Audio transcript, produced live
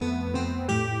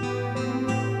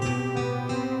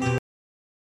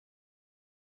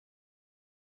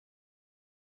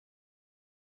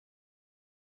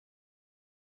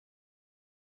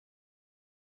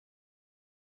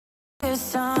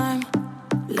this time.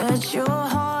 Let your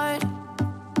heart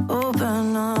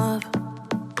open up.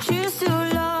 Cheers to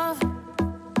love,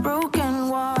 broken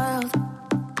wild,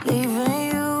 leaving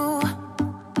you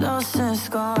lost and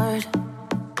scarred.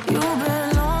 You've been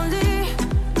lonely,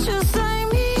 just like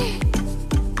me,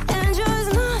 and just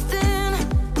nothing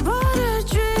but a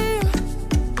dream.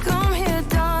 Come here,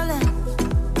 darling,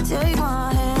 take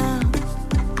my hand.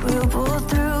 We'll pull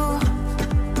through,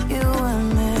 you and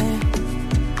me.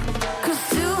 'Cause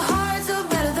two hearts are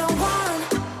better than one.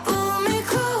 Pull me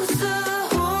closer,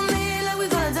 hold me like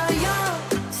we're gonna die young.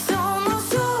 It's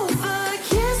almost over,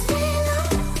 kiss me now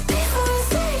before we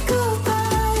say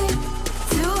goodbye.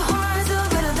 Two hearts are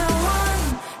better than one.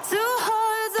 Two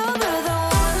hearts are better than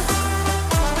one.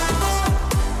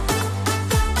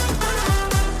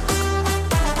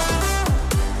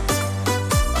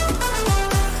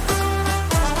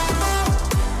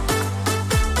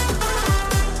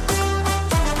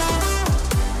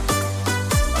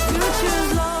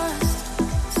 Future's lost,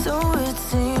 so it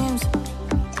seems.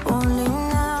 Only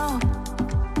now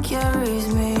carries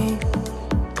me.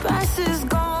 Past is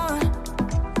gone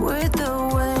with the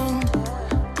wind,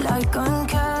 like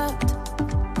unkept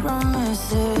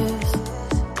promises.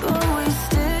 But we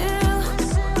still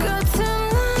got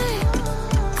tonight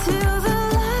till the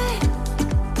light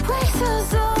wakes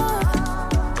us up.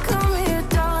 Come here,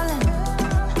 darling,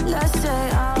 let's stay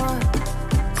out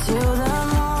till the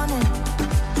morning,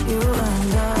 you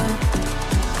and I.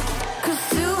 'Cause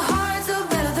two hearts are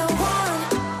better than one.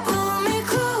 Pull me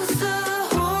closer,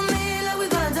 hold me like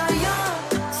we're gonna die young.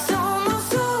 It's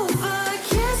almost over,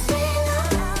 kiss me now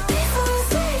before we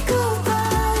say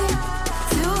goodbye.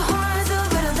 Two hearts are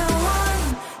better than one.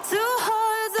 Two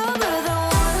hearts are better than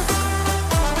one.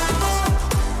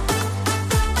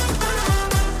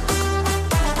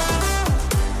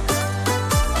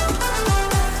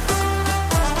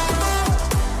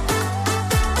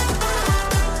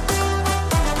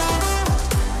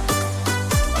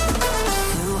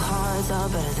 Two hearts are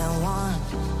better than one.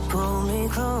 Pull me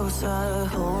closer,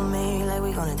 hold me like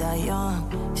we're gonna die young.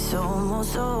 It's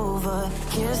almost over,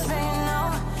 kiss me now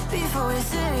before we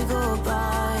say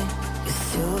goodbye. 'Cause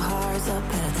two hearts are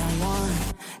better than one.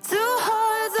 Two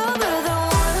hearts are better than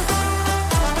one.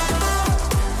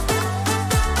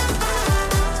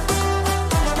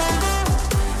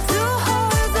 Two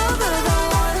hearts are better than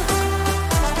one.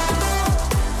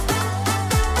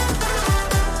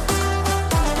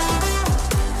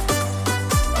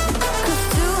 'Cause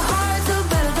two hearts are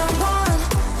better than one.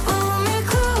 Pull me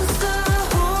closer,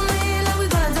 hold me like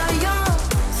we're gonna die young.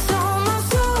 It's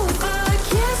almost over,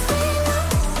 kiss me now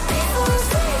before we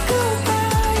say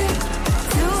goodbye.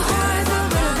 Two hearts are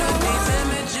better than one.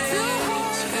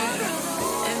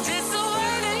 And it's the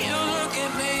way that you look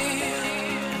at me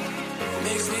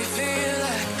makes me feel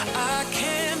like I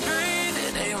can't breathe.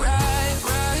 It ain't right,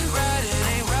 right, right. It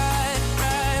ain't right,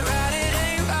 right, right. It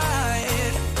ain't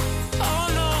right. Oh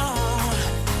no,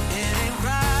 it ain't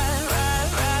right, right,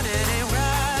 right. It ain't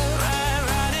right, right,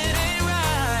 right. It ain't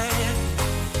right.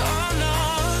 Oh no,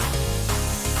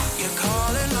 you're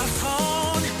calling my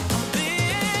phone. I'm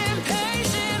being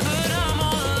patient, but I'm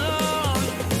all alone.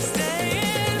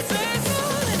 Staying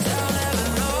faithful and I'll never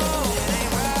know. It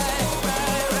ain't right,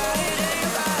 right, right. It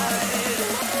ain't right.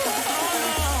 Oh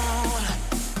no.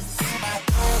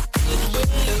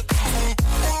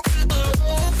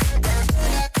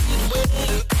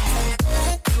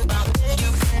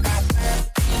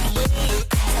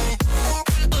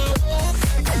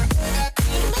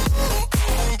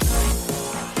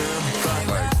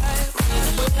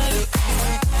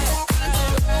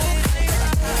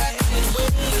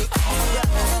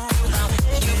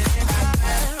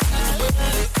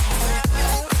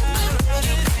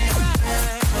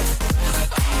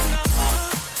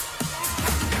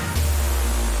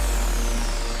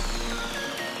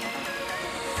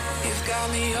 You've got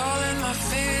me all in my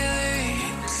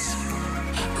feelings,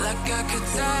 like I could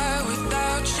die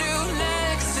without you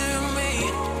next to me.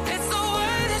 It's the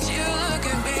way that you look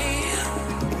at me,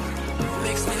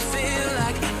 makes me feel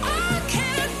like I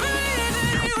can't breathe.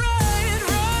 It ain't right,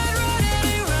 right, right. It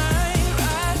ain't right,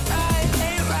 right, right. It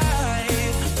ain't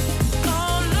right.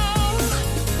 Oh no,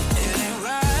 it ain't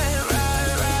right,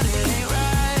 right, right. It ain't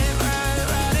right, right,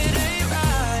 right. It ain't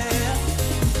right.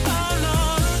 Oh no.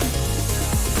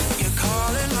 You're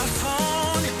calling my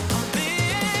phone. I'm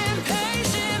being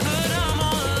patient, but I'm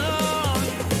all alone.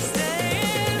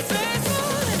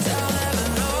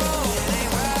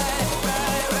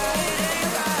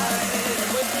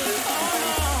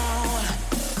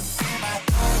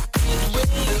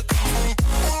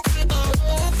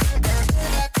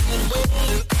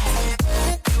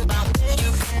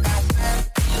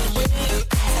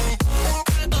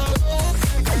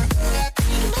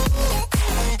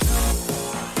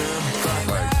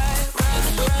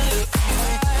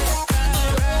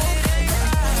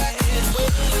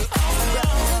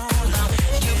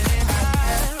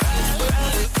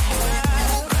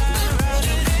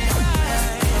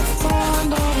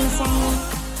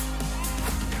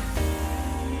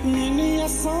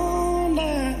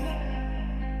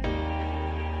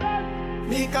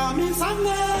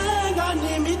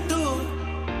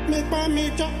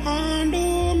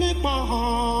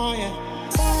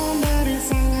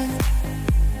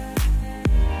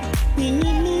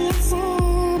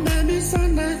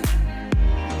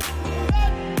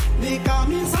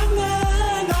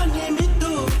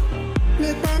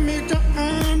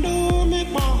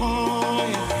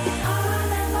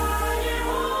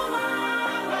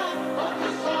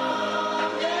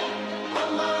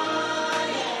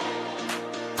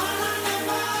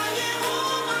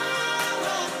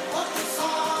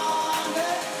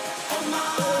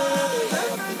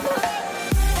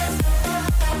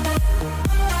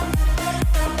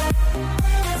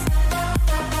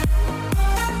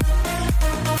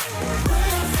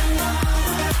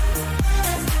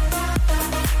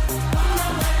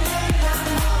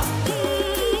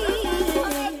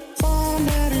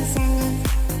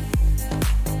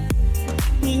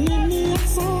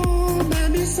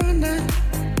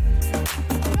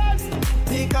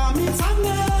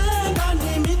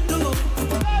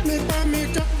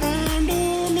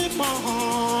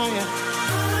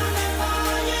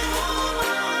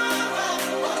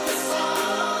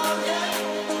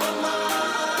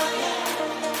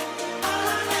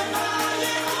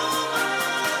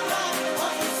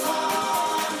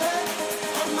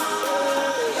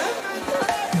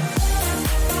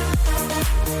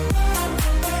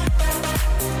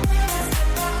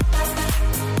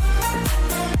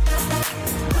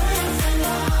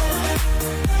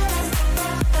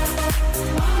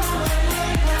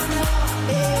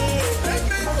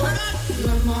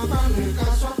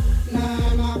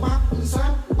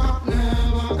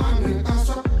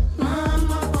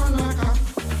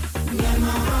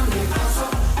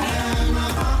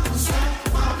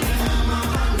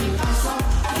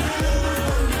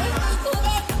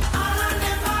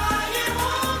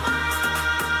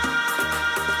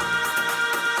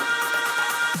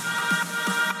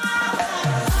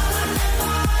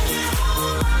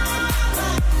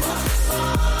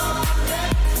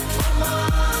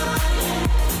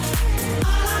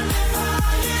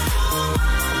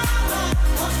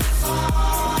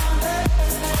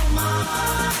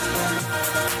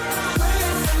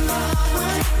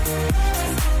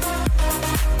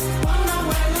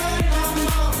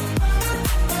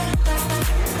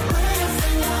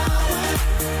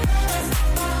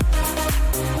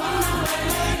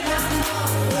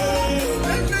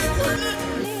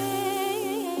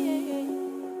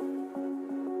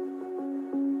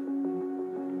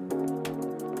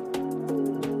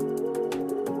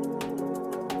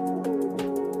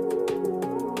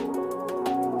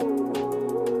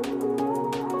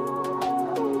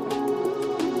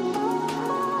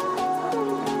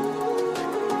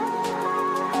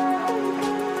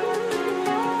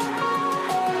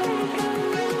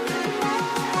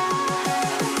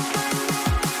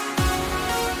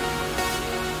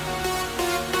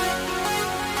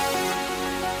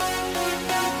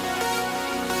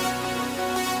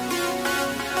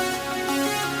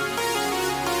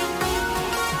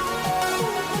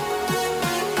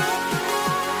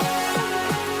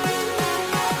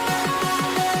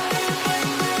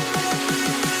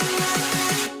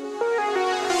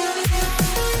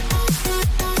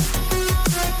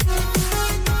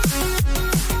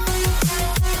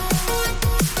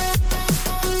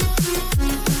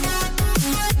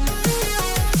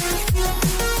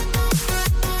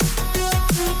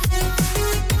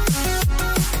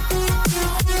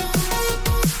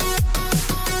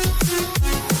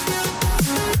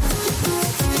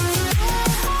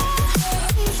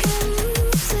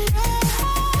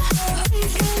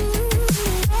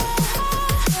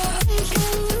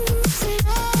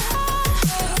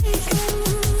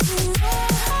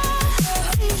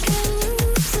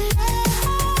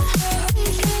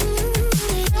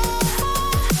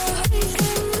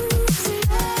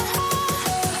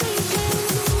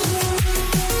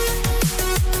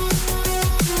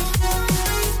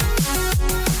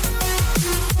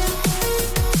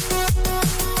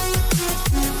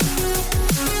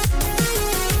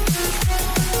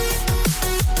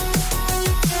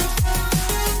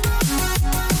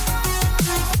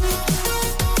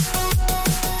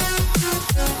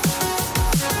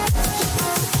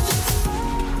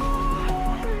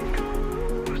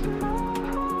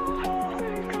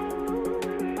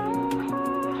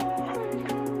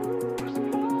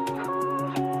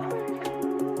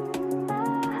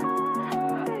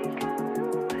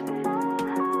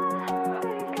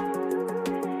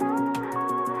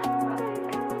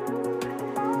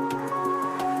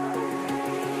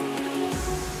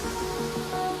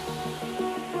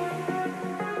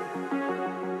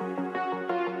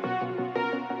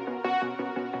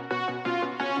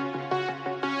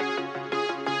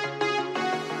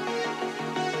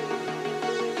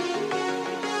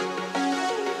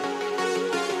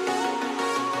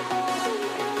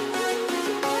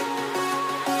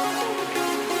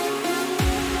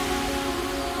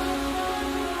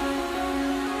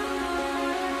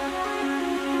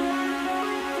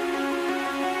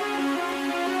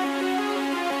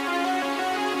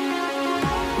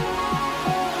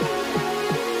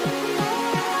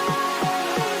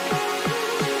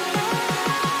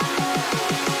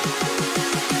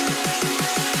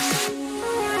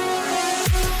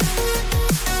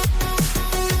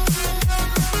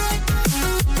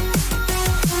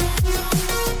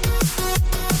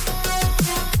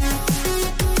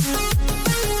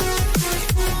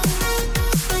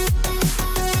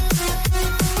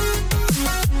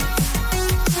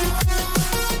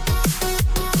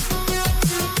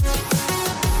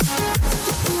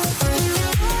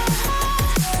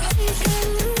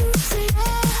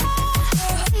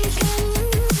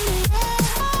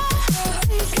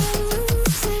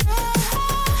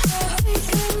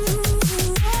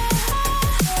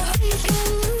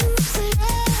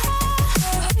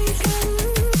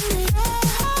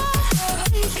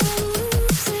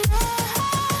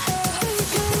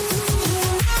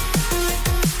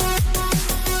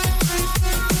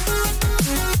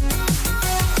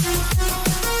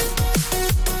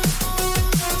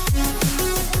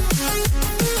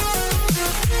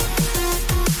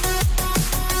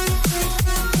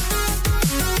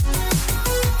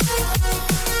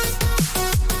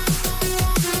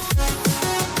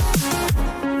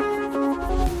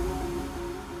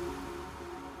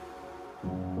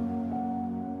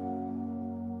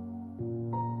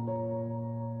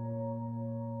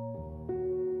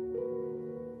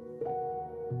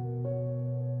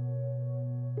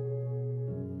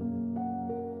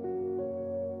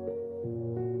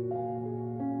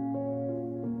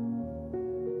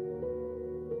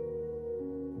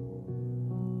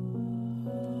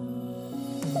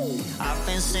 I've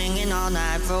been singing all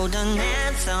night, wrote an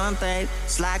anthem, babe.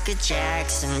 It's like a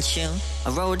Jackson tune. I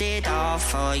wrote it all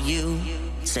for you.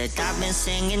 Said I've been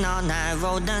singing all night,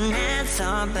 wrote an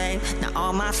anthem, babe. Now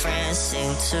all my friends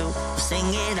sing too. We'll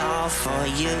sing it all for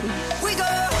you. We go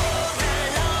all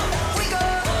night long. We go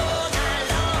all night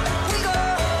long. We go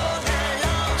all night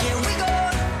long. Yeah, we go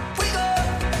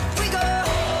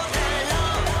all night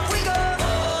long. We go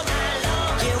all night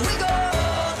long. Yeah, we go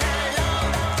all night long.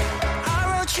 I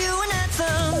wrote you an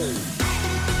anthem.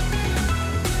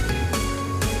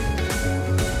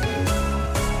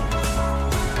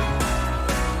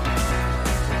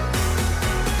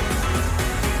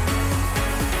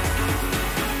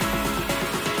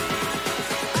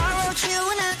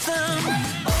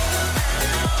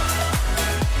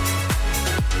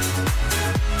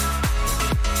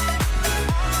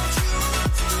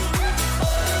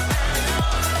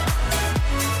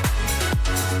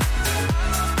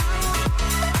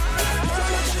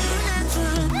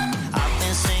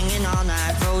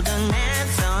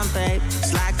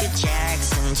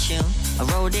 I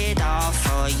wrote it all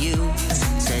for you.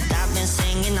 Said I've been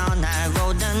singing all night,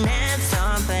 wrote an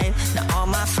anthem, babe. Now all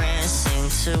my friends sing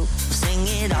too. Sing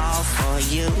it all for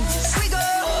you. We go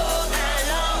all night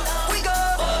long. We go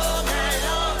all night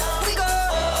long. We go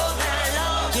all night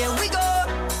long. Yeah, we go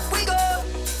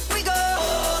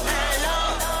all night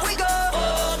long. We go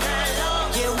all night long.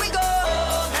 Yeah, we go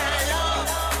all night long.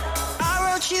 I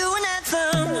wrote you an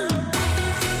anthem.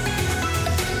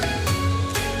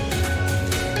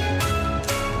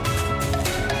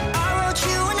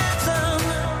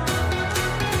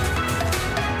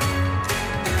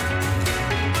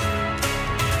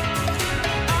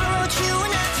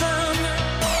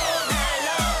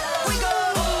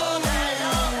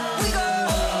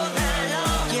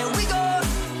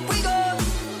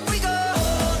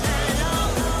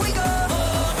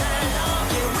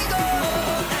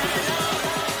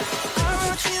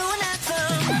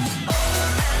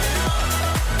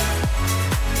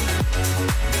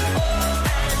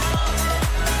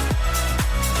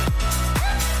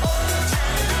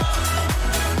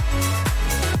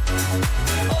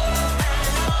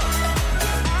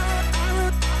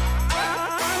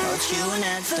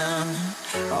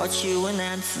 Wrote you an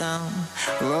anthem,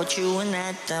 wrote you an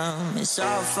anthem, it's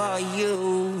all for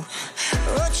you.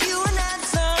 Wrote you an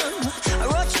anthem, I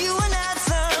wrote you an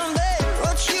anthem, babe.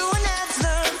 Wrote you an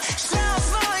anthem, it's all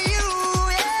for you,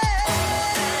 yeah.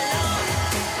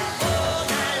 All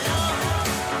night long,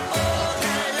 all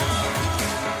night long, all night long,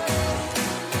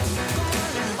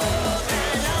 all night long, all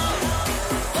night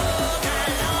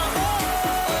long.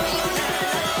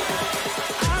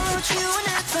 I wrote you an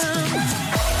anthem.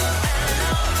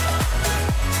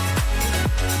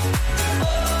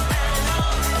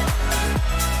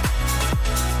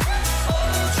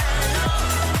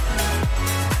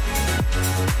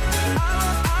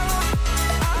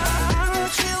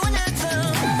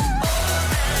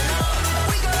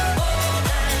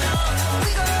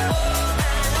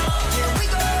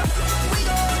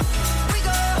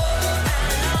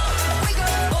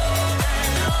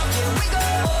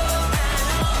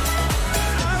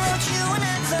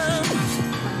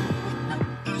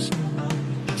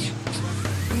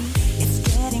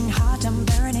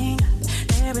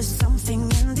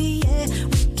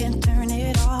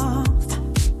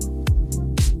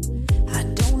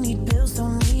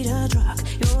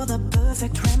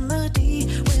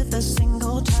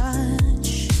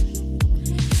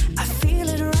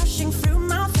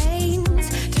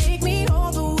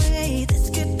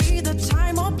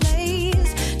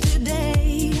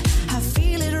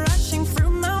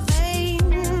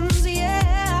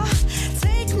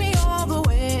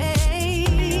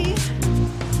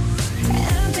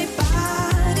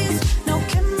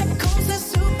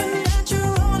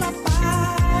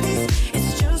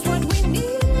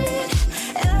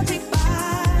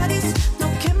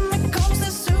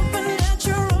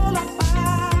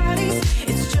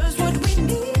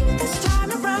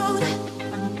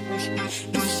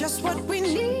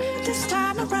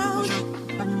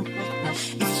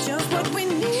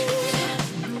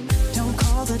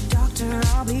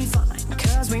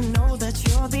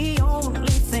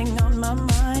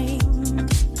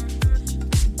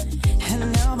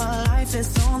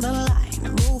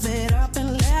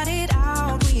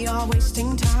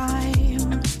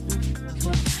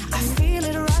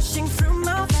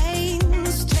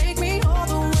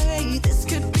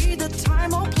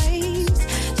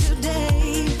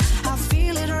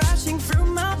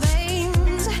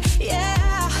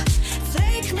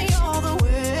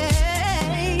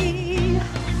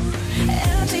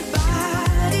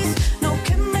 Antibodies, no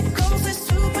chemicals, they're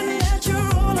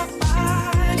supernatural. Our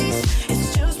bodies,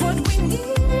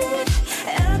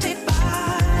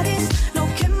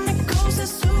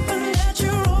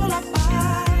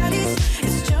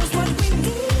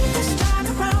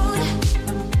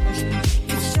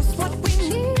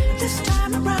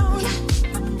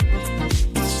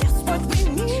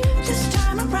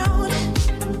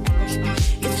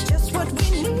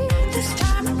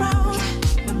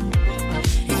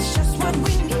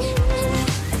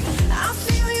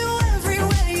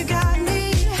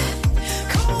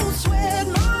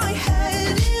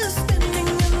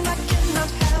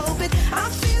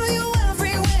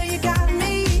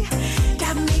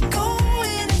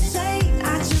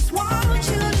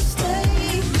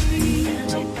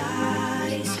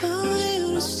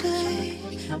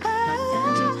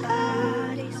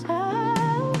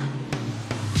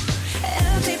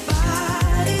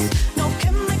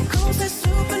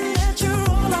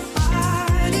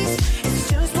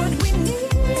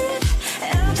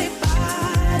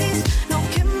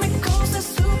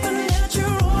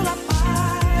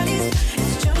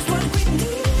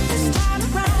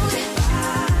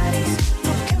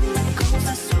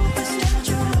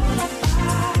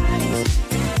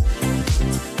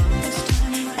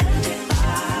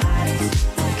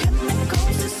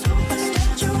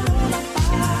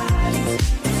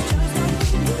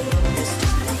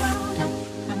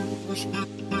 You're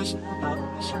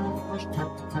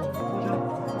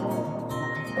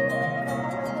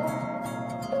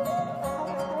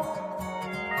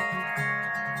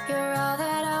all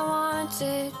that I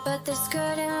wanted, but this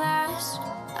couldn't last.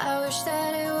 I wish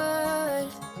that it would.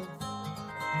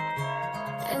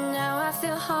 And now I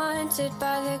feel haunted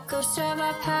by the ghost of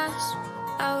our past.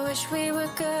 I wish we were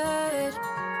good.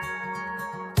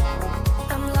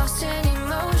 I'm lost in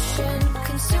emotion,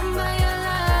 consumed by your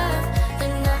love,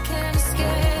 and I can't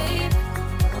escape.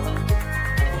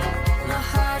 My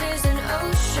heart is an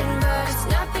ocean, but it's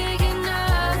not big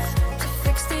enough to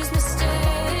fix these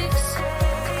mistakes.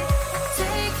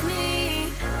 Take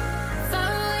me far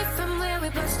away from where we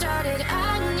both started.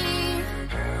 I need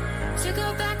to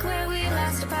go back where we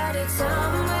last parted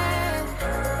somewhere.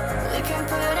 We can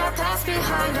put our past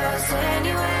behind us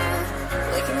anywhere.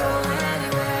 We can go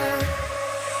anywhere.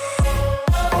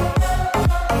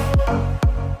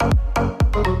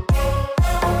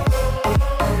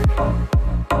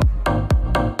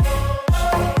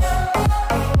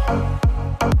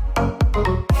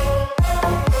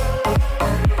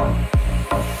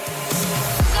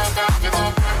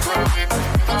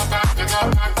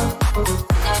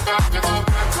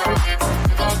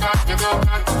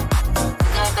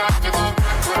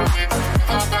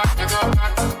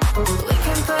 We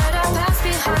can put our past behind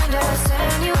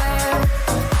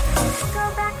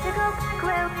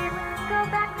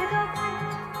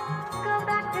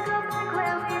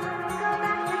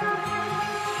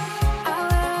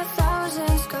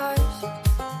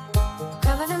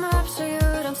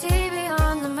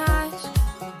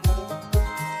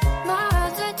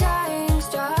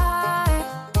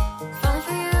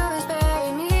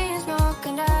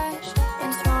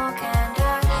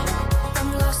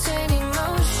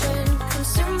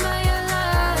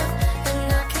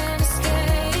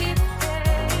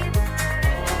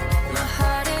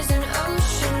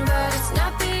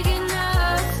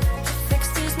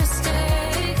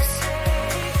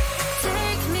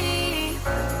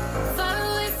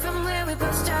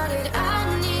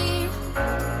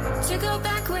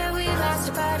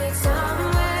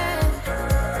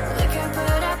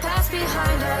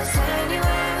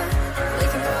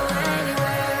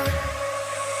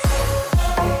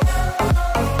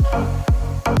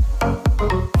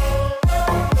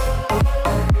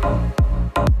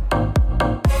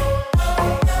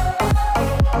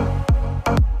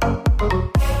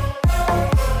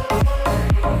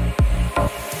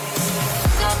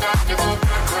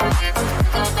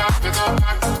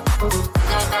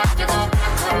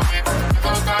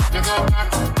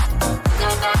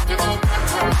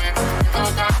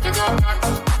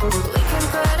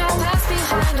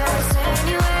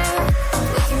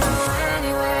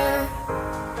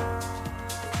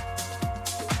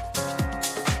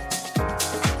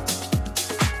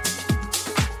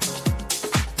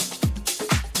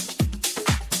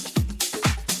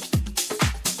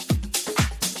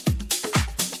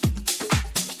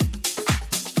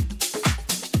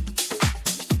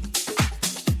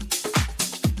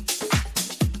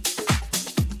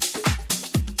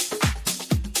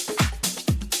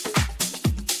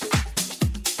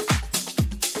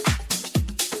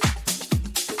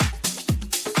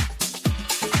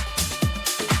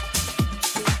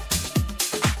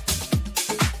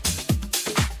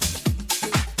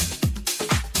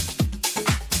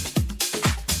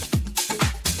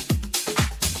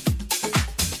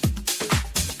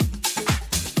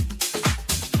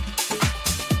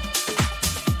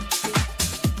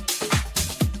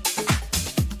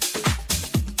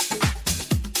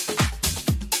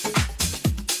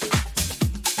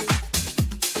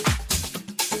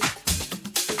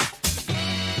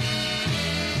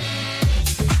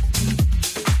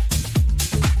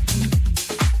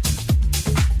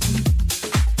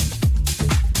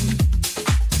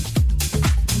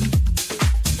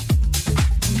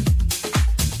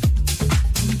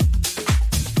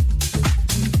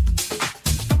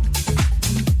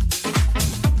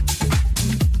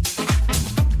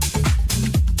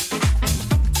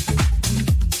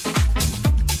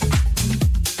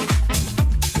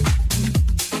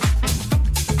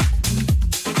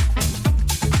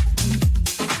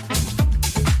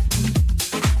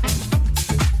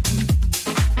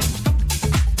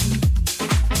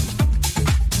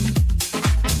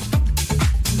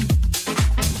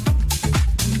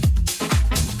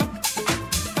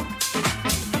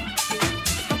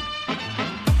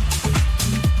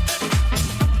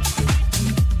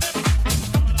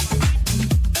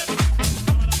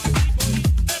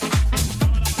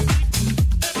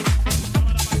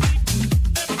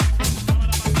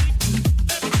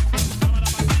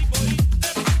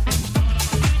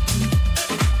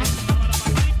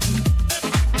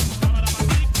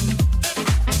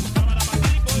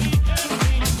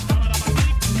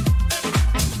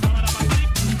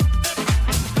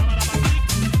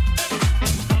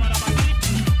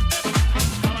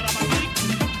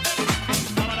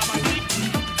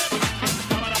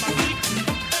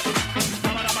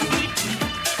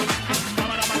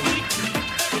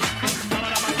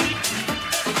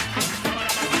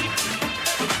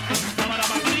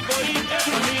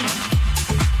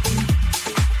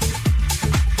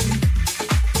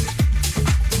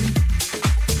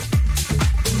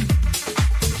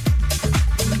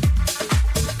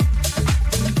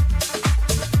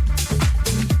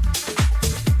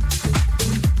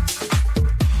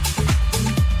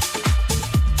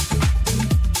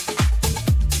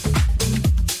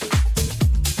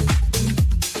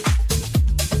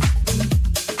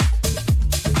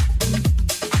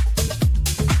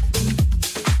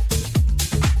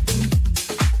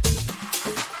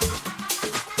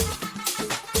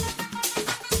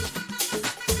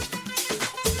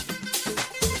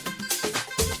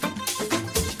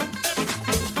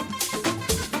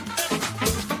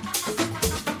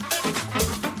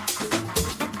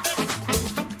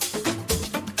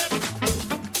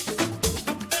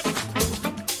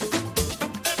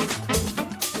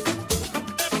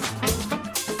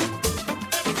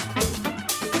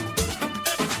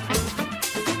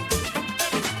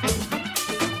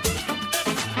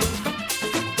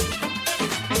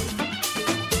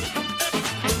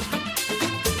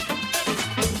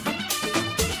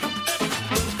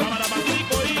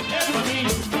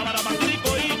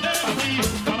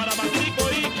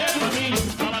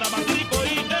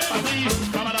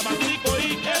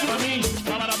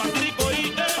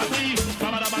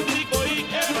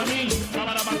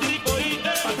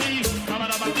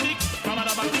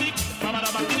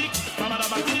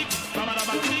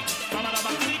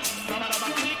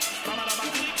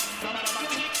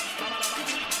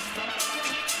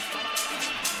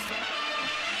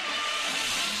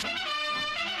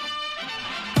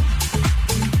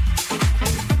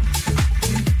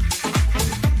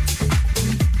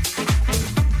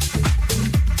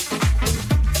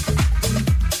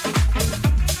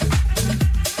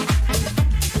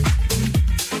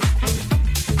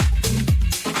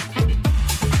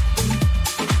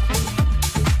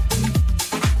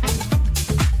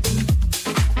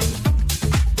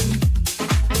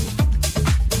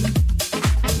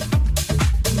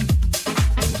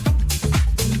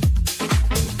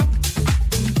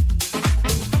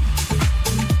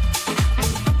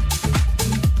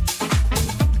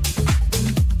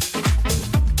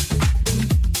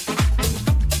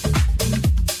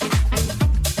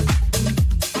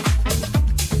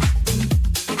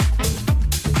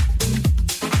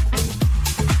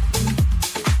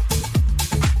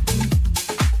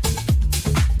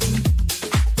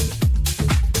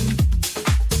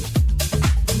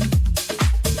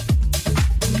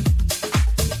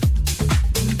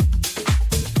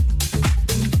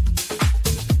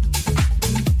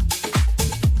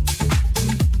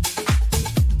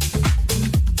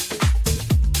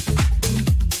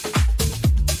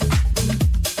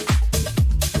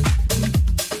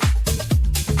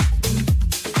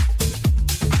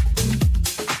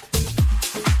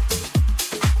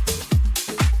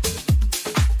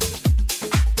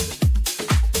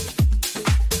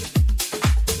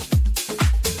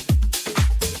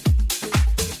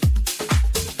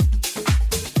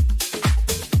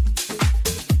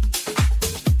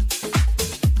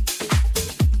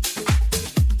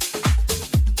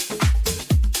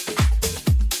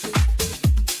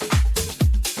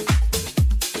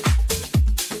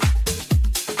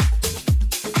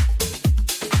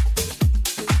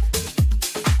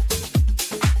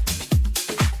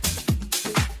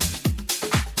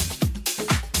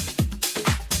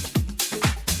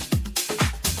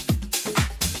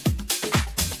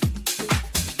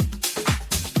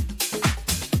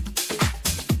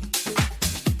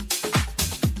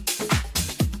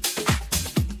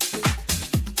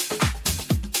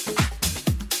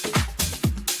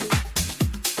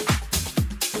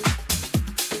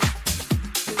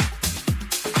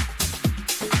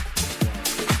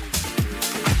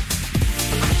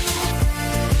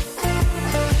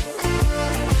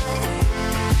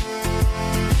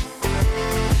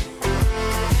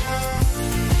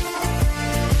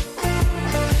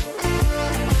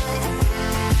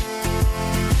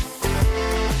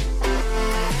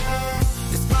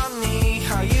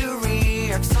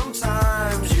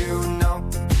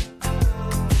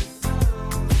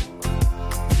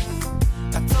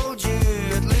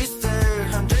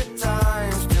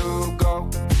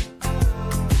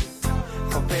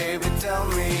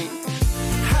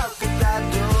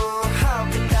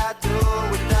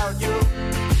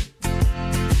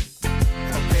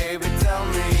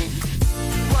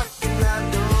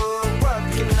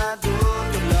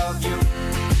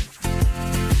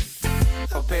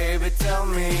tell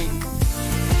me.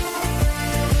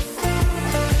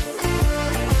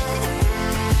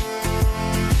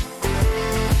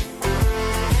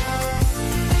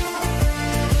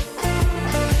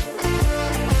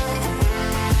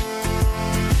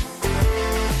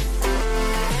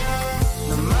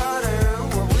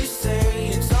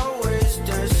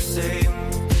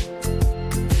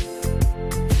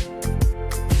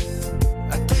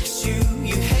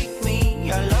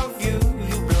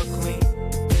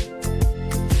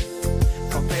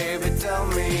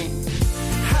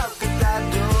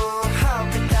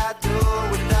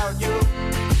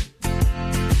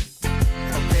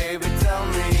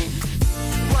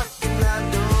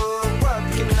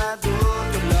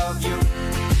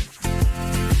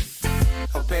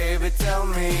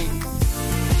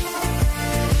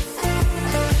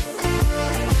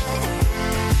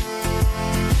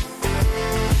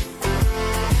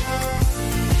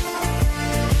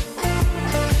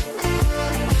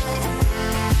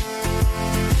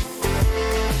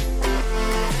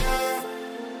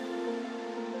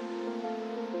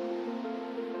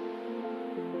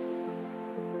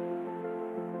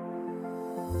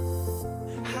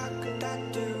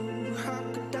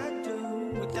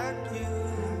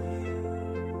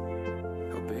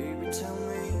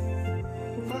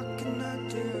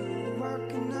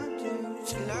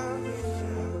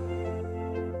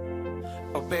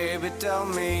 Baby, tell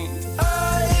me. I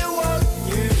want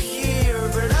you here,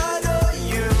 but I know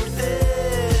you're there.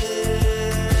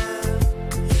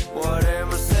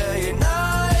 Whatever saying, I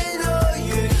know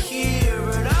you're here,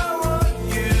 but I want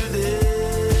you there.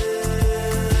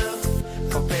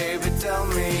 Oh, baby, tell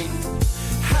me.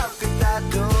 How could I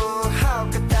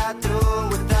do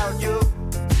without you?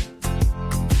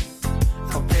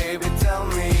 Oh, baby, tell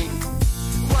me.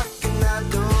 What can I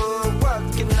do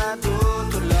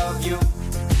to love you?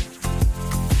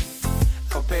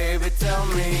 Baby, tell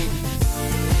me.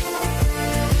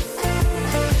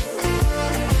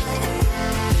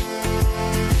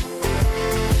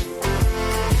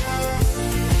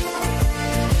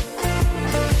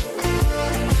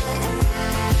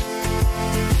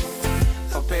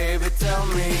 Oh, baby, tell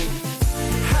me.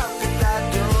 How could I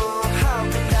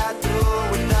do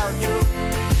without you?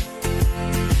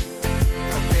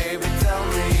 Oh, baby, tell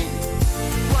me.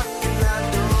 What can I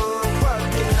do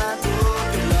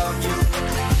to love you?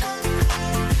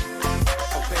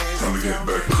 Time to get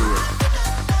back to it.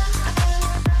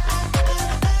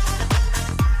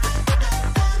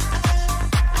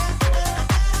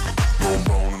 No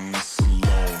bone in the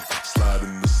salon,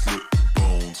 sliding the slip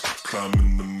bones,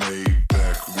 climbing the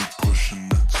Maybach, we pushing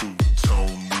the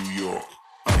two-tone New York.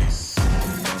 Ice on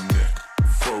my neck,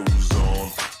 froze on,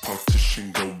 partition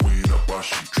going up while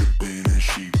she tripping and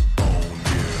she bone,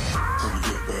 yeah. Time to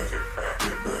get back, time to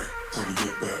get back, time to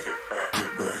get back,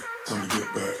 get back. Time to get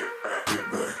back, get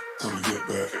back. Time to get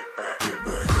back to it. Time to get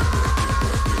back.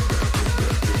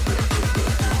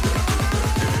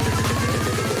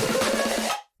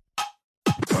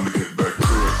 Time to get back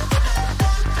to it. Get back.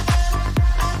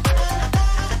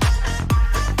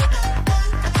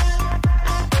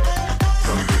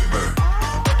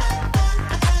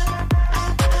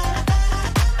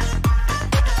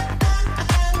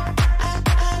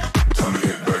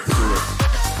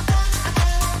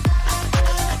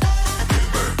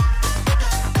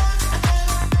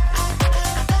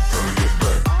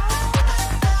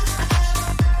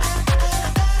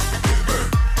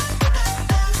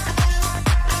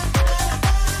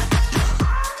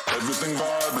 Everything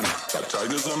vibing, got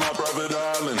tigers on my private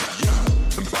island.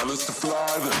 Yeah, and pilots to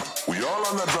fly them. We all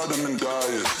on that vitamin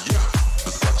diet. Yeah,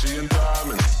 Versace and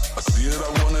diamonds. I see it, I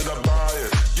want it, I buy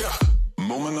it. Yeah,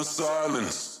 moment of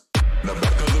silence. Now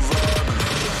back to the vibing.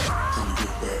 Time to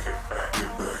get back,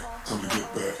 get back. Time to get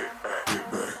back, get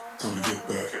back. Time to get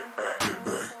back, get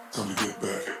back. Time to get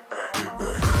back, get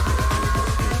back.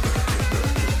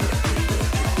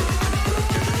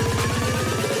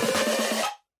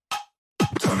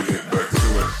 Time to get back to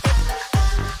it.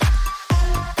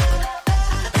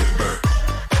 Get back.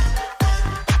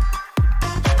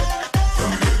 Time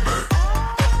to get back.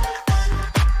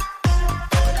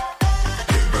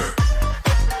 Get back.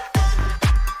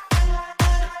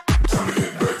 Time to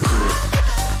get back to it.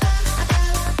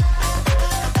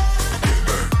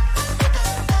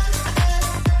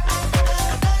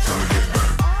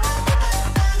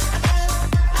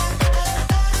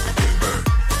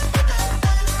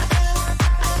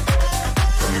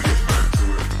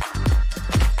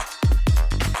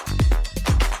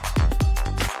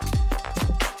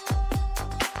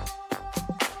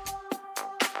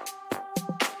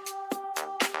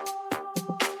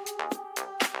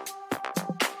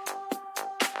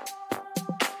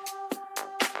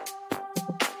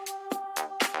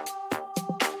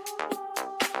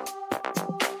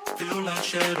 Feel like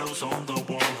shadows on the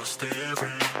wall are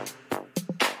staring.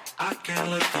 I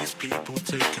can't let these people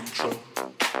take control.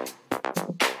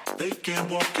 They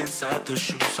can't walk inside the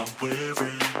shoes I'm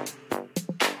wearing.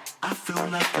 I feel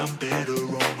like I'm better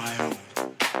on my own.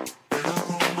 Better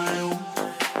on my own.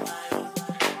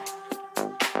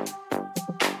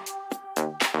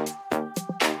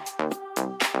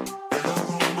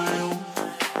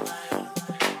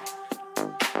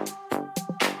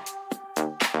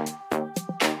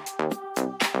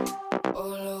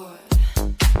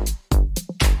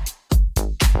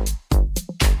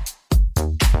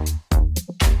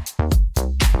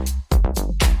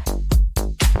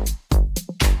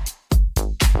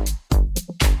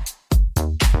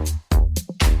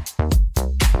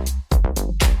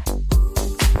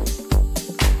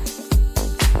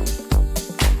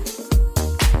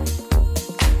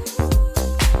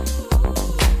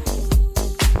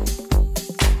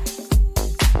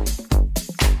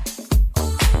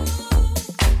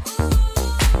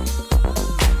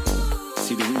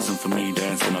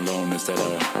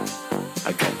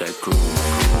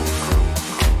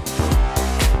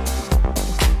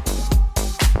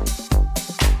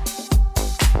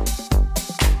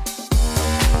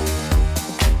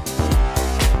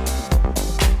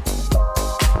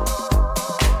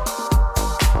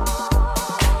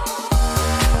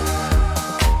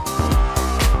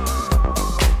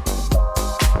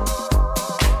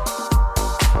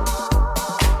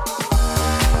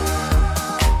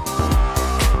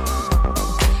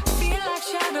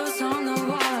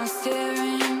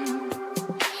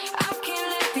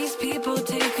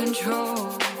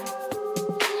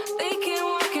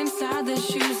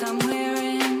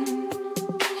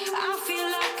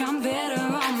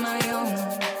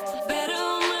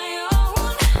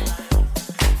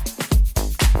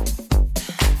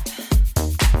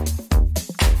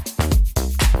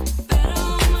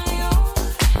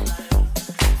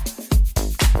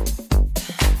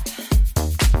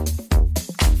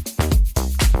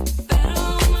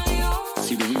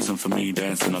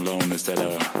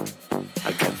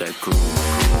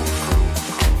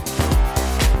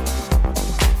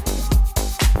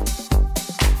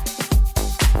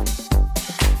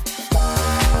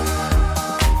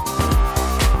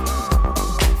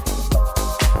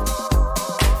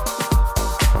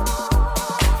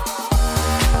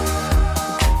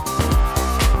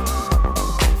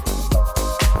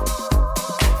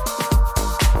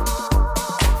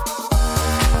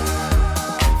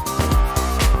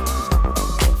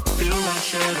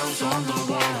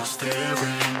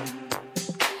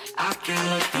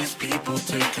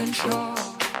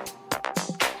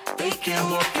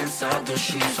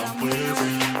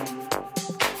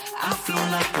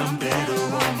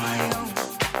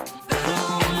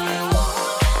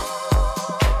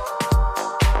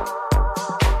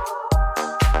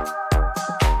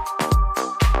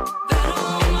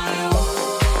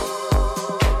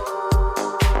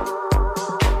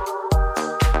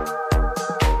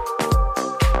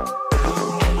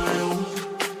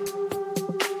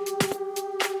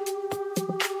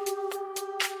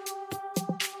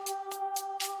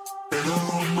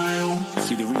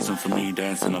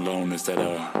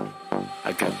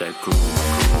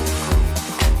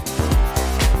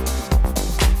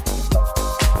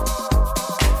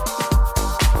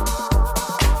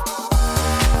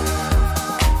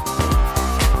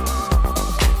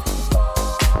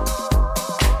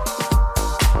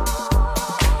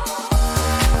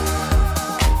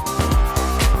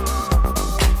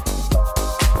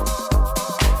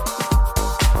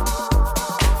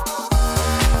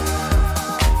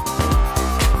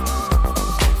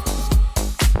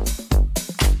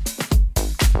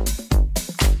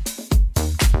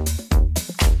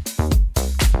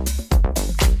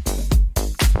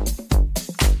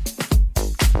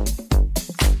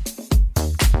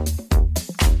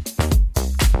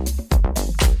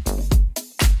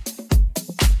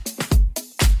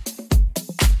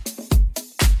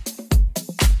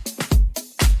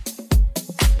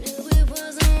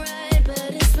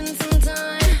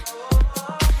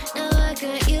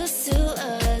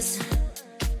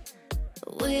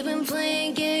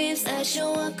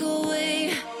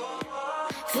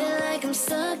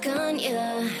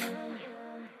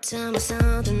 Tell me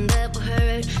something that will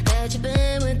hurt. That you've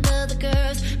been with other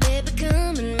girls. Baby,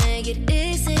 come and make it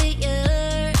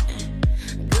easier.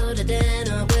 Go to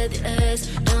dinner with your ex.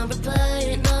 Don't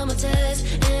reply to all my texts.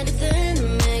 Anything to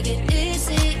make it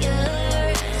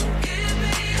easier. Give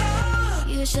me up.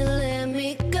 You should let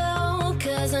me go.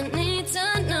 Cause I need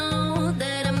to know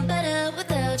that I'm better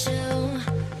without you.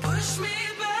 Push me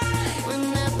back when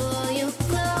I pull you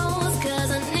close.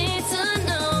 Cause I need to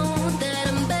know that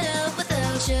I'm better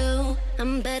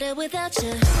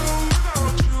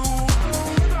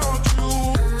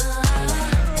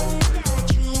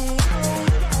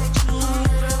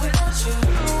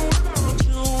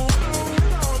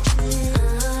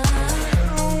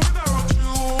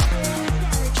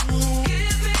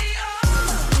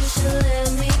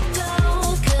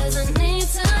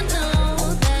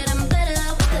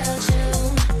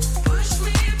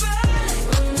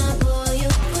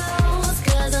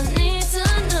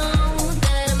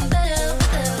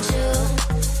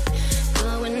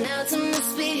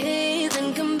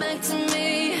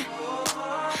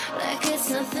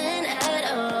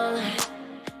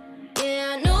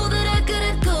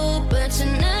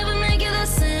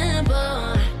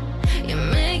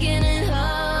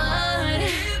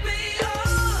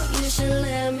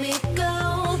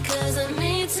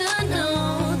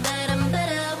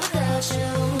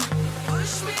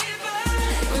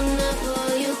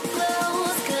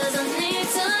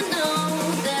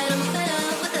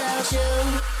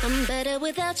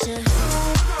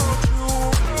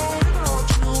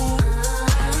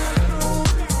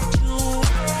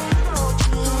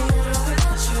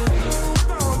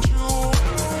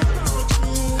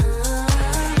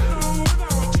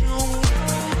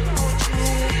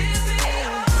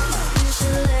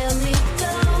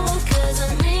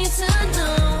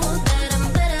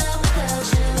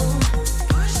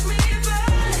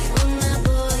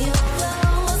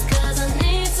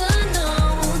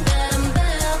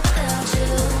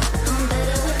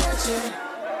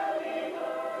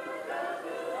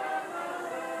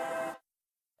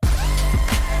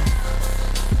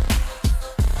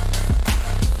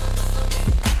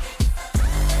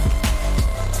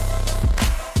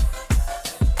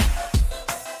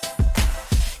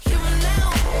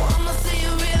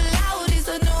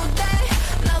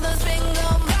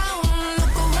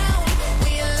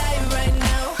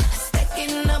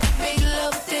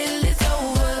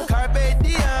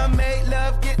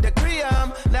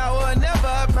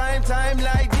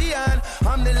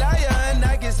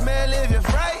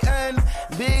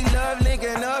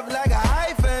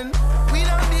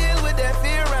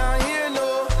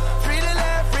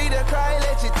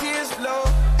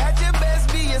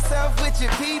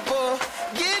your people.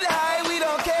 Get high, we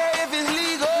don't care if it's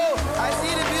legal. I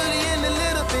see the beauty in the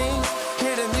little things.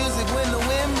 Hear the music when the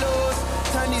wind blows.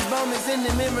 Turn these moments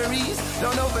into memories.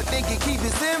 Don't overthink it, keep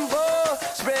it simple.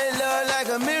 Spread love like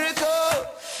a miracle.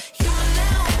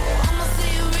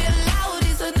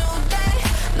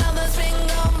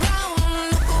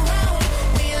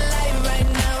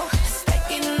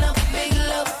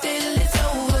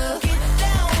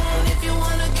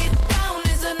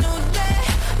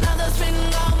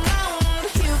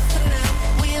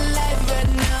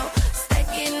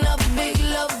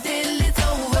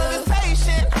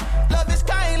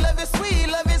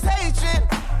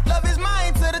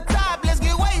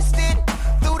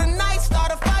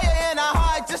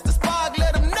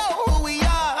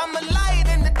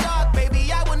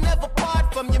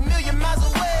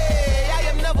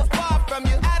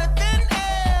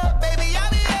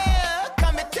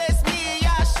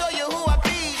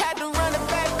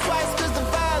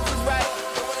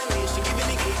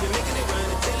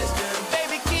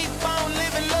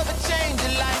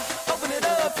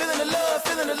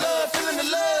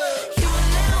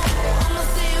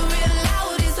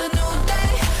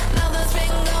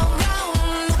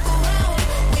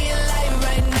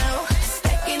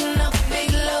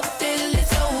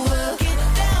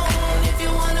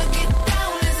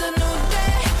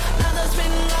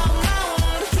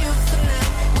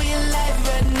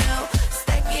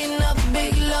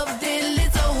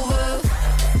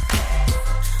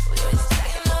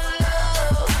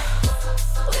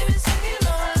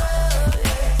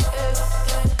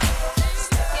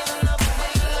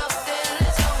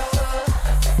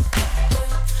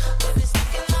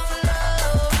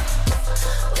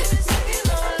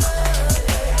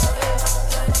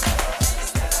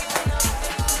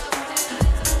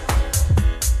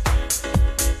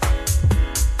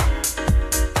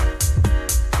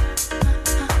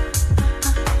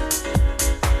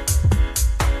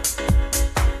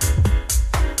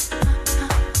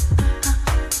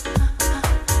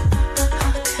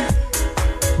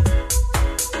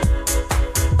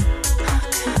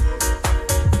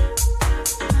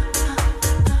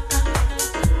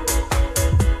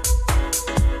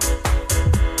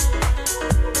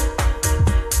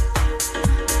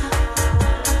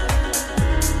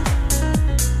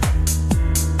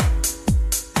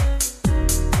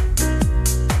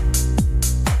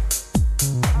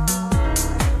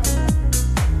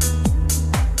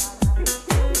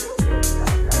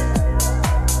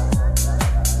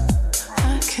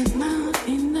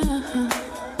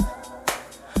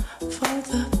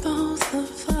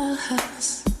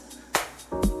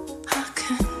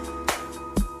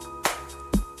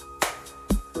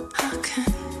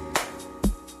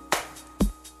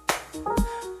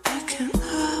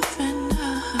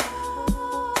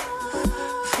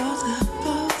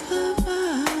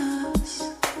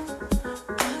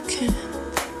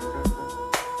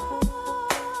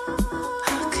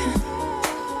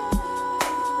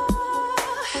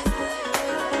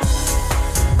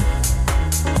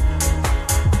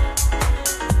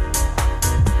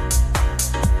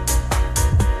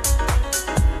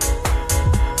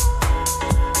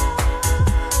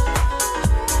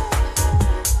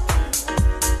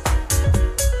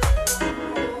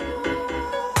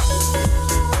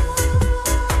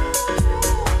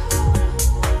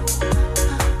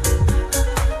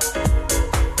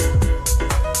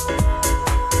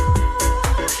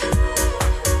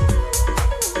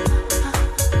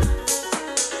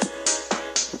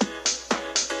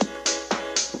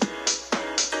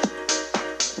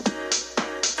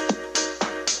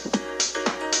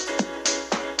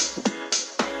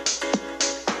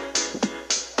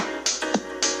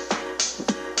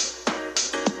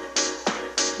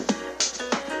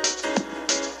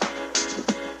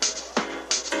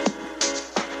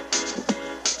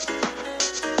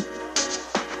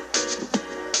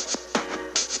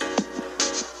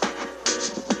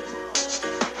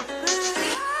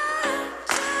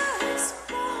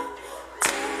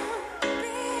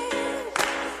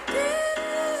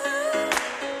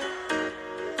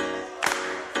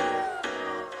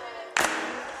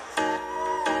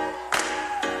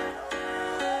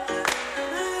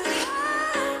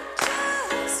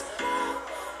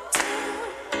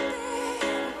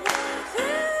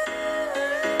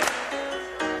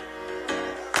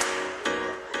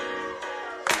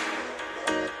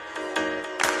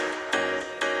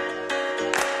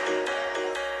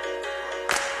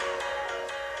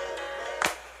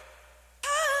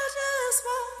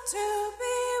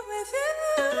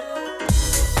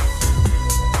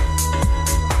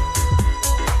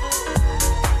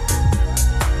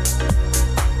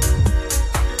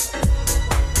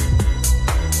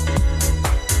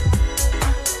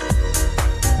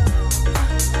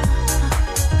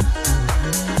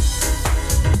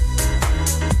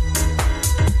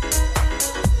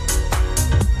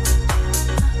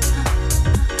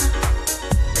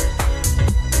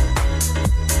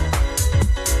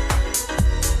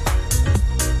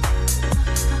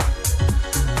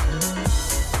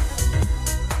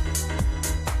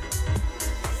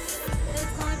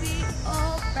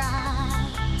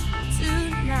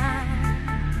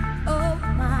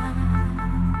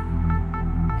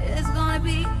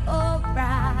 be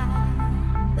alright.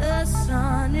 The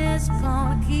sun is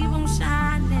gonna keep on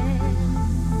shining.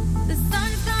 The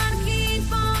sun's gonna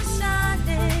keep on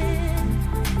shining.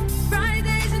 Brighter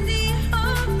days in the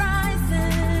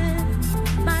horizon.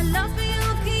 My love for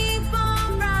you keep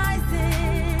on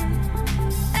rising.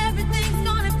 Everything's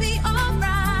gonna be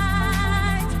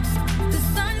alright. The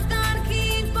sun's gonna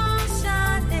keep on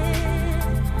shining.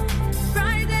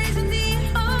 Brighter days in the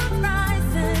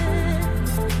horizon.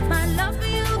 My love for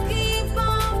you keep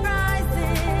on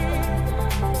rising.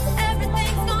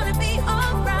 Everything's gonna be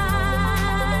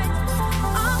alright.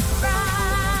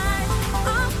 Alright,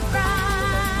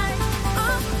 alright,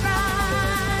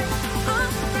 alright,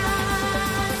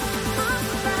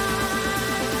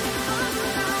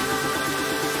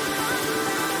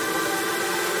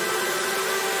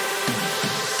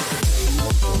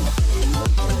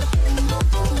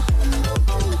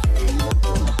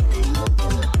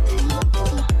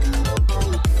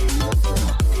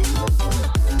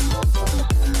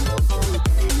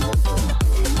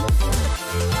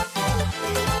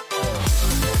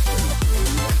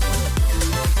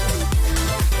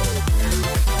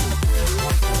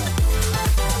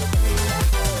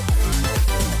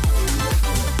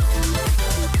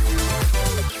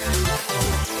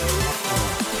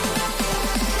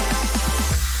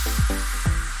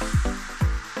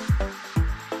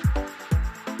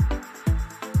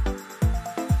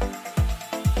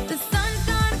 the sun's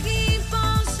gonna keep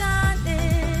on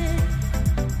shining.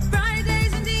 Brighter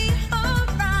days in the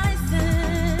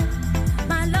horizon.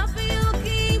 My love for you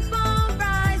keep on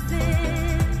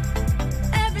rising.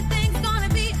 Everything's gonna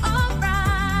be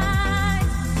alright.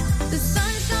 The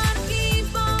sun's gonna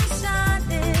keep on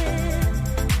shining.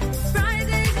 Brighter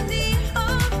days in the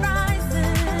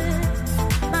horizon.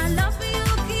 My love for you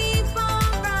keep on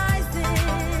rising.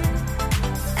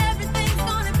 Everything's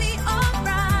gonna be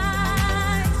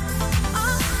alright.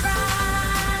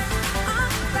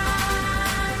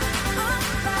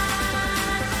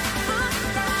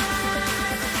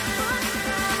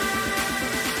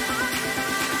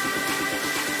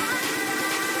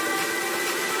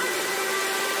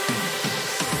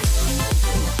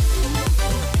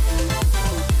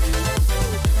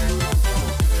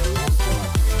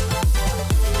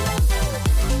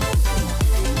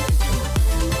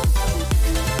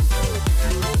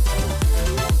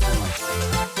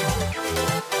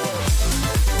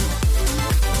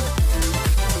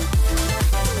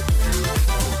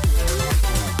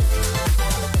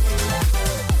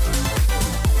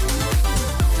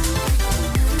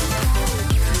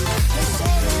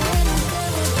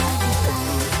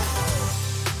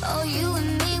 Oh, you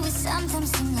and me, we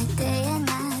sometimes seem like day and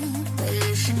night. But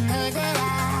you should know that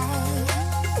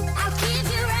I'll keep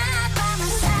you right by my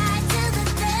side till the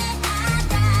day I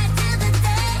die, till the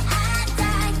day I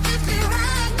die. Keep you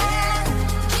right there,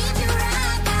 keep you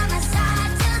right by my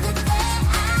side till the day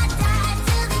I die,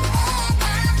 till the end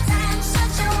of time.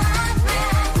 Such a wild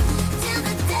ride till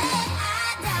the day I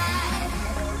die.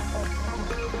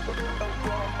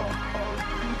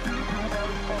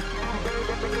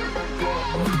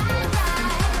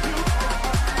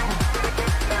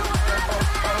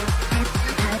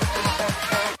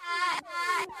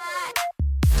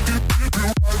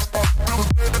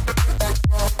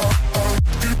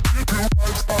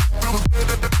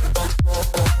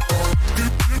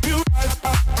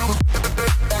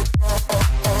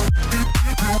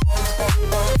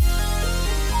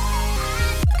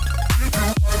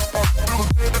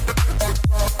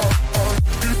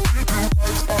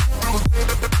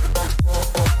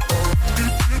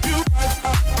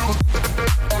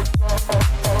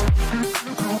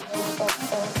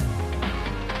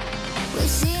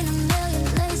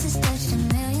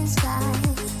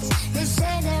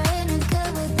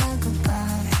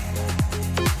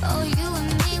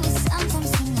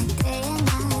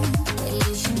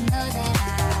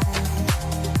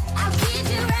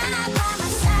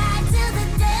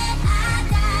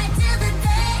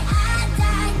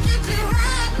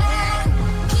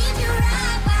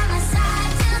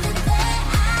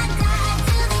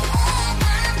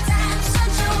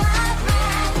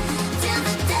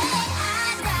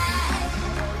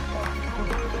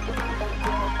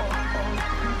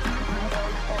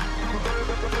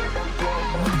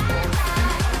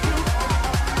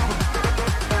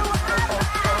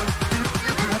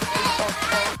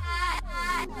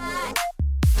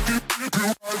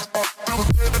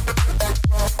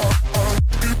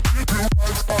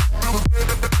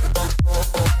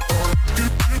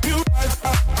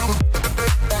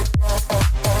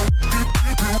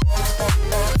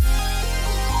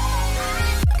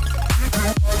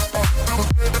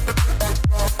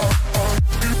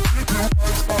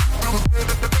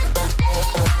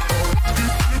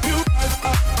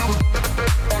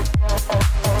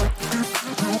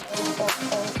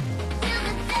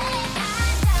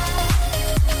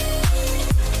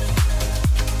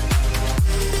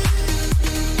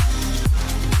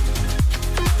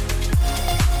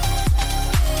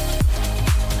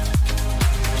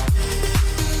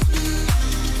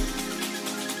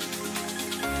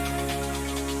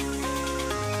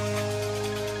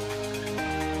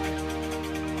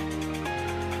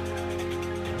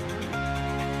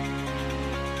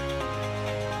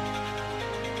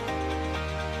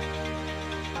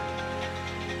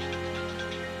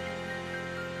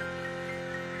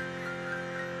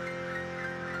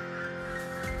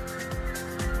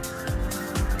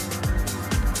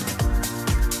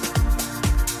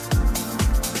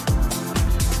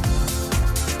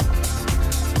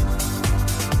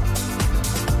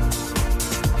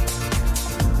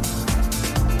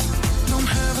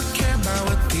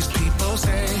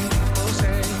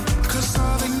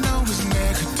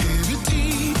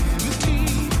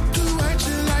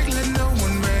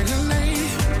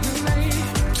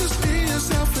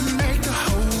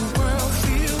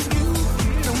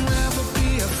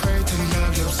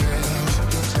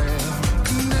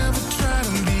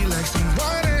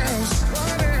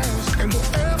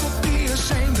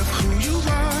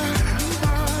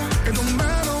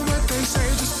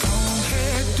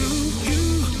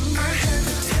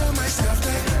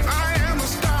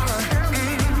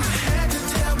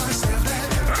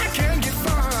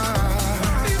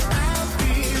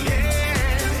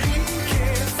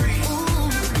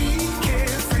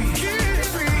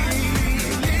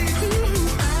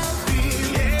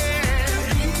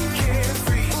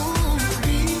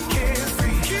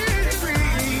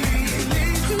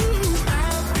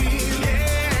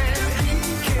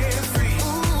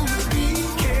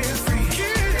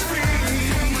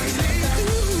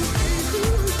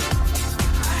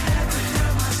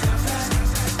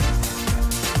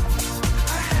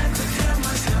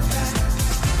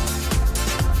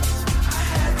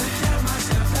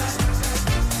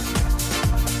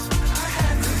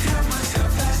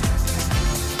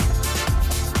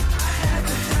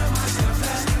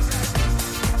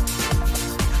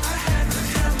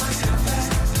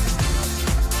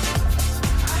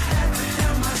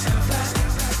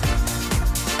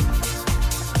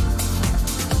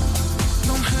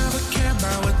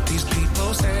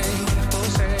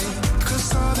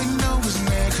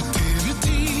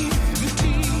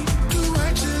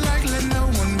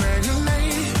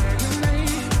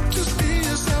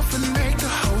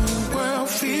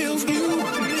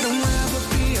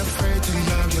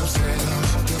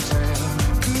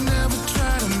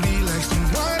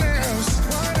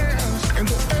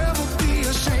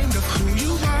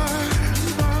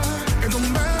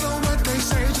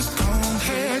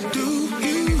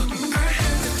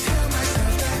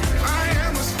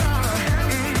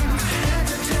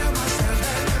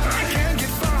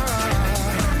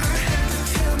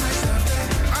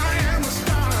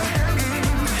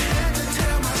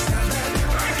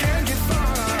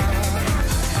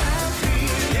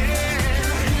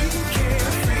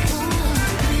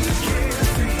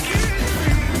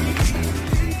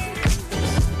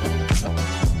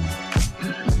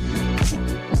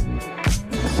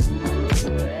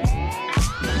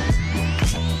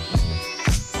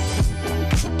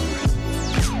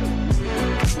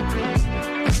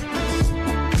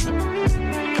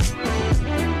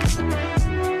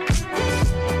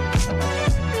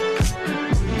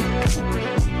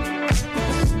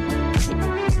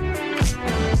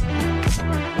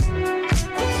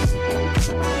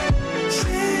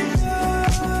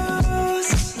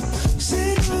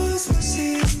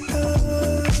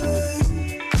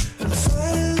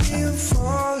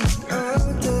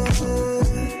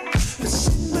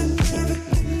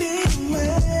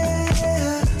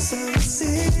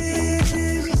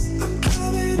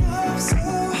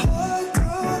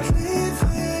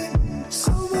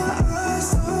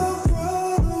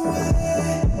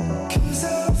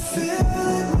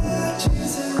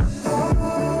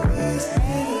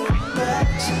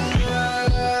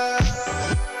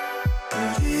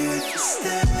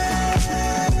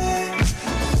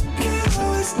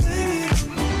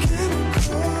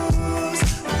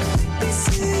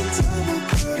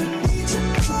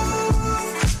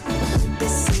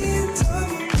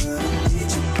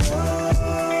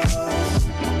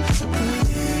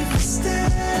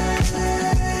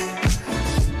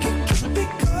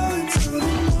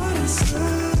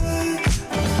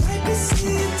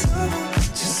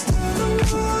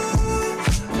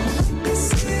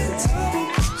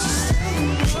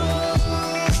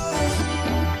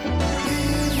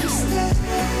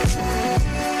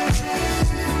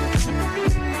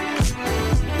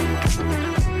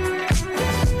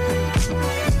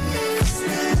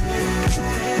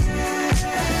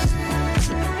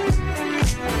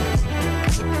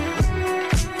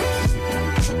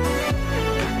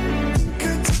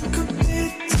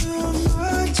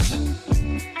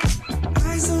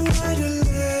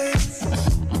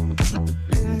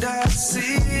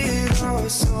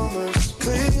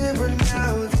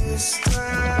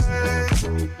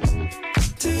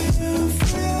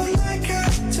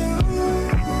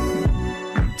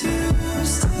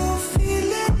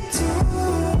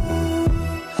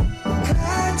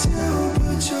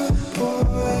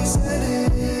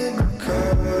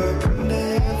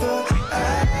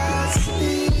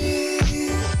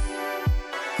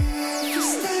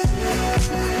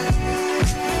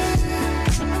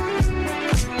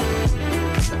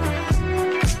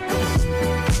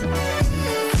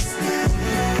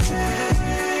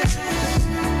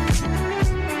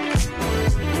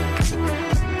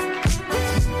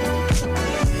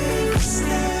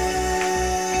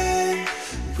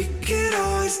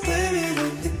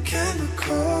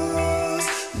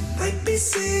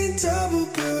 seeing double,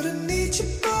 but I need you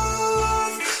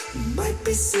both. We might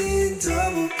be seeing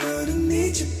double, but I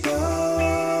need you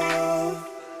both.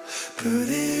 But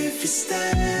if you stay,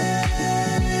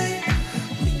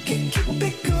 we can keep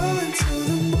it going till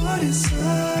the morning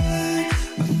sun.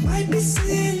 I might be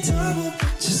seeing double,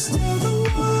 but you're still the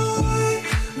one.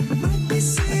 I might be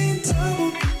seeing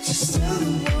double, but you're still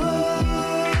the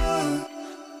one.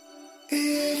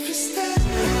 If you stay.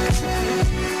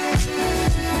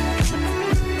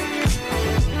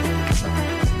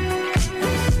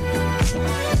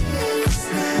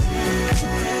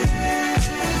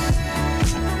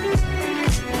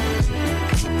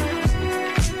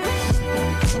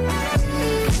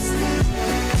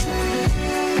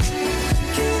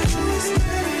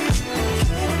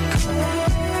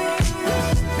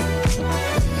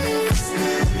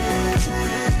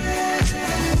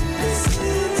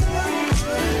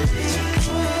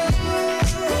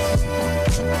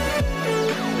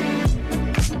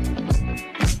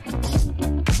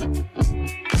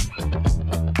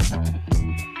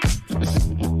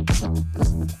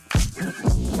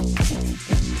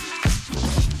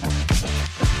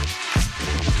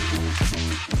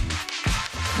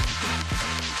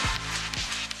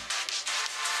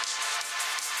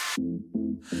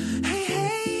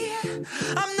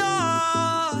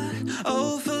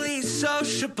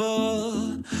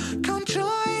 Come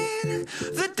join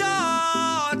the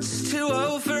dots, too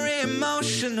over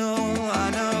emotional.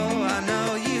 I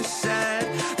know you said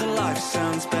the life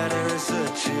sounds better as a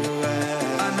duet.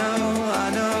 I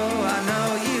know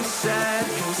you said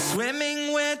go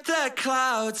swimming with the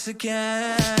clouds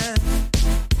again.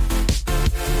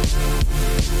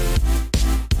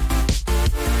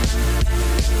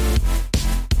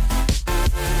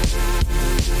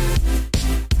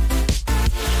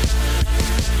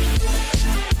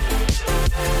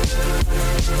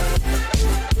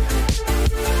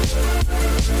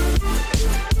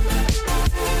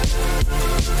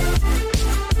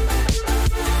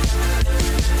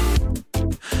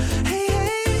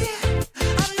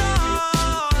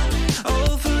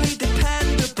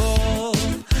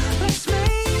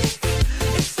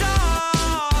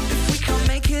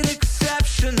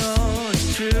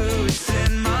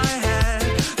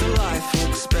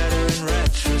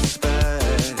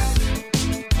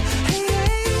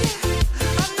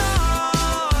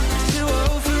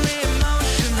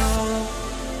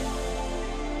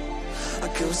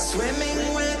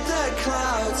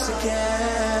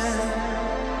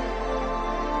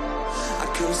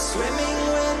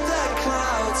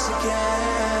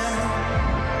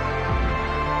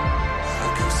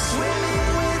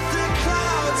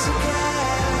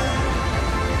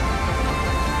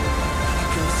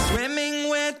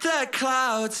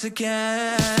 Clouds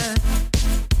again.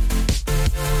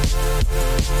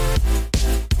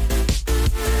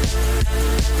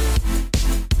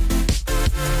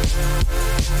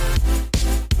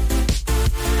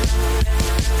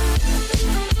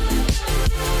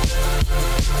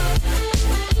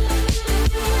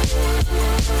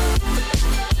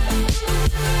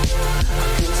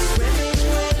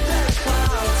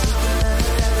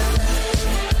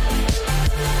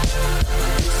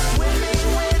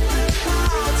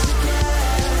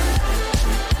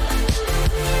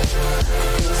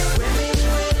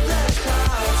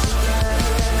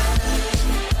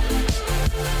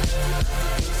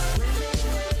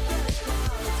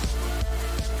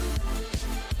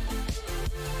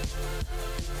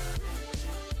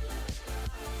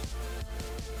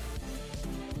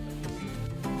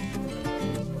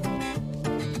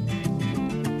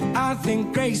 I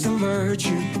think grace and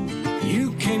virtue,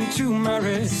 you came to my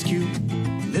rescue.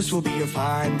 This will be a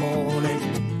fine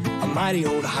morning, a mighty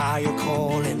old higher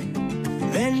calling.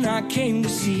 Then I came to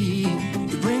see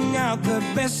you bring out the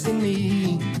best in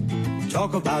me.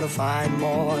 Talk about a fine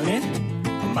morning,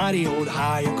 a mighty old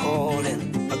higher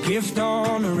calling. A gift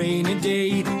on a rainy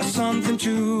day, something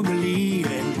to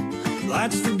believe in.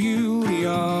 That's the beauty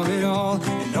of it all,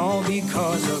 and all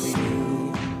because of you.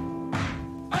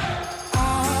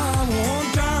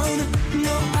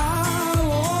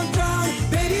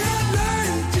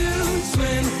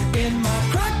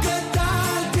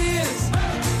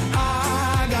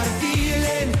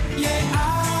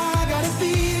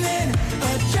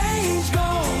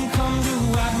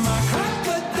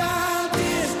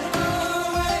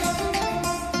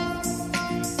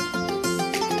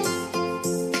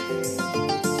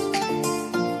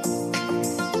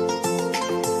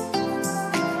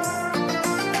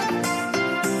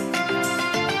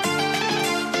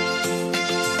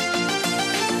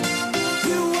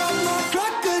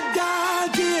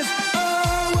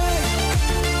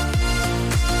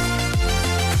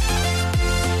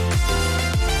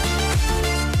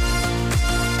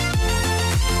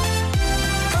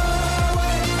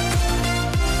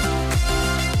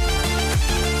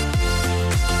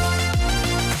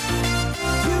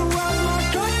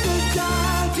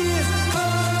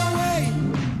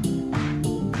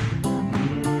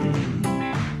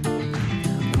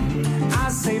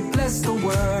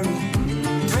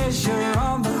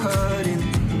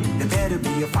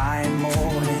 be a fine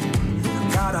morning.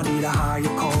 God, I need a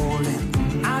higher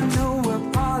calling. I know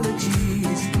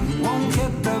apologies won't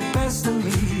get the best of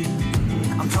me.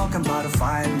 I'm talking about a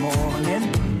fine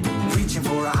morning, reaching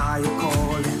for a higher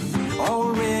calling.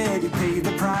 Already paid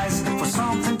the price for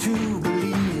something to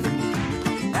believe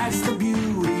in. That's the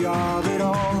beauty of it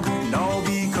all, and all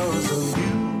because of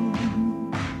you.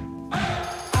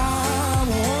 I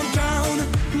won't drown,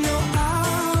 no, I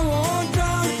won't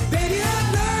drown. Baby, I've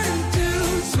learned to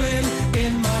swim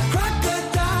in my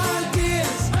crocodile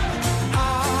tears.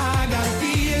 I got a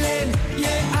feeling,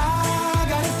 yeah, I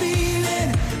got a feeling.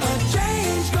 A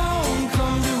change gon'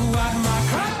 come to wipe my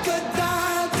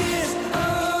crocodile tears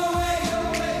away.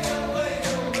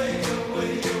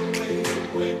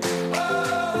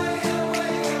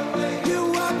 You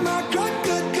wipe my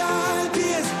crocodile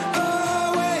tears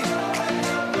away.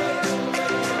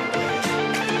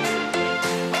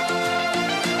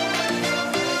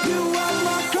 You wipe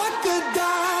my crocodile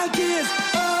tears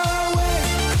away.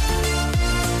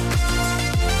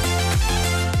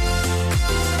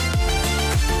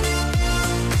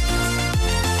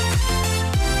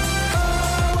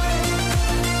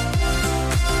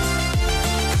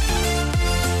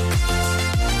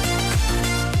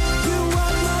 You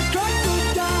wipe my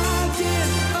crocodile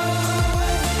tears away.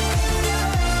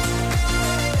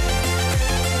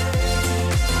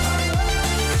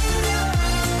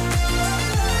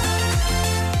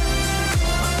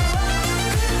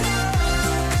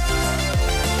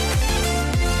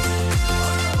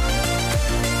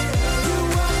 You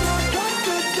wipe my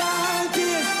crocodile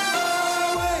tears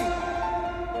away.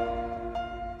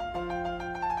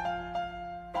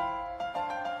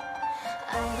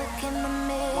 I look in the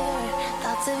mirror,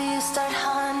 thoughts of you start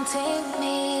haunting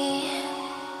me.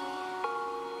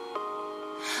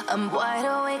 I'm wide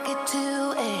awake at 2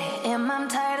 a.m. I'm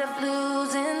tired of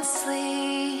losing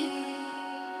sleep.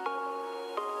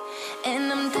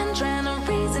 And I'm done trying to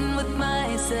reason with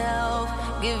myself.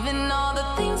 Given all the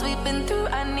things we've been through,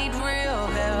 I need real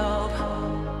help.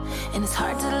 And it's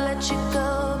hard to let you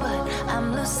go, but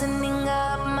I'm loosening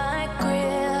up my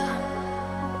grip.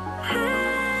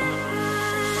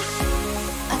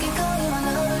 I can call you my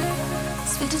lover,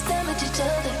 'cause we just damage each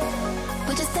other.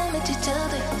 We just damage each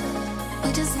other. We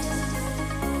just.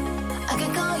 I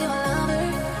can call you my lover,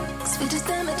 'cause we just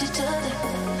damage each other.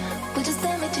 We just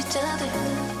damage each other.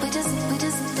 We just.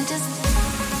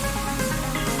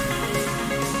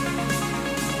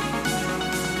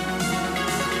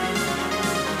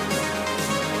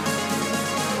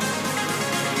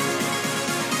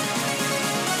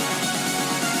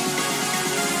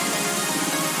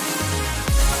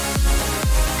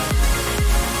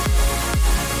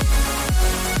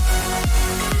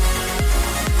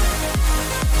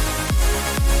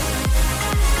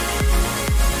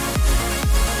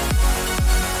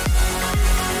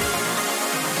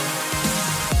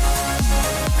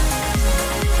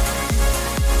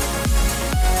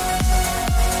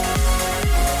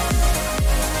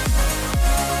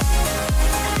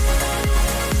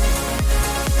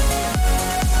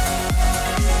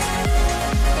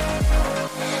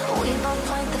 We both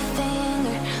point the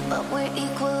finger, but we're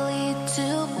equally to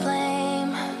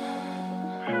blame.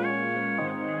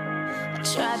 I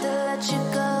tried to let you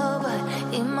go, but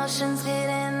emotions get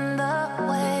in the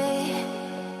way.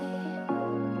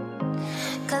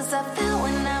 'Cause I feel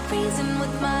when I reason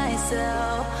with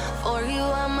myself. For you,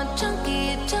 I'm a junkie,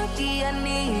 I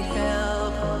need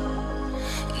help.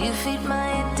 You feed my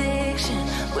addiction,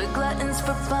 we're gluttons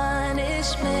for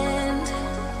punishment.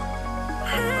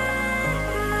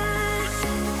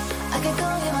 I can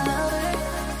call you my lover,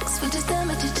 'cause we just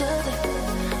damage each other.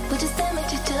 We just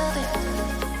damage each other.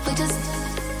 We just.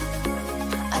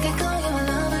 I can call you my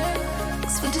lover,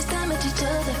 'cause we just damage each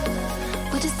other.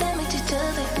 We just damage each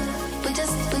other. We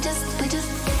just.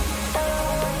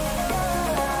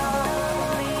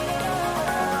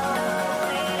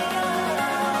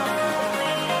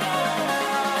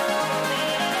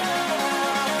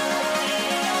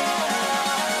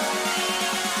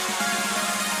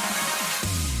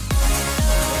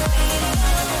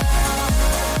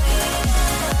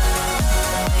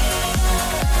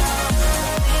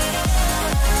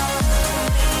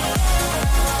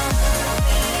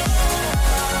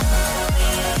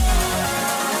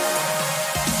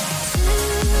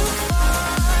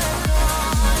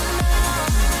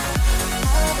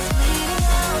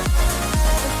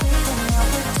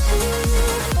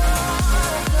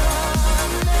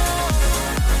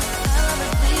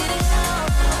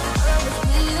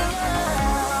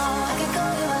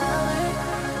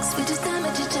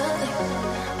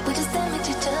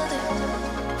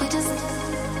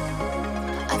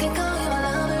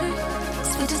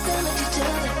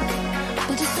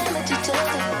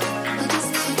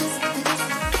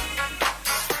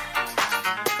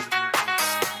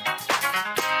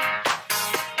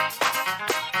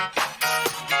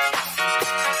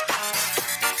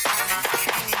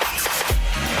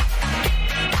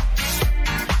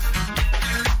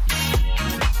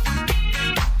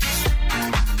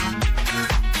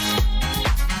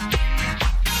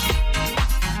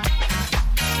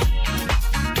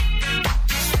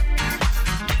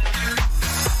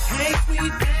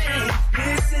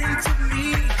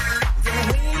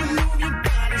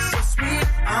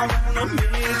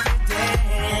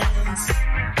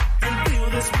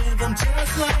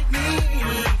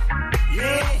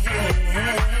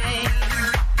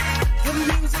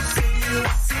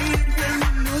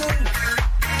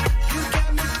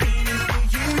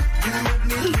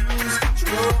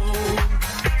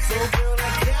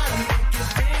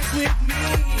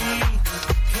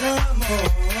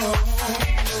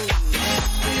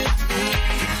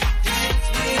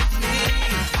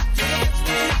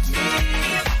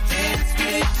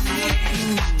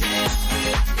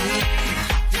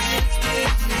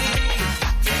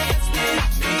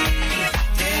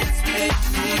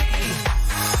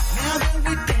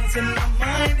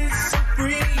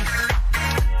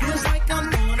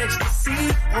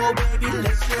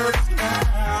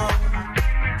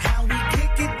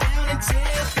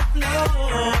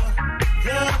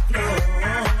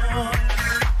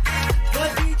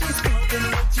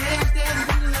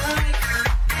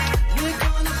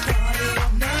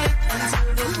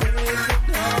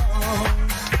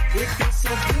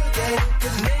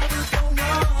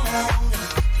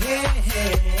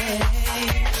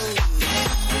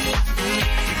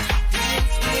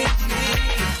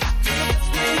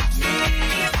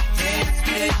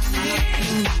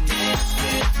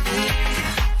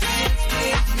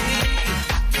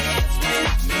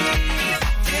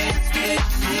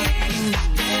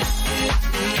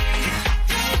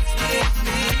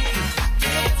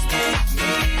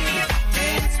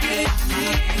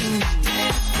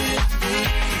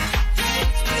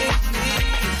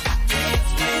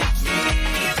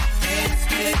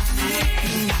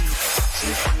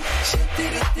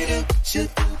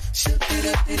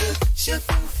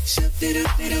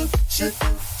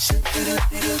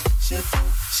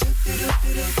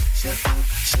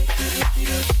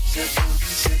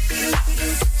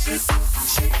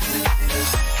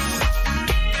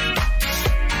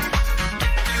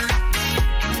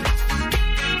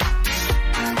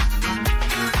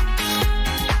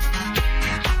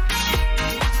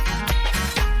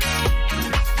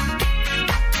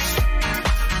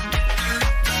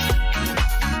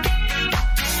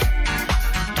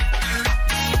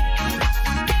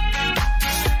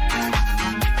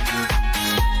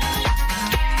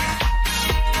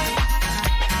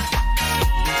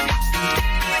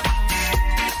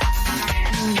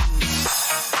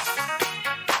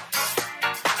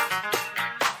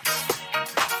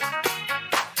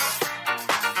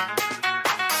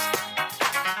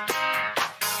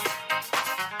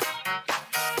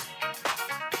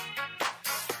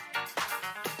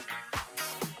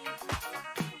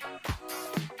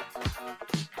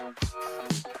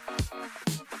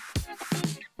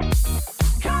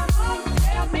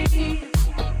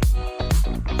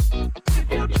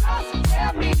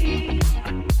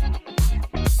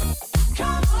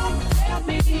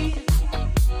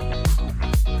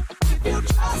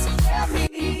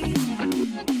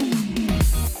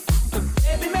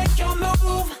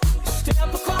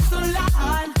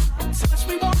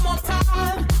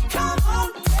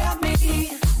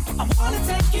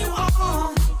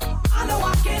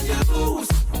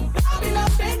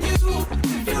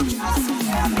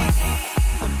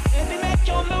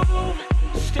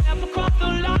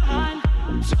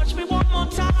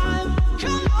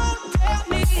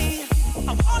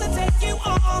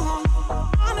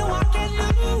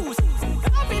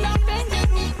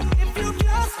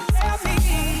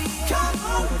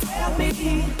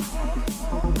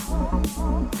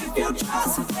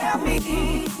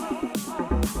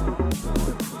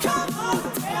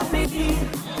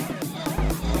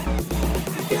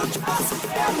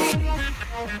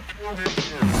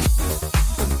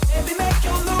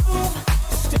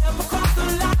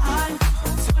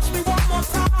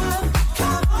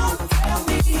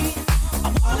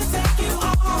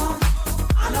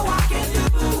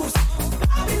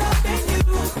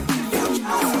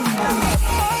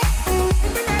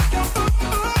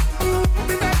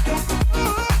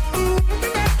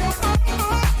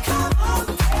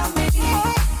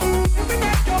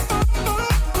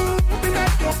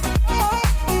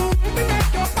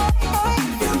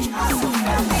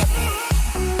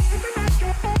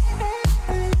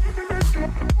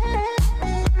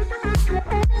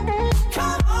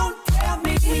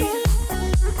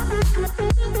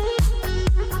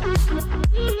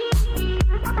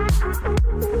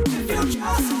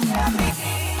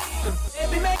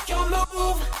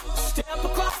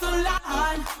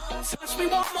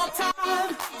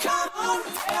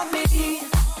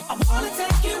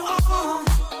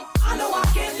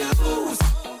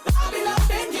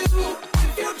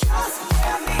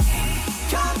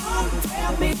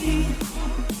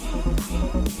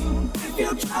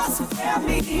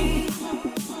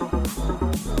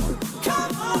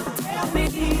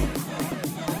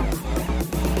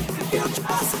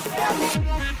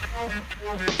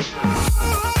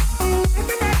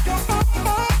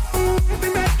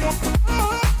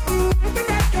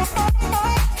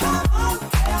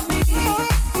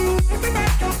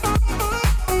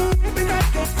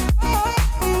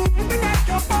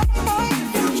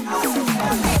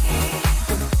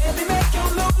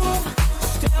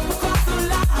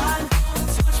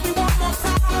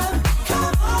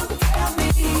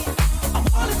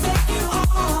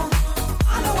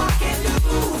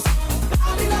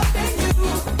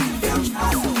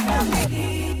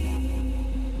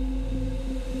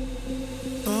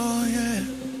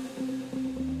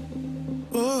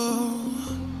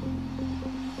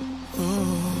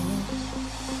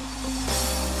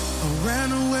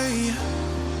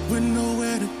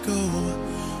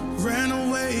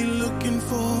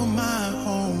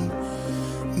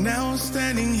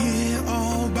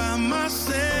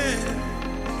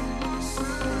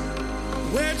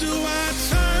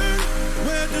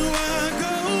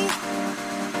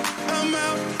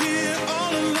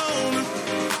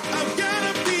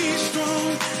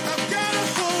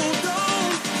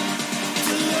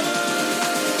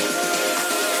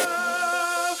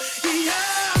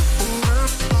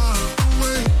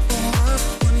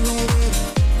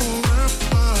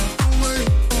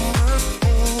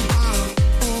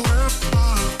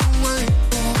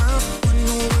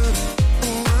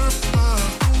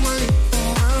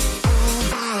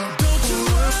 Don't you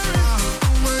worry.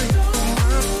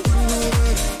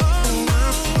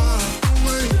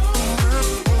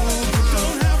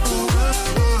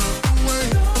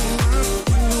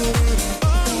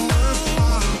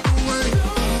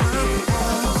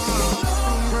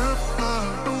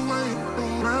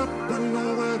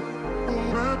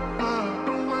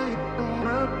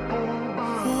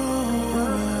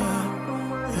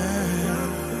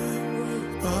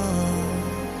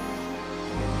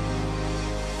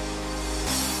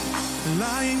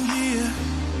 lying here,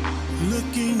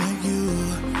 looking at you.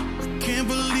 I can't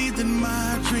believe that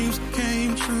my dreams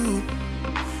came true.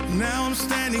 Now I'm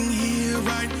standing here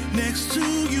right next to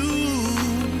you.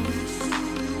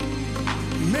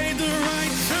 Made the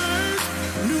right turns,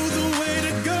 knew the way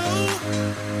to go.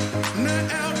 Not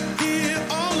out here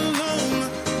all alone.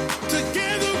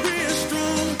 Together we're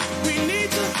strong. We need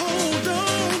to hold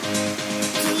on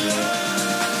to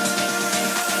love.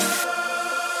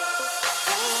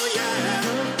 Oh yeah.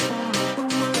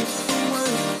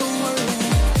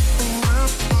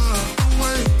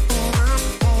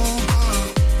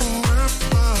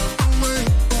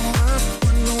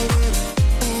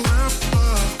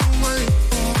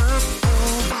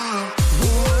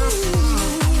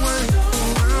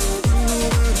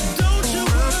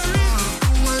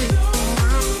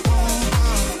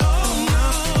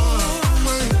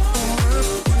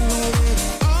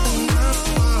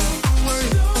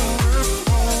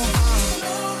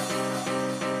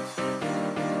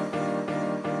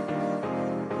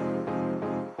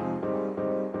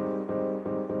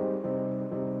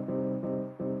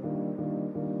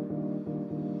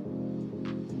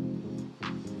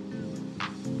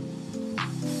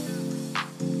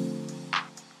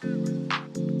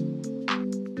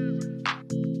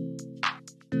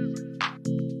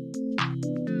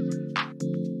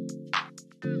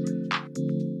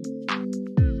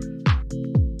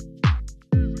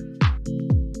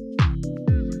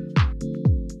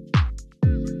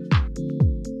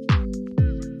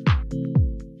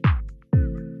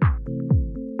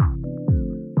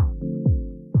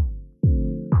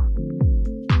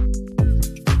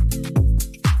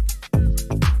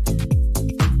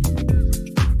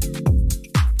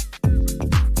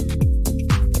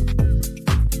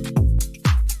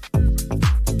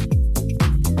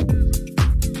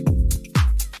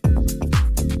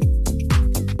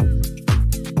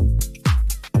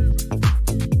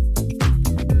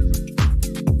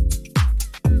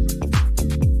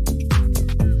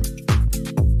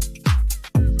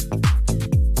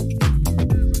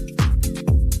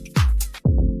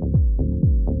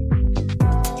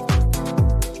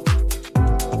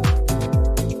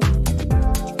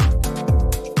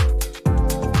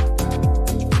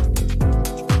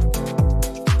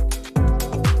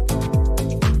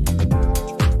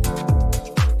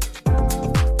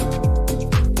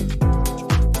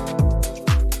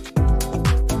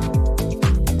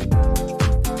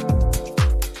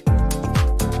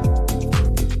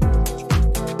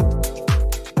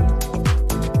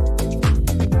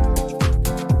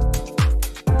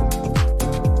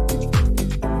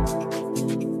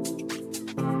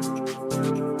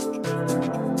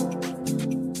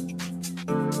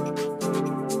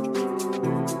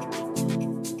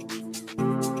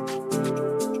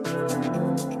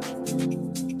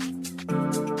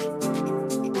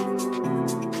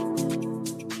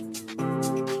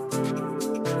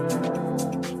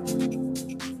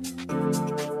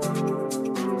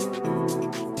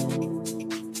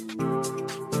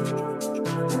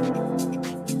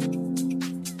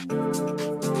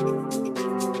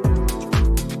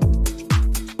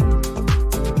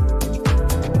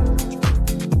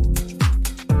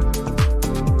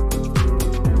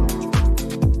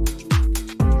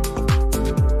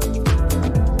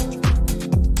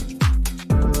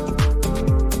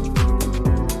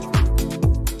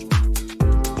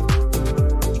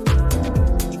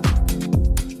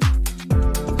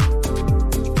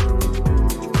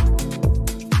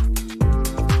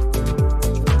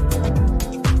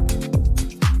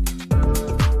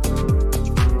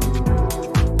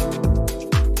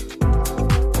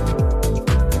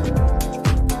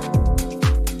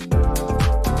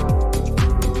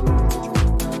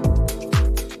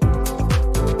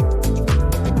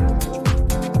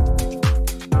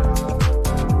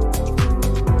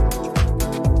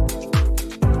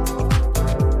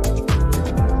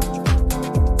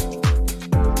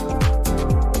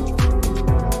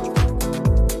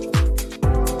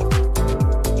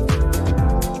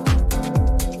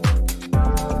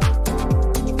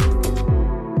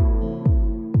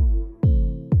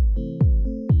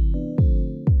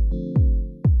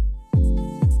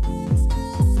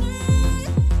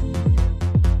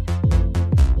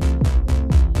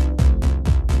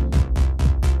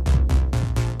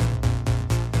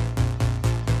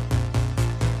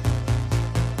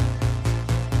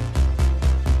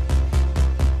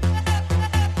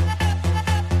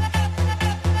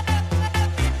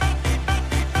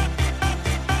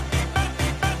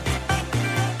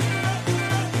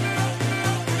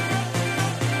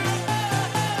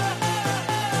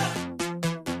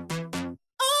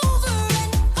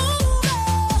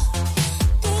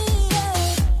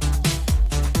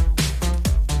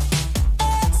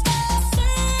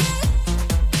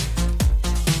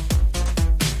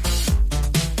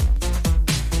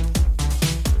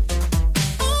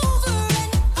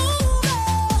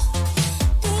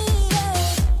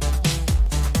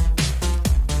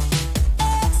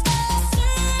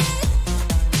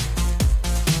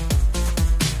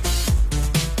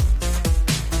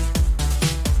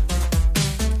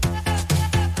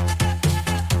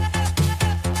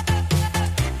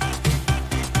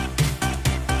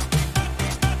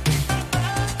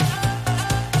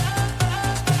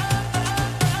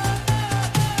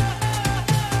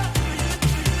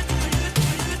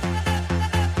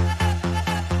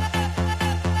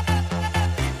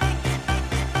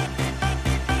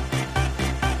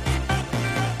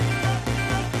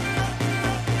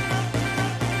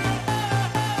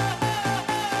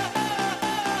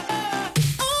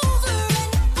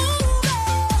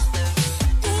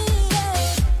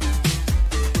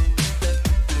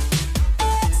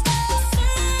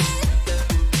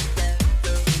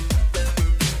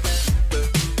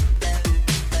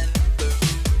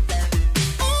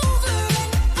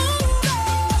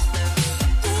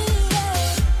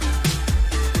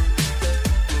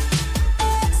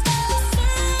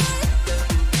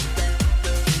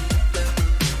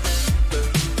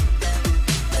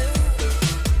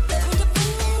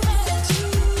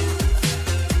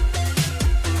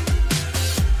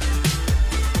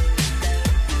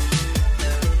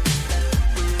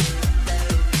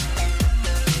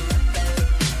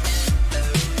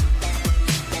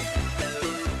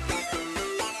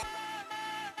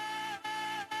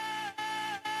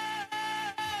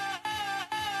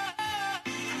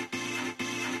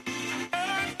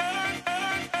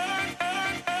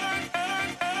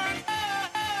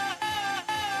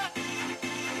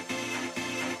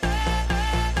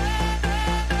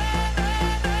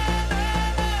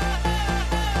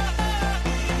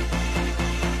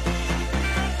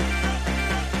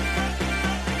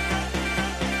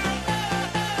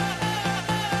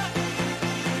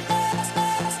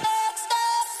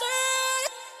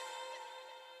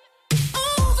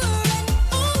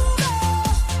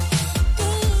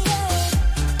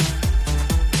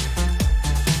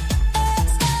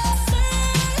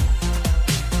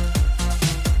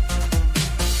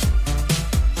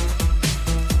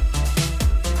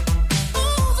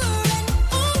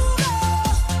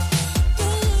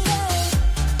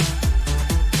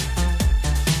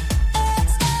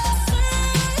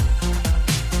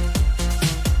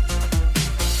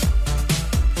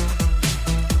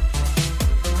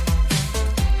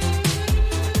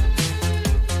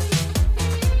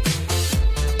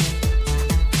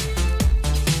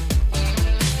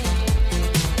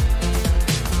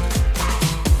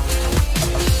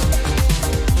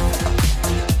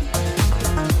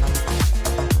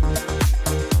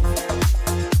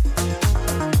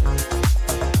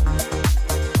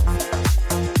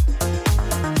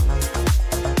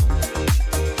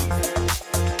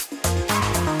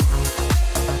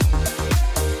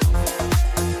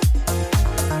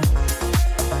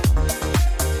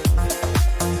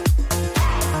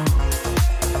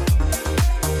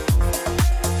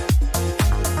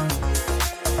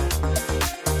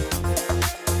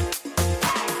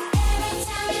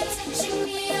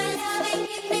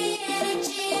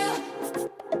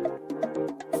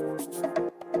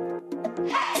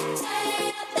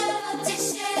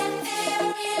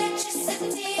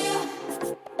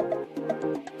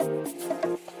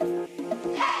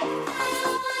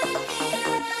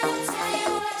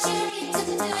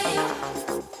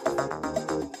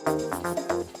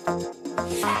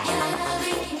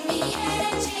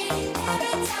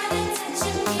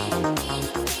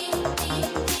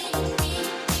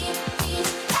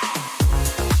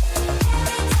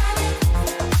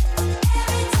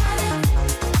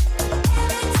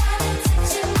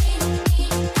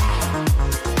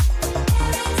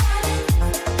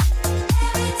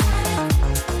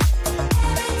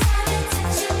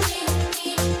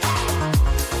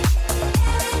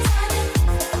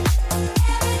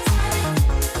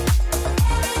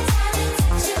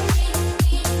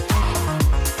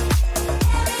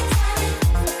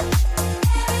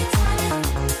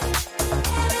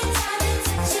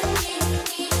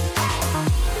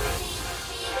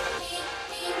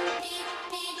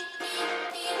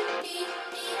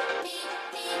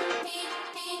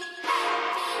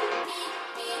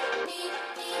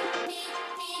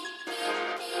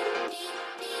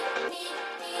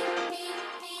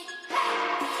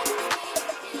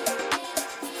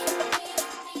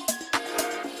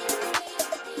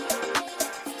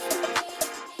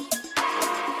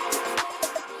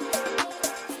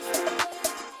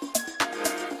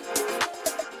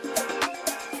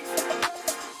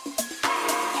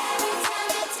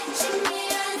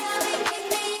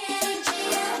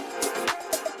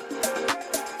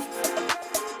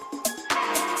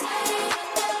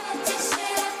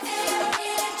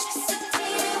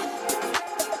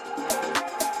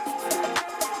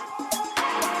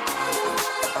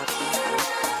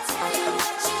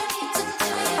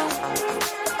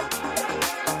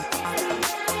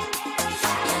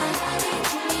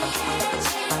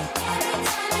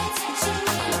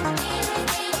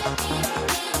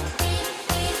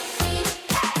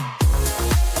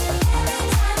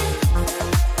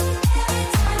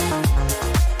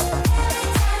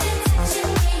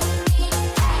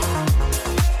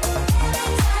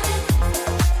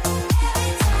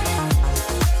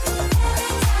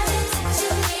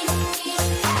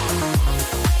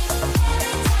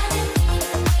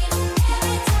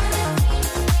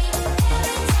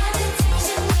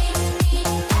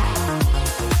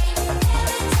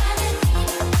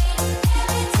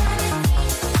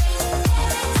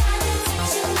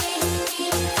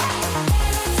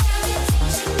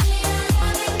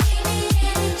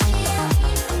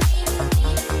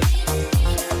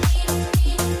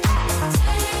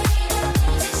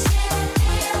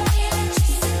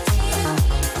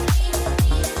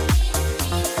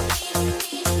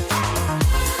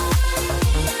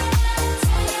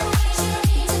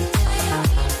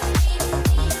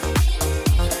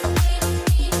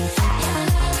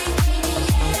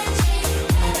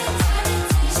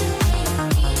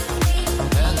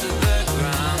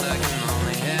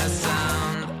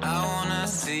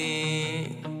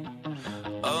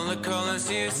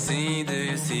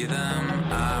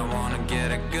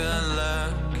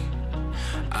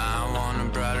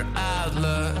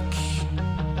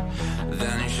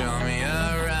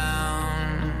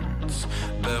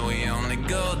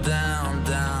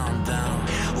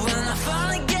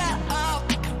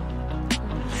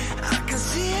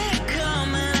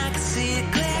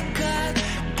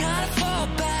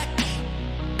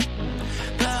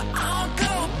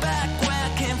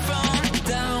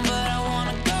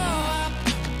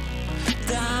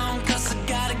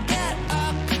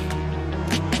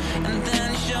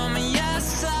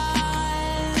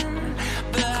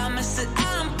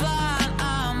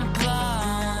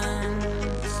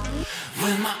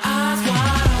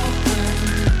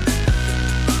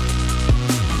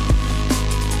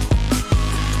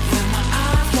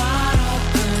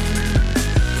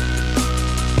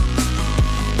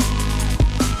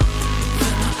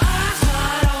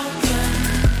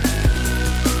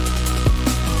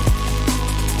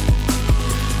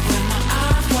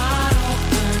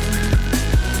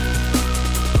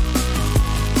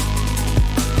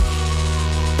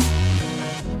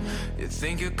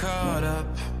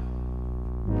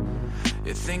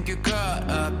 think you're caught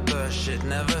up, but shit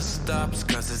never stops,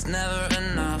 cause it's never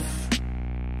enough.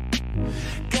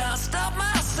 Can't stop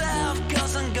myself,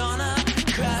 cause I'm gonna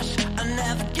crash. I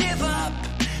never give up,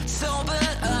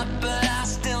 sobered up, but I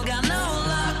still got no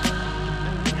luck.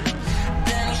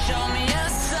 Then he showed me a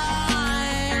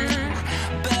sign,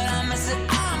 but I miss it,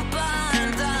 I'm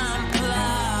blind,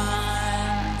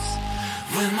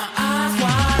 with my eyes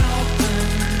wide open.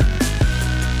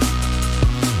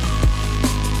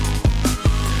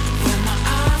 With my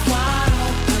eyes wide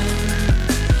open.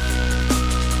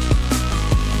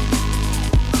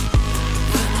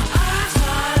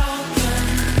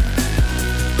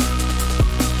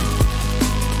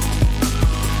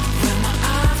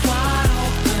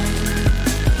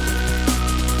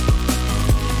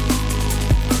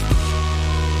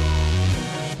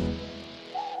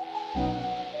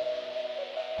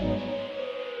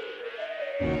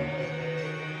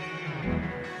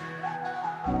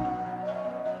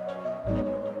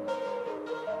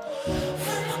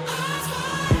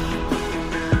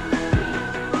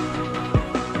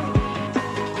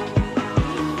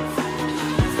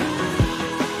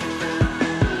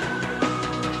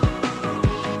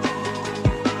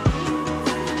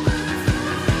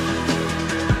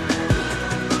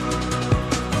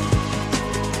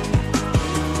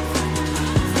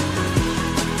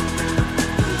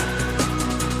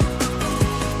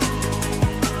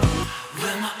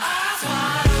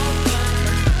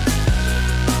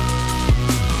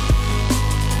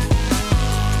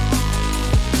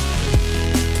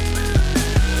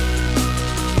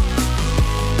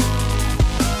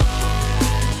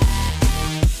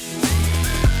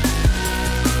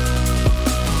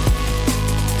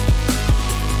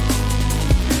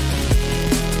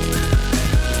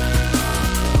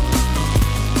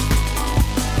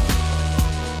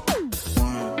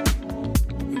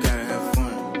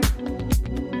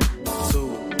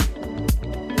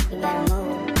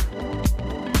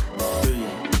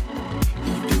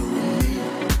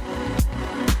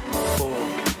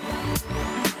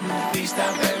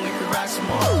 down, baby, we could rock some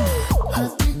more. I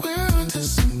think we're onto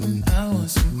something, I want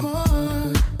some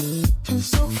more. Feel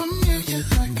so familiar,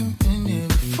 like I've been here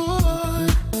before.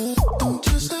 Don't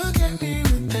just look at me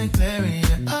with that glare in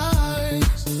your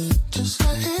eyes. Just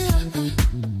let it happen,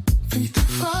 beat the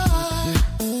fire.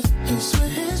 Your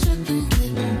sweat is dripping,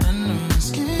 getting under my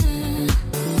skin.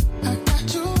 I got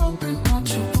you open, won't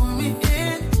you pull me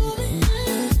in?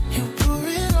 You pour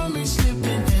it on me,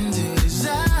 slipping into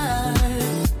desire.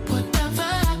 Whatever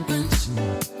happens,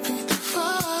 beat the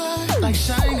fire. Like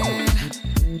shining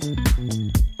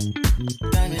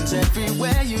diamonds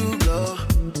everywhere you go.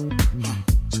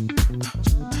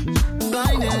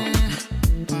 Blinding,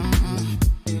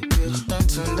 don't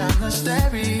turn down the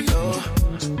stereo.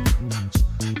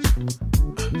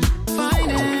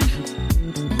 Finding,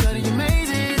 cutting your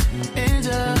mazes,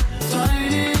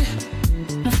 intertwining.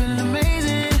 I'm feeling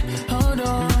amazing. Hold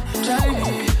on, try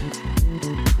me.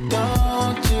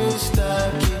 Don't you stop,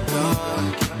 keep going,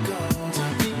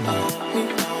 turn me on, me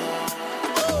on.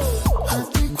 I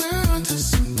think we're onto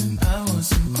something, I want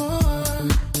some more.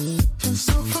 Feel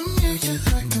so familiar,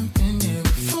 like I've been here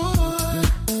before.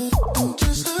 Don't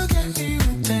just look at me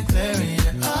with that glare in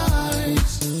your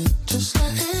eyes. Just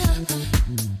let it happen,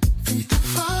 beat the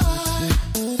fire.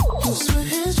 Your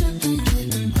sweat is dripping,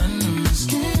 getting under my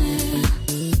skin.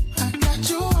 I got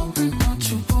you open, won't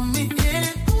you pull me in?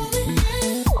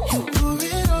 You pour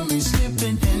it on me,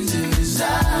 slipping into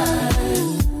desire.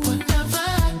 Whatever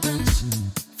happens,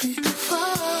 beat the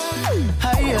fire.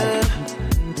 Higher,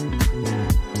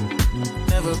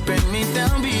 never bring me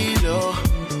down below.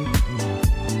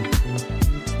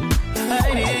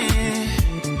 Hiding,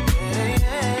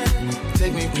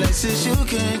 take me places you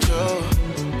control.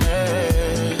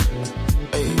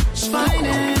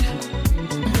 Spining,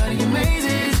 cutting your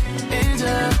mazes,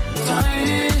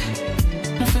 intertwining.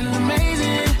 I'm feeling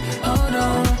amazing. Hold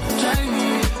on, try me.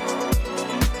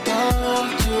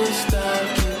 Don't you stop,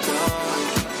 keep going.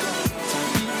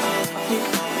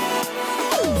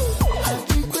 I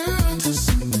think we're onto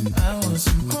something, I want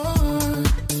some more.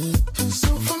 Feel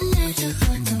so familiar,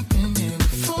 like I've been here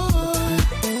before.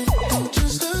 Don't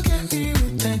just look at me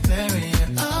with that glare in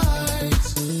your eyes.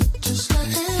 Just let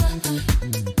it happen,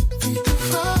 beat the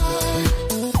fire.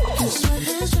 Your sweat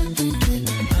is dripping,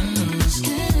 getting under my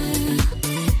skin.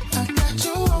 I got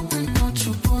you open, won't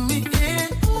you pull me in?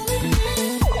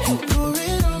 You pour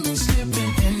it on me,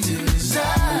 slipping into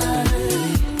desire.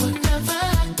 Whatever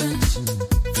happens,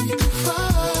 beat the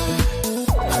fire.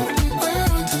 I think we're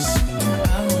onto something,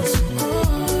 I want some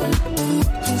more.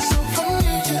 Feel so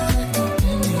familiar, like I've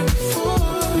been here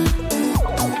before.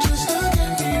 Don't just look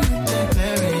at me with that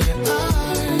glare in your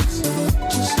eyes.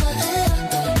 Just let it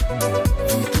happen,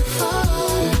 beat the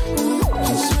fire.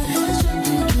 Your sweat is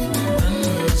dripping, getting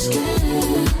under my skin.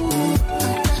 I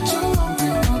got you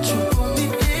open, won't you pull me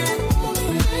in?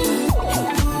 You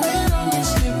pour it on me,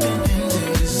 slipping into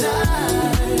desire.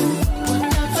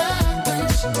 Whatever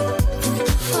happens, beat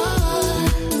the fire.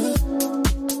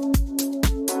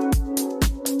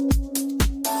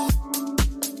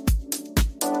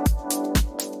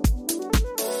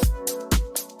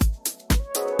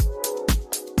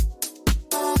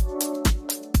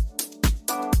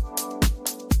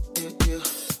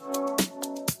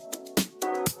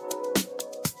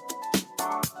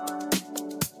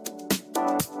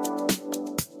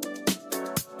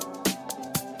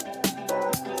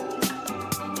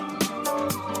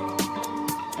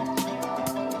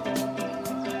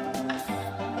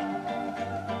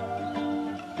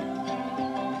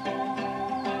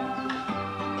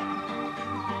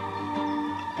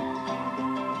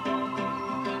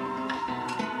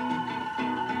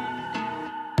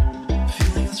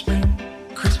 Feeling of spring,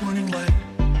 crisp morning light,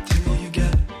 tingle you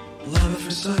get, love at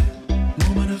first sight,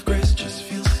 moment of grace just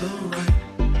feels so right.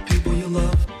 People you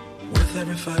love, worth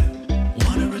every fight.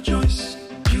 Wanna rejoice,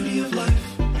 beauty of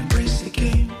life, embrace the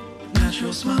game,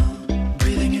 natural smile,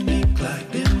 breathing in deep,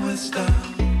 glide in with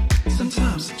style.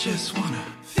 Sometimes I just wanna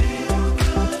feel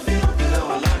good, you know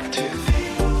I like to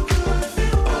feel good,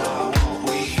 oh, won't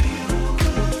we?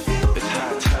 It's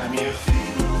high time you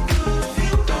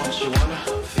don't you wanna?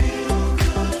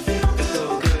 It's so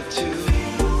good to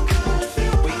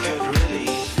we could really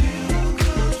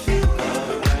love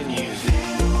it when you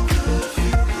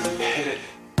hit it.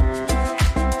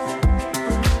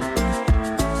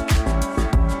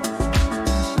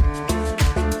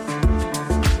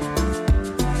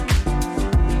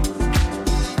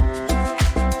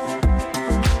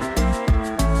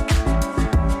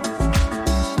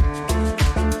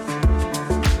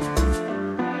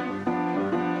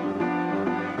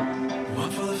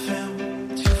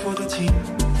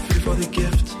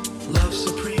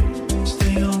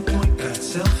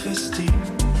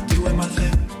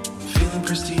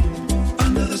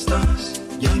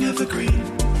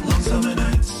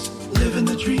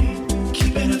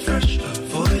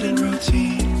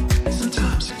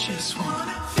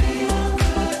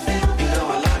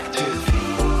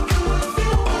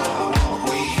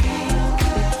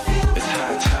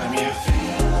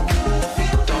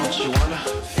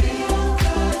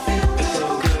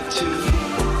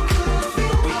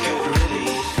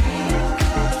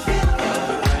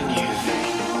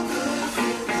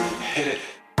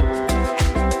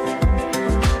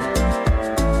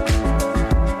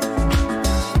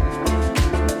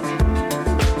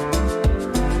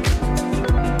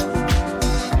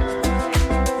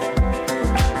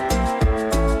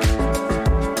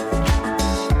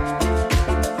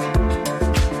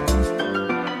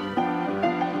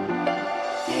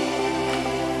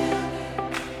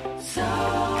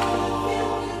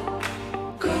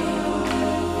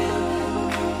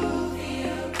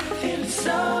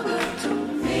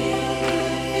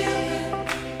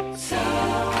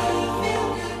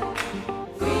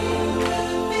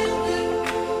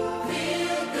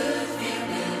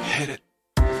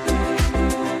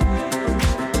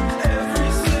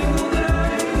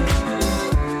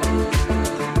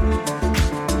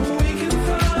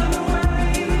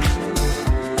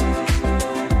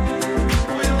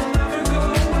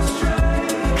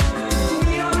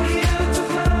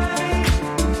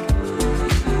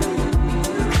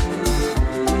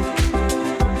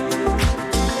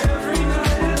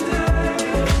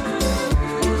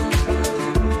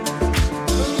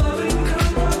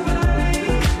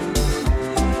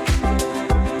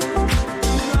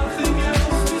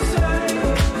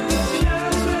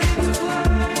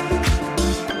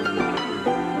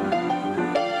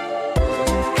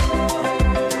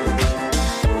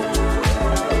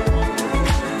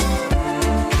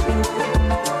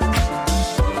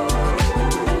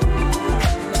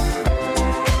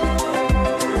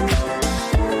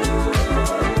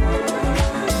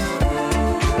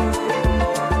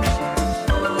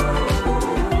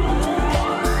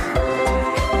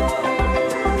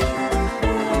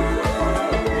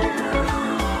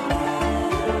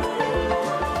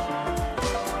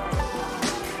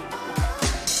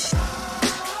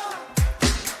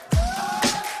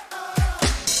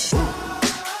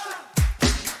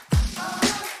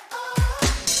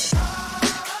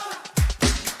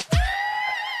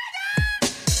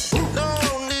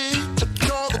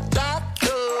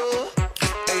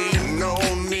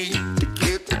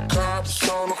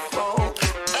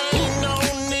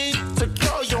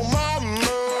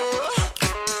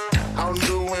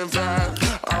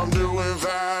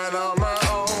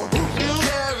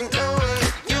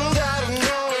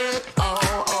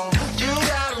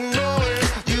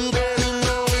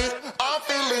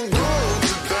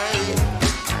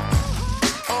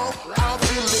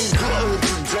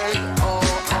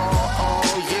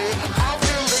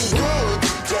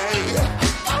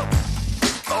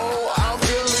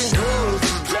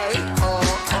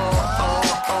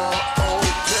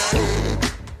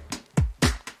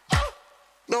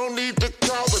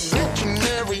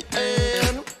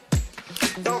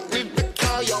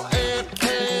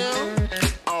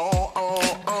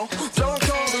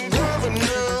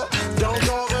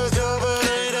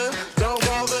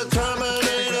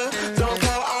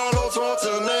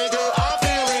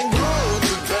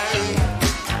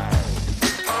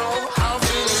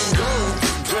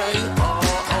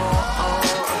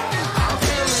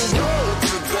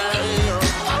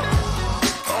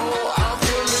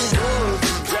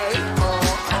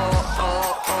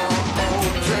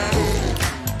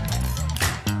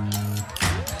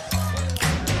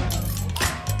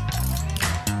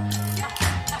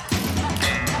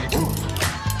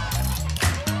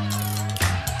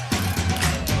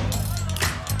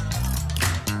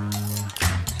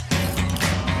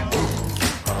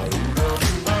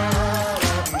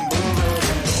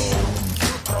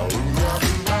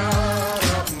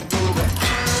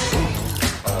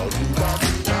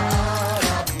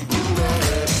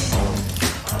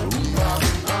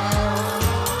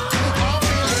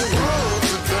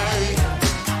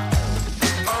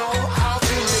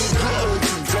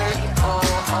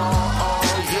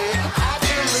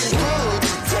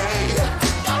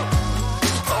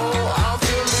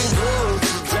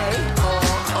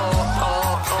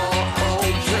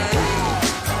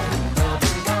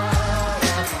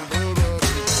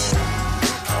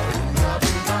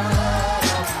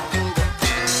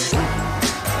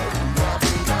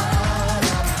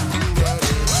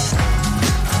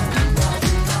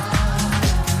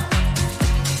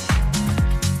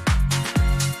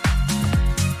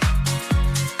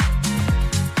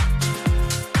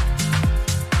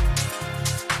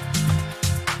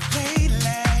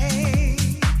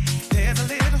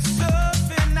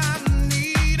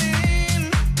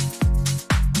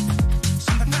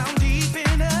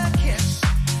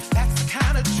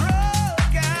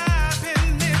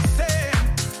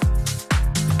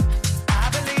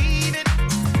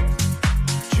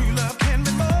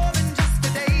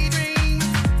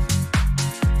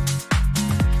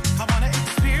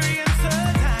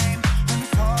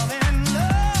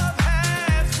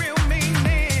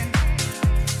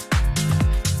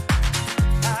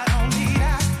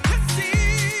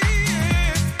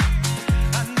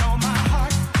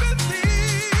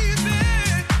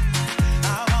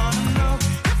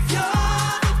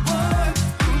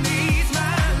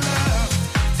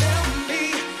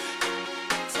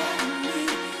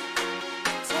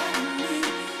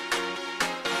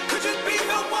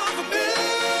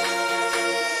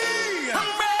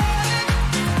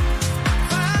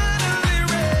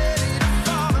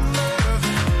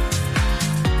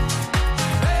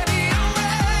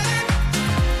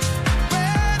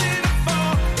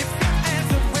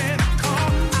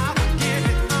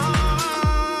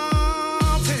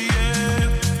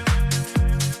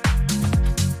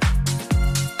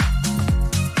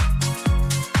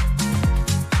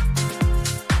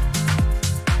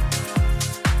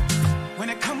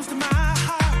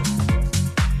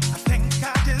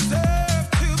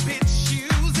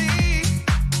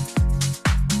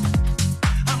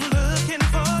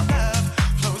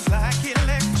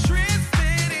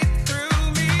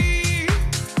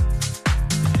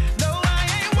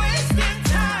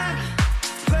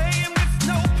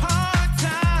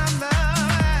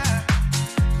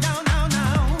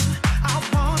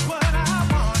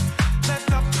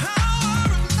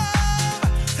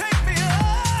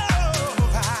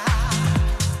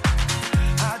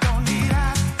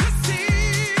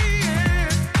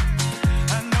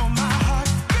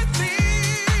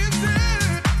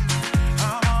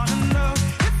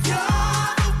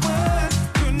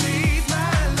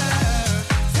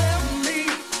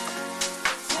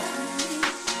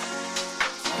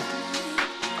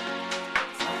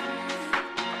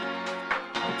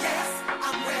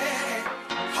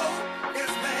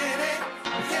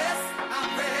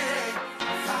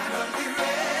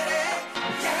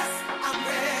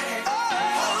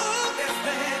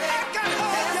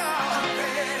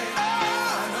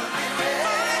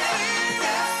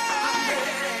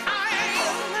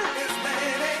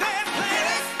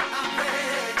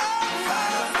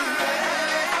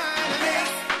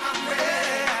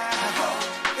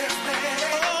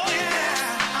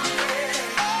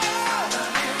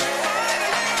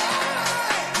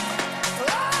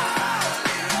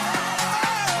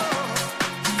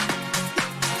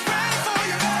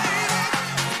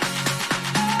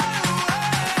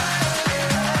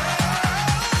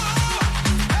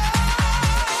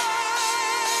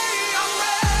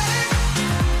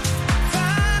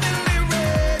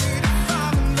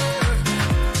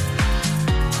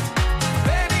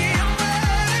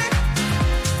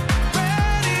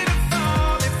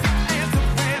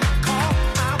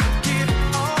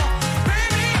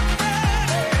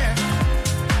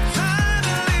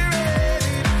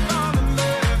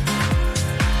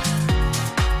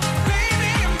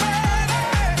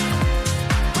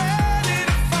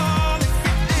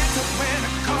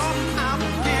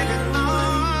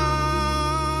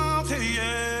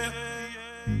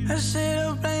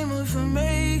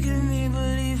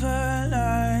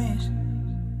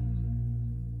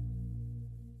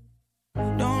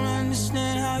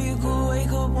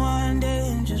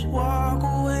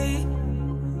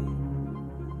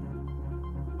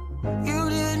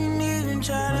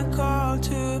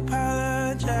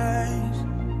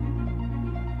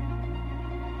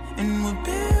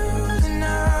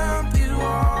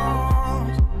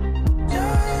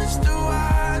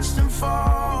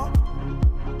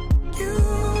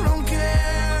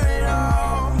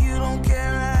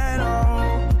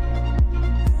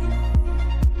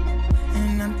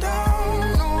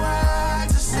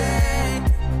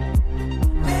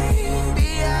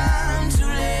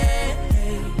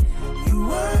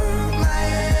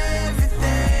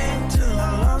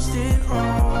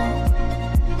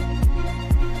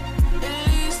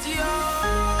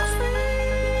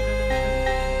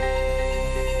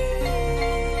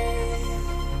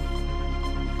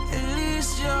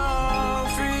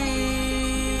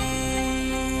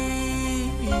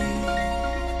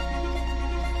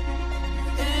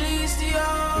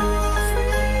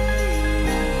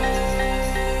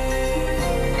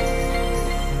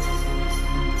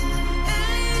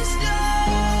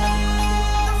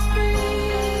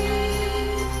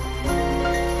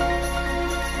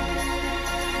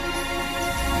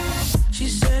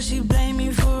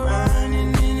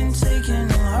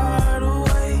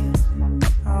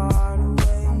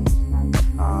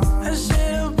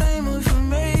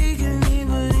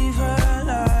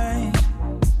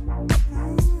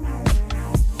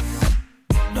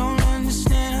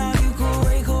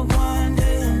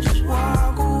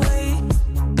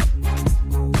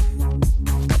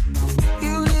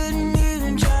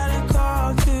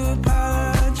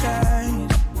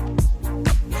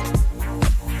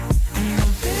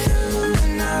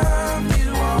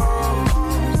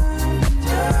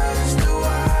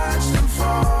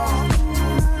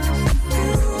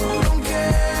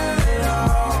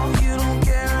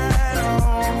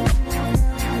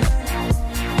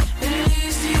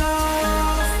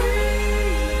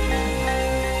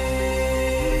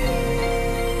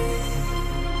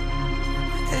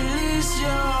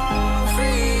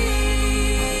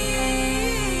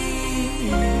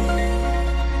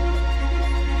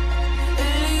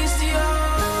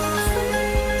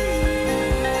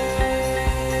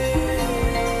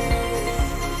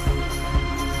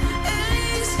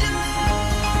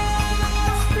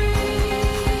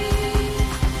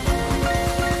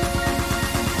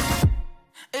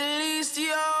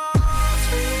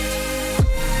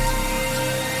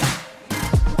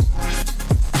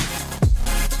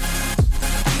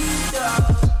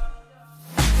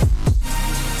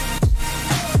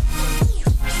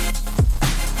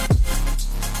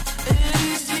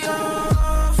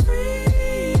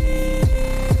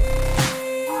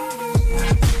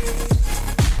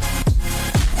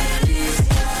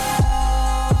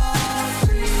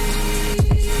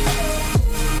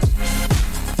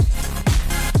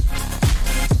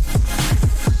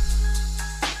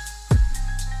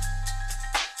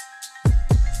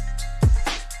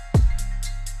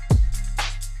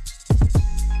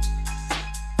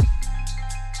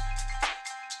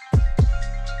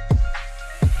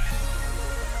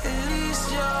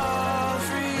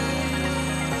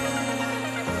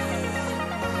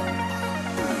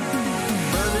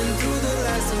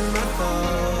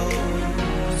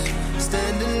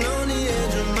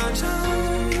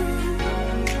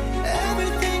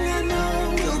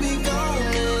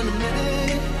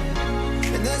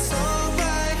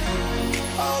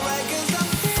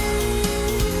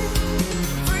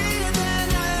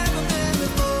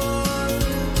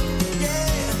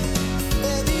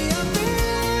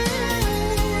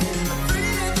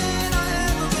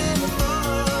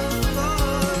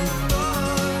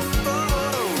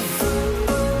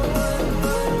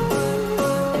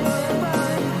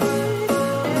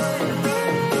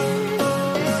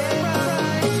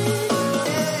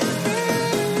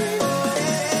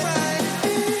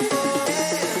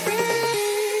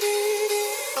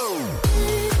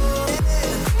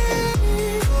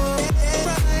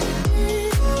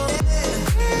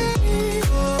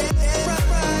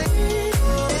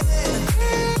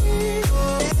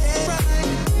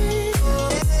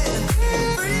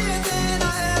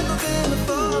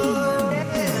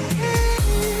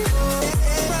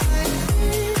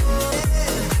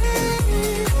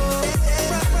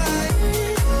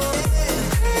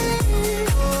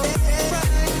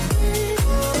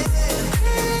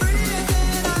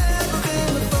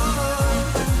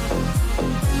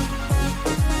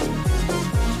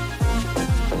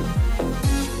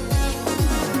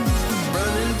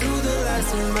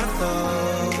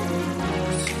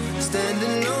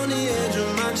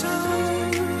 our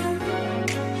time.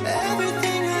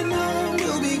 Everything I know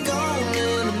will be gone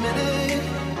in a minute,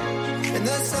 and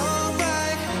that's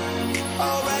alright,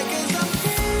 alright, 'cause I'm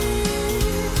free,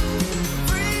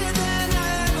 freer than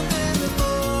I've ever been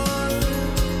before.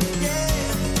 Yeah,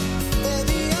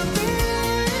 baby, I'm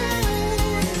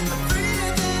freer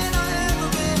than I've ever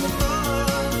been before.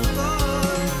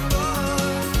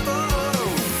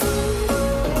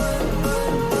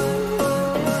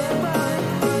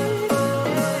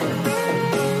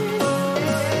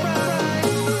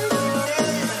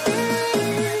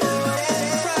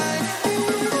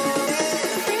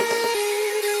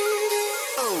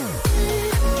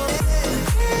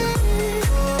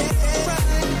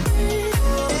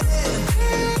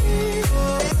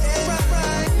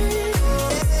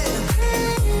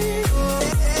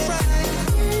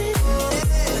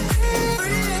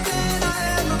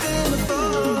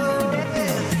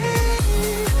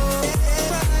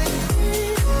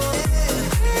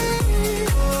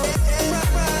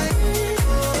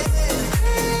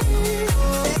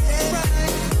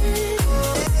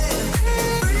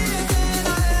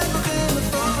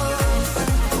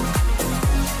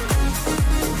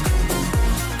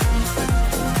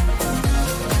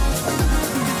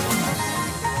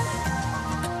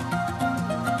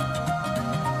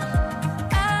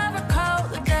 I recall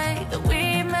the day that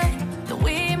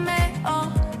we met, oh,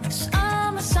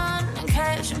 summer sun and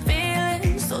catching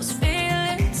feelings, those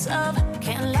feelings of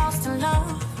getting lost in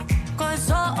love.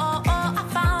 'Cause I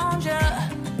found you,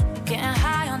 getting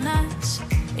high on that.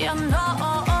 You know,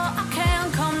 I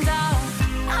can't come down.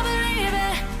 I believe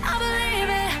it,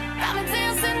 got me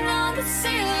dancing on the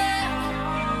ceiling.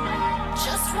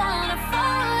 Just wanna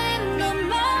fall in the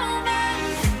moment.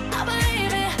 I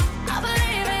believe it,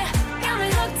 got me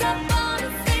hooked up on the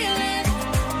feeling.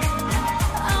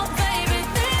 Oh baby,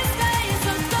 these days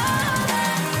are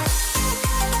golden.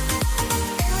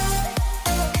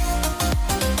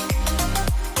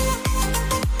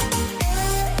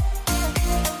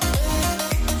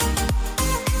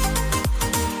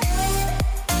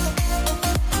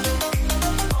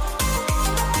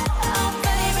 Oh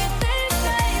baby, these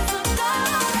days are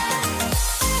golden.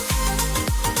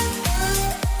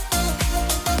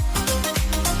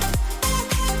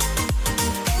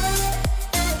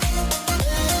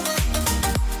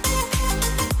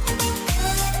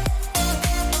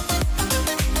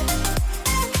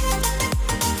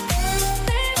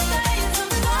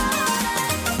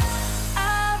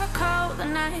 I recall the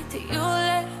night that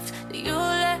you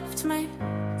left me.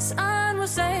 Sun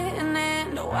was setting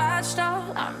and I watched all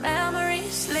our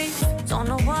memories sleep. Don't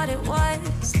know what it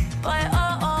was, but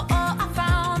I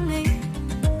found me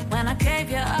when I gave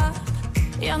you up.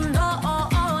 You know,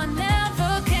 I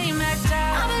never came back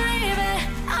down. I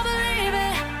believe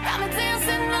it, got me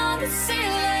dancing on the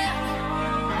ceiling.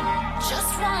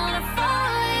 Just wanna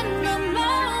fall in the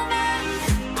moment.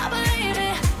 I believe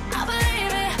it,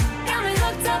 got me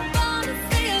hooked up on the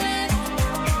feeling.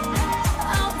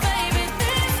 Oh baby,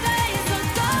 these days are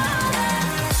golden.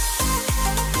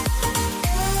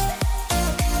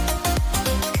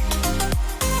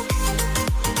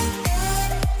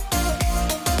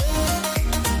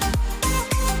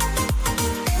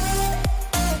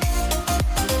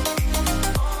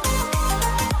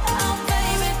 Oh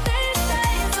baby, these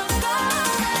days are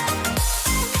golden.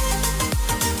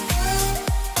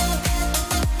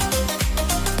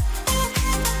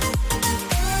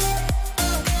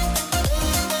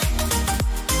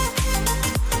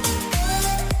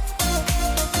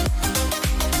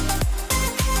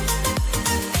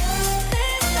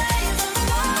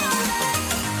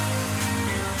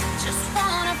 Just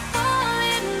wanna fall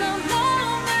in the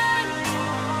moment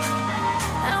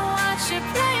and watch it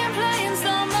playing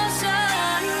slow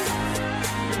motion.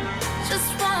 Just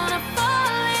wanna fall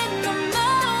in the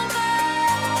moment.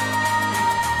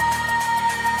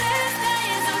 These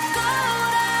days are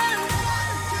golden.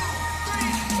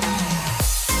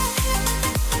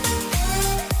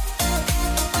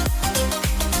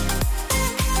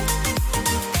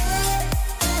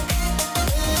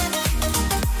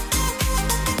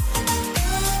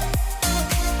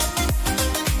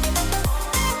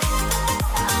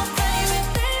 Oh baby,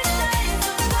 these days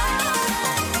are golden.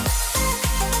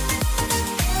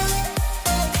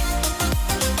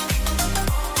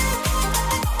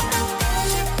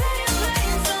 Watch it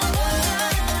playing slow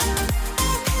motion.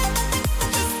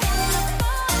 Just wanna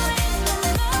fall in the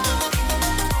moment.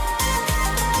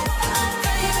 Oh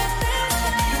baby, these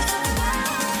days are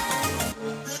golden.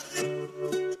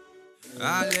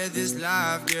 I let this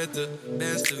life get the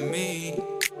best of me.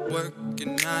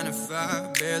 Working 9 to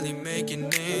 5, barely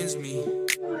making ends meet.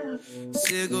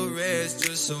 Cigarettes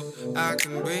just so I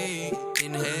can breathe.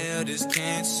 Inhale this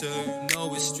cancer,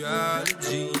 no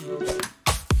astrology.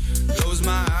 Close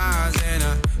my eyes and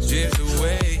I drift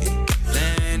away.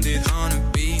 Landed on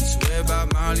a beach where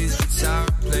Bob Marley's guitar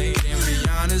played. And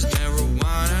Rihanna's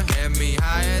marijuana had me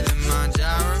higher than my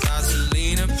gyro.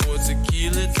 Selena poured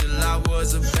tequila till I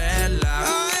was a bad lie.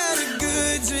 I had a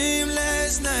good dream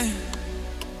last night.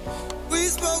 We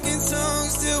spoke in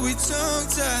tongues till we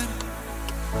tongue-tied.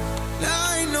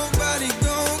 Now ain't nobody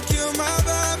gon' kill my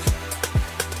vibe.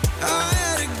 I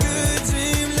had a good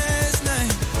dream last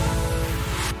night.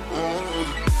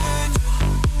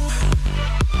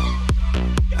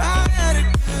 I had a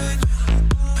good.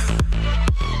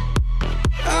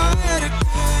 I had a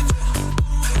good.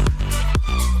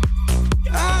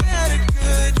 I had a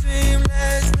good dream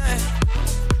last night.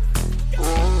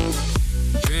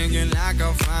 Drinking like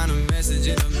I'll find a message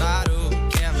in a bottle.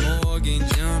 Cat Morgan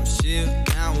jump ship.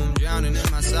 Now I'm drowning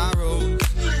in my sorrows.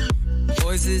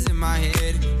 Voices in my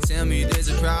head tell me there's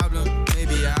a problem.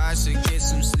 Maybe I should get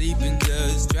some sleep and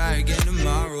just try again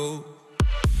tomorrow.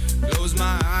 Close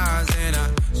my eyes and I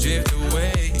drift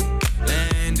away.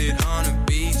 Landed on a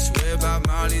beach where Bob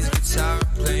Marley's guitar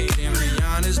played. And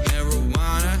Rihanna's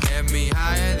marijuana had me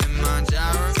higher than my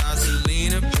gyro.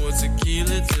 Selena poured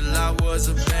tequila till I was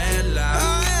a bad lie.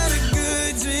 I had a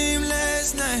good dream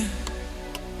last night.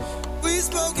 We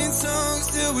spoke in tongues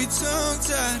till we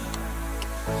tongue-tied.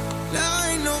 Now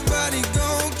ain't nobody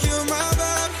gon' kill my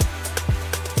vibe.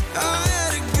 I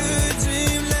had a good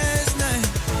dream last night.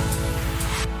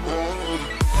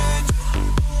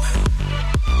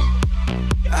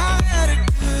 I had a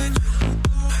good.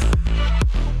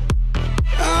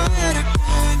 I had a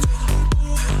good.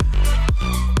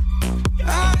 I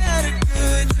had a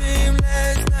good dream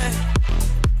last night.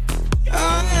 I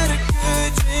had a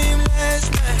good dream last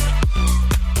night.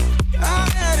 I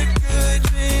had a good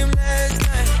dream last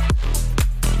night.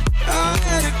 I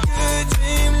had a good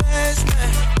dream last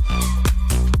night.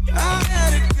 I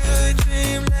had a good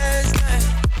dream last night.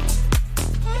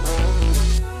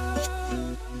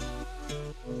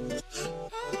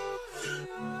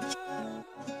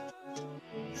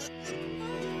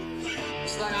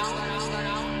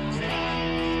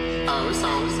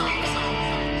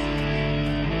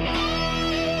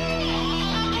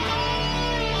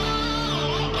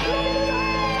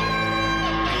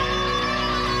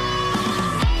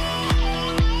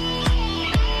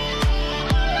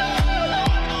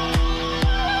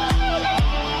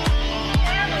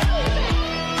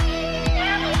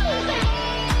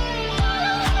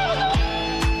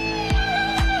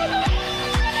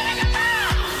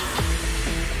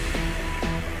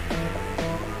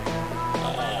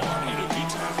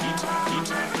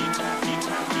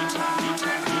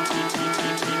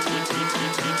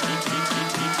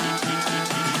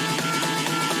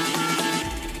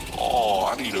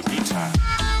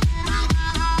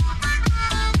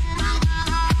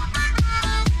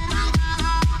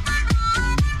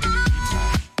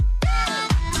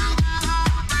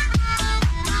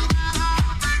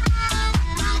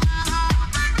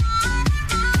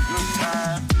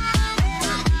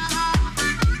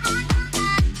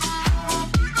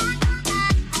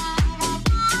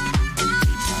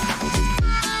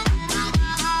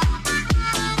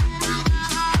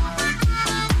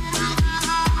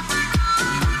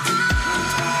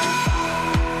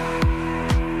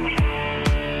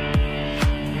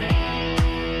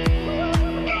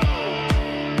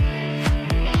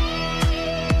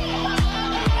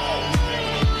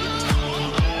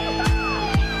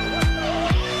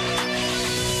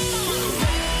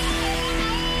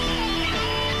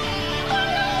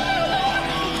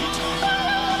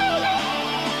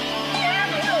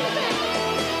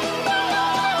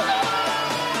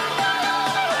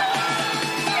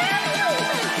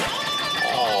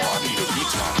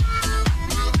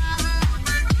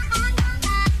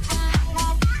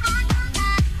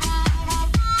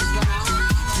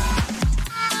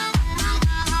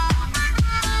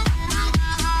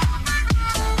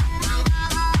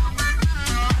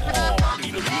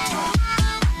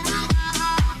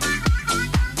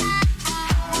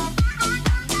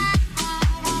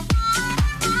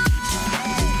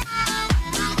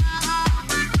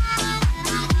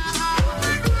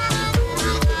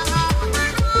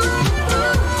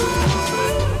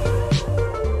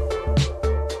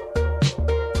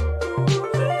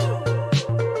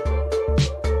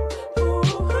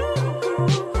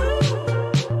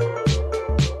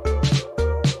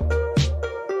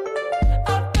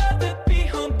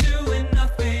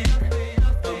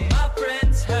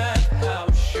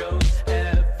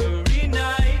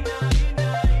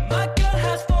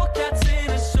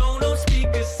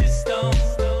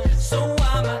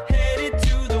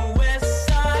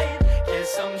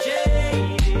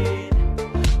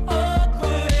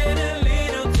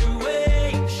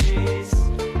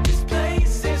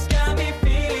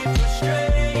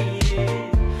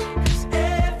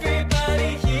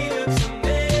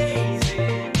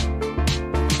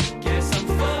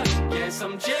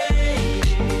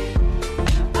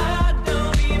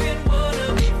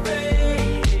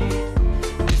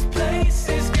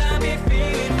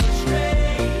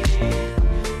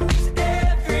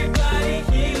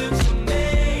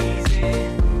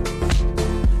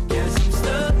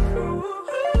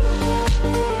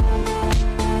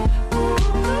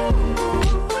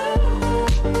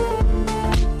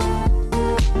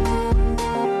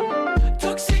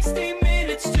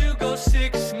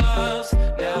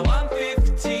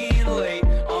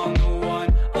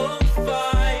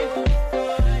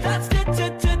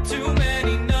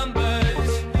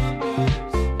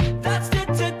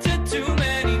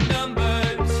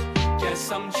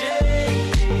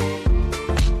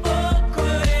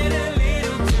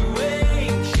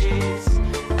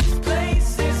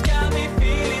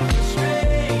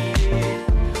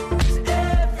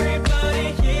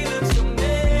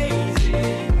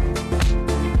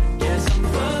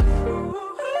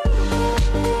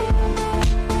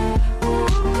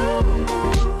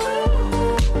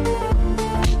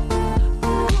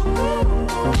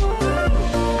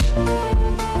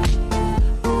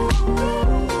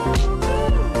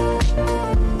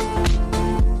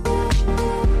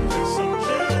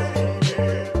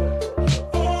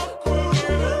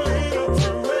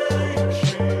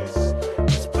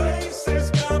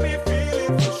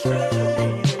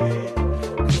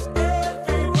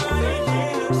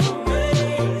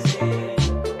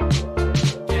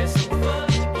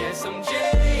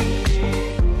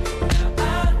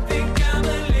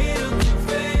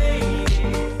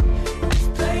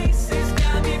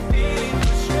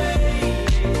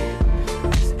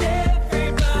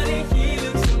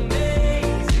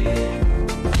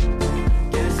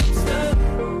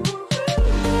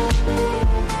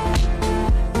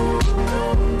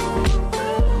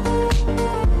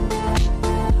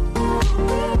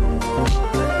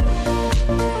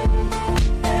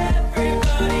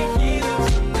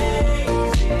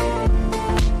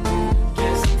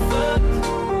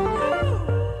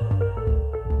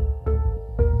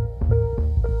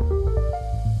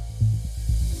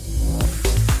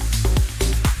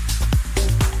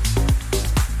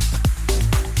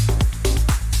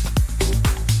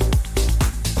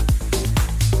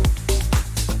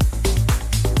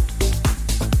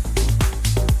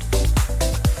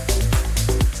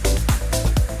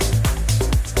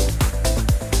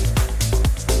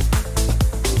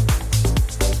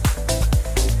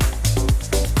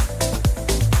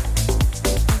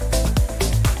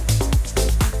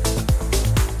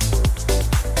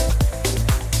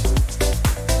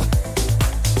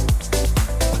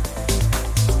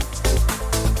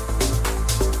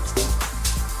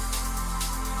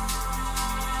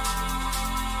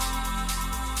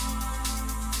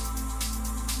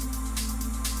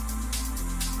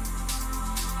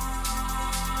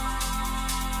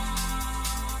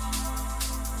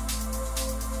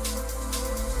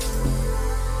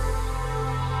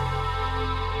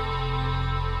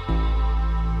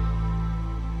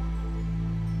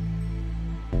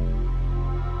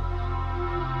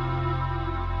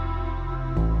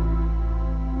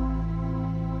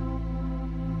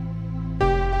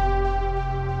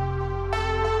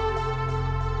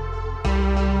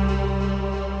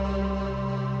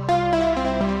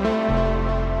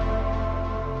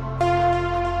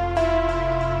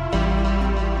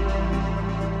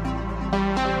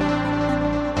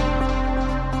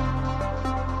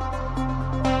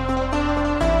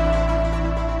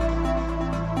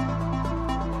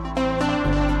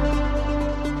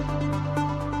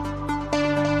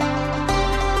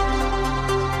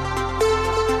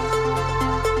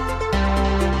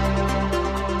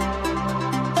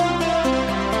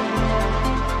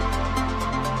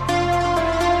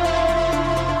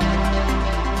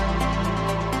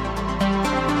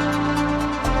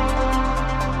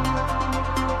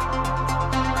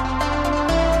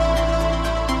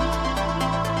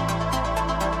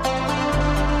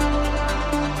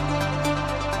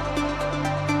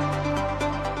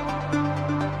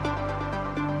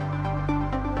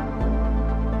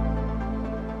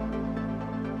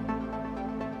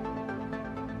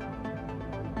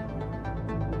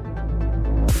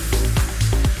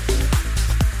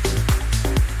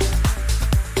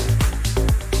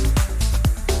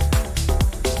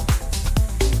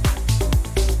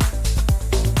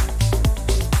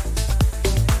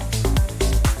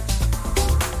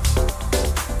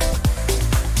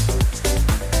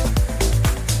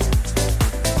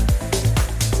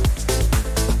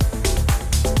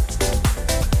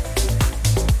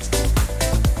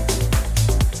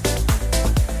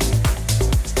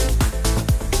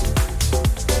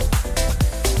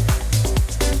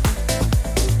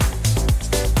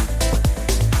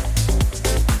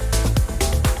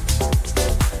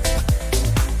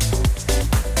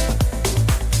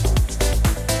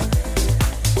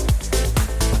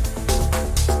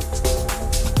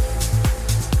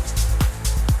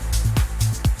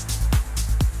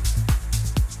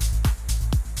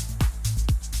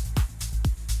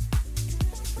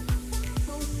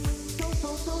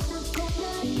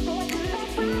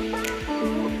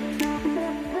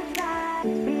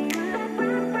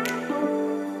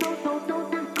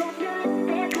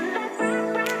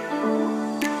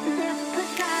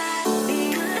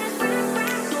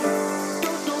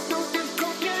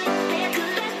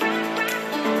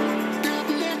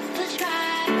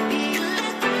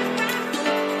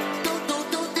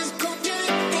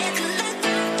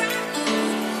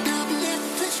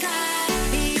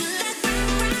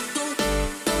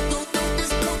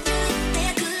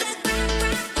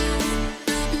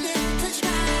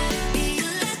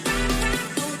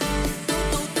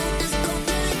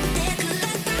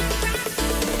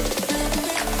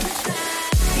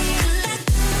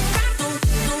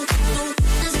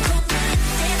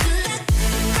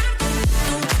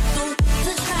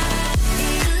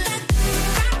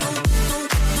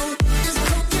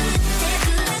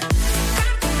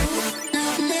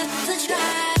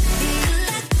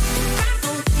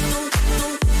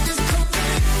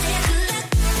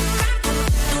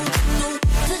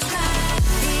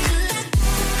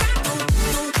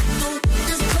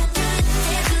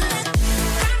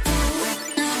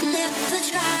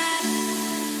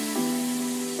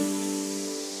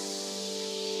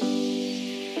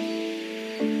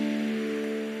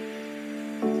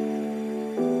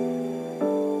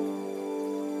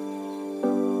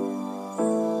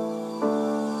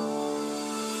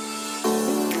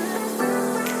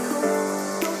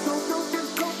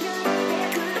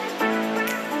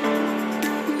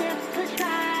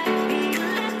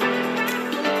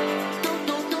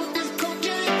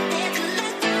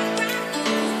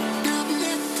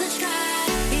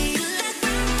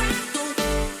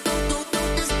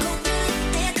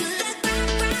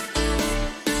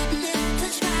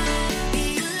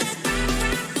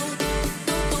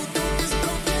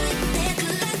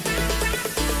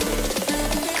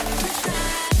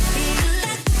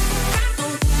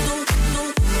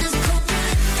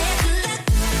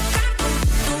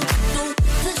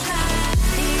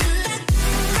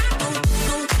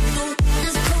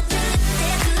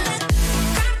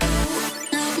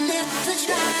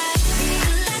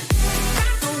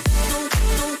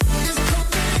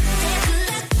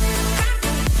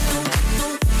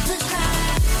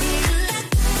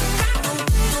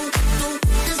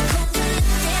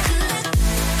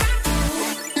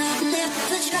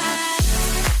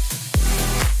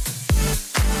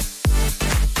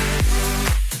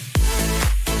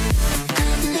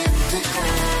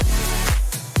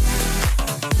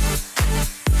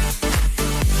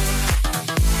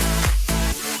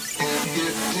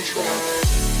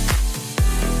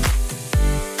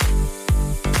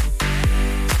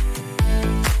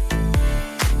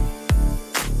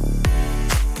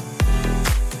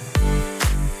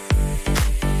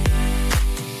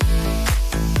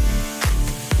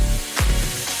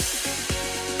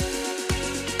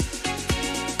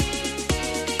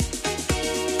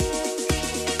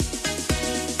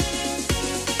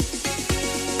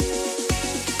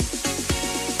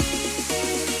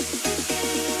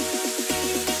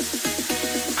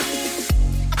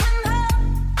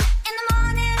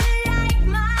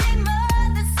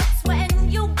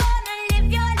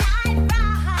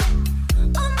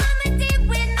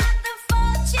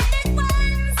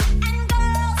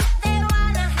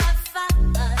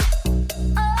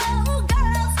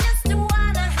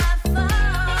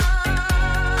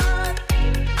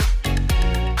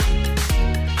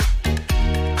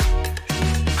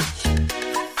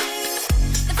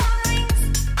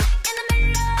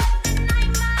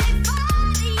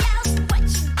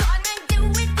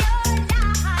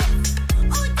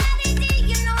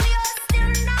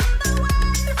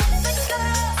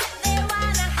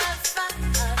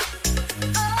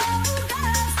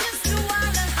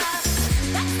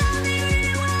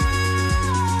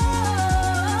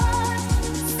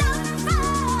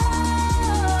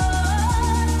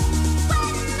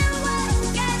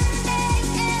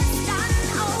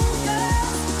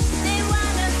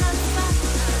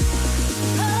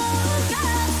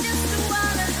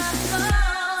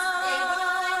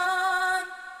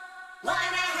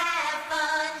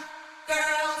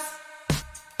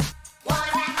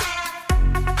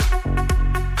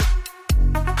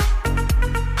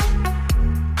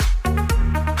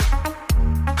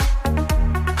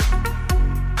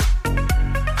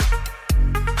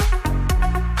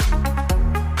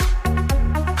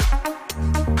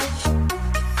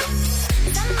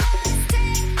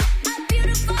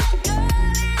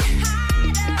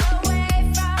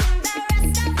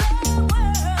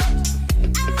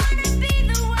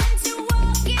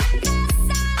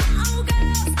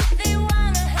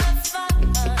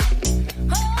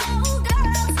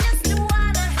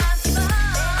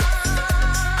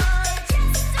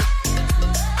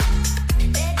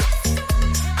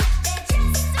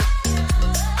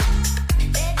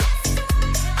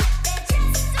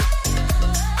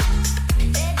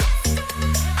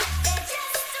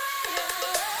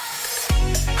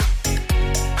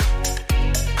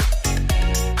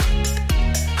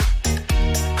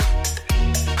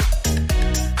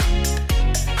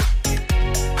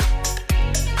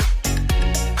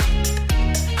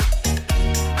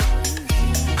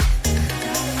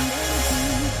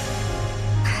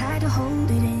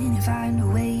 to find a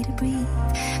way to breathe.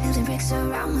 Building bricks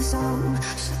around my soul,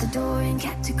 shut the door and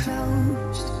kept it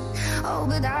closed. Oh,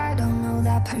 but I don't know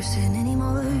that person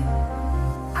anymore.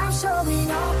 I'm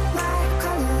showing all my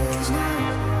colors now.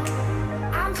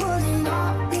 I'm pulling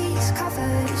all these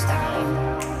covers down.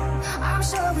 I'm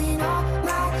showing all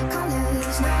my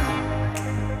colors now.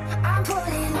 I'm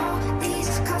pulling all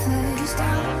these covers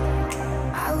down.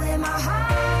 I wear my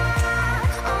heart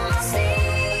on my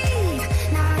sleeve,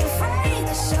 not afraid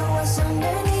to show what's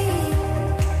underneath.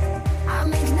 I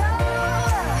make no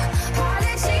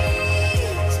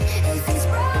apologies. If it's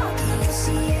broken, you'll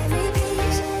see every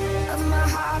piece of my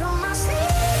heart on my sleeve.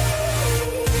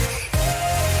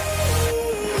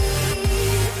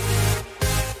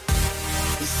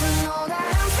 Just to know that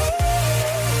I'm free.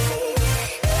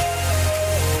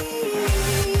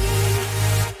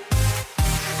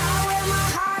 I wear my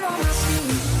heart on my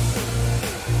sleeve.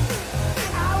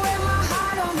 I wear my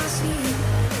heart on my sleeve.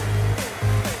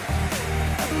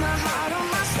 My heart on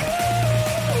my sleeve.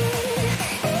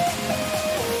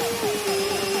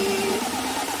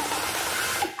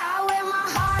 I wear my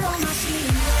heart on my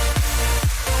sleeve.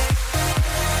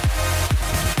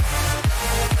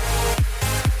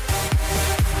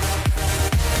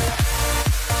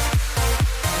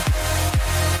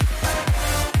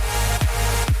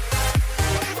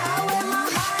 I wear my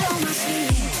heart on my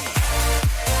sleeve.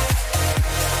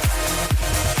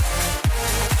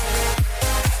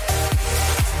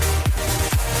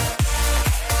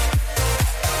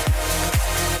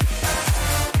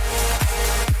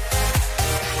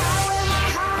 I wear my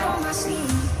heart on my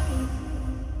sleeve.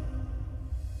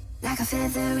 Like a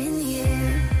feather in the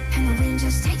air, and the wind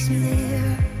just takes me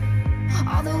there.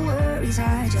 All the worries,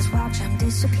 I just watch them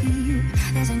disappear.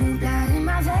 There's a new blood in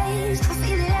my veins, I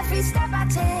feel it every step I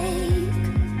take.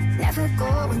 Never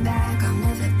going back, I'll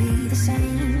never be the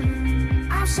same.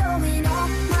 I'm showing all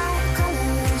my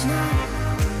colors now.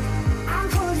 I'm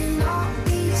pulling all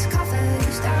these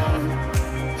covers down.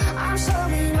 I'm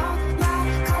showing all my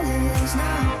colors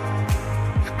now.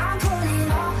 I'm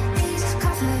pulling all these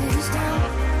covers down.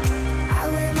 I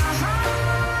wear my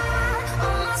heart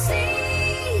on my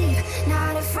sleeve,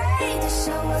 not afraid to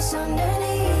show what's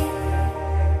underneath.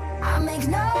 I make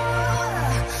no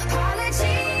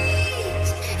apologies.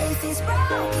 If it's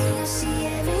broken, you'll see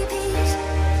every piece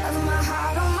of my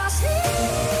heart on my sleeve.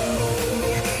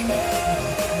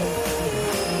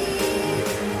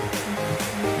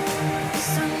 Yes,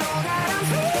 I know that I'm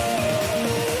free.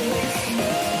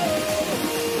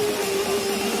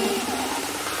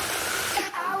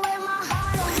 I wear my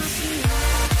heart on my sleeve.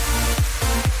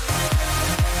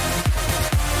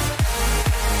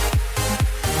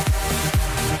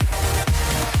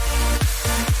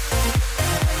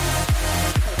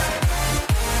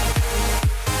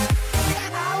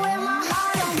 I wear my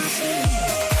heart on my sleeve.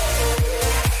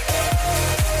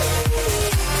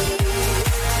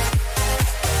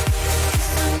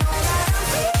 I know that I'm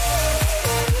free.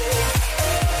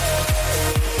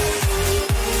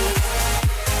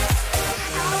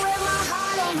 I wear my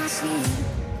heart on my sleeve.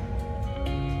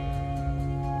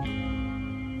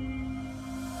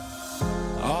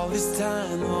 All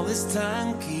this time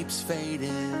keeps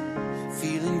fading,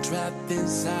 feeling trapped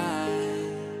inside.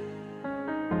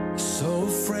 So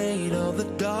afraid of the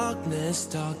darkness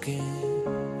talking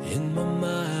in my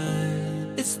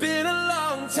mind. It's been a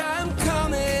long time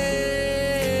coming,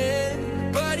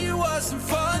 but it wasn't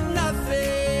for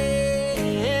nothing.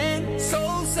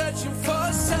 Soul searching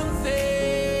for something,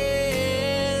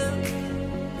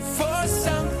 for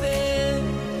something.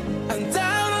 I'm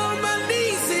down on my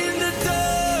knees in the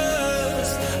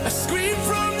dust. I scream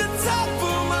from the top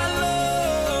of my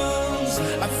lungs.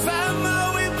 I found my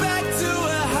way back to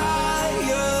a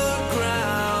higher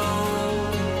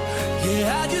ground.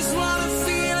 Yeah, I just wanna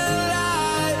feel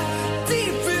alive,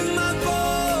 deep in my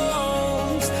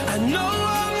bones. I know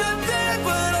I'm not there,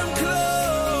 but I'm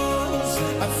close.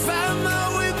 I found my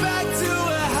way back to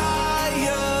a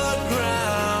higher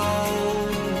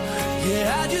ground.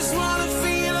 Yeah, I just wanna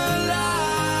feel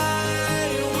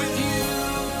alive with you.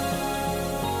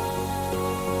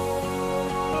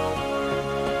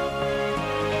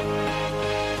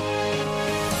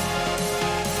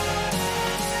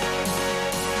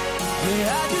 Yeah,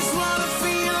 I just wanna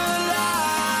feel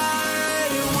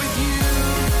alive with you.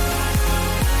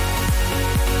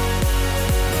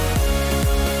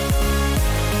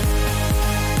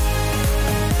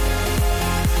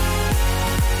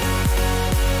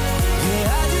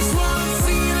 Yeah, I just wanna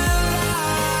feel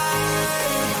alive.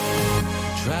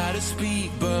 Try to speak,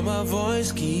 but my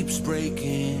voice keeps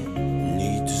breaking.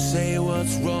 Need to say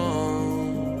what's wrong.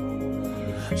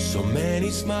 So many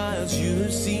smiles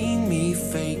you've seen me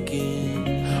faking.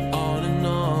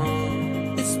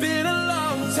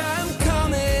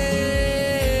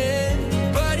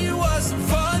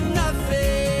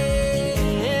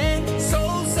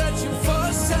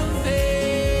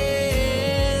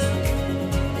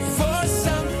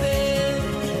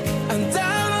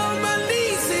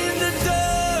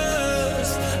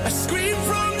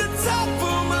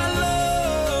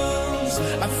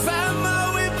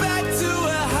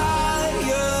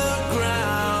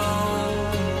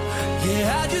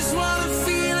 just wanna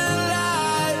feel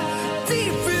alive,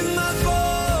 deep in my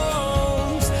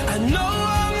bones. I know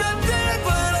I'm not there,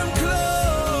 but I'm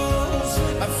close.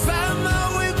 I found my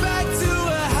way back to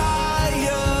a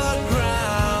higher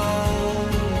ground.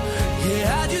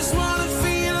 Yeah, I just wanna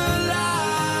feel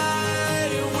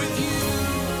alive with you.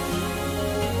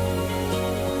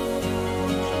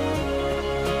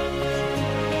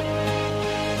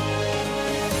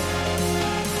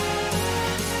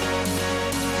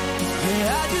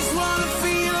 Yeah, I just wanna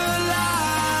feel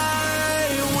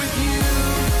alive with you.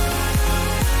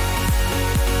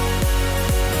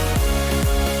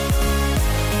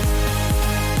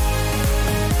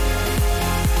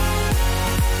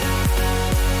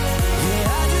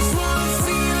 Yeah, I just wanna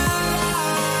feel alive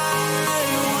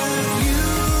with you,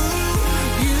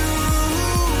 you.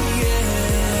 Yeah,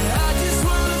 I just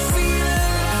wanna feel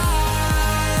alive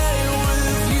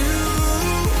with you,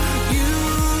 you.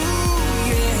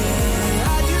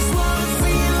 Yeah, I just wanna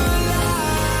feel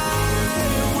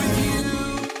alive with you.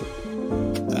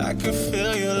 I can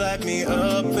feel you light me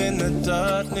up in the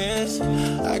darkness.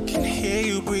 I can hear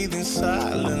you breathing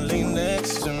silently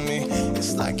next to me.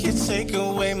 It's like you take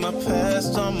away my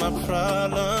past, all my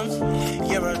problems.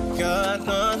 You're a god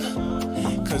none,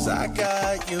 'cause I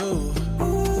got you.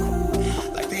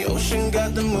 Like the ocean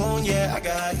got the moon, yeah, I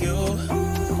got you.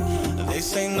 They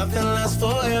say nothing lasts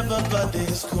forever, but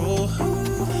it's cool.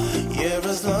 Yeah,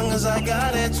 as long as I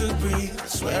got it to breathe, I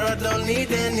swear I don't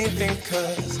need anything,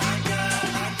 'cause I got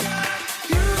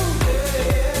you.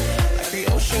 Like the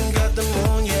ocean got the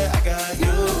moon, yeah, I got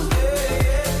you.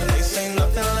 They say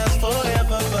nothing lasts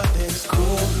forever, but it's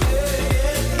cool.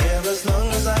 Yeah, as long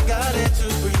as I got it to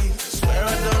breathe, I swear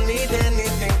I don't need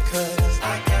anything, 'cause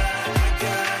I got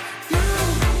you.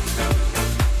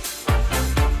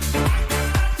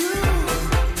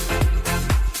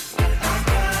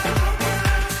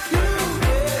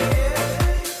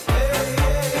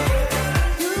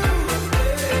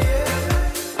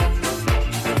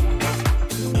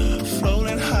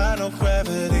 Floating high, no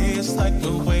gravity, it's like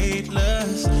we're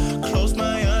weightless. Close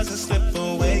my eyes and slip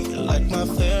away, you're like my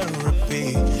therapy.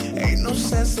 Ain't no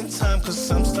sense in time,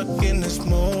 'cause I'm stuck in this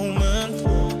moment.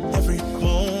 Every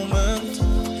moment,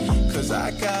 'cause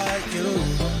I got you.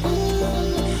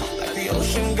 Like the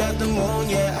ocean got the moon,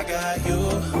 yeah, I got you.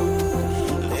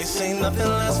 They say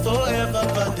nothing lasts forever,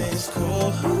 but it's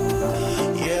cool.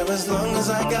 Yeah, as long as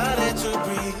I got it to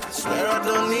breathe, I swear I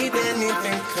don't need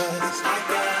anything, 'cause I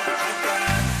got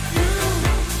you.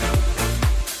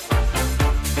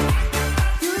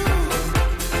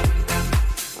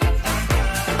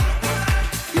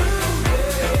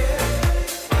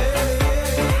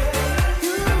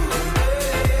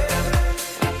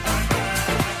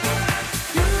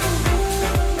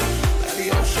 Like the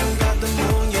ocean got the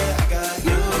moon, yeah, I got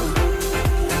you.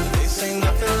 They say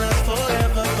nothing lasts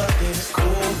forever, but it's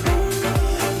cool.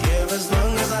 Yeah, as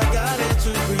long as I got it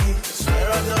to breathe, I swear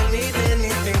I don't need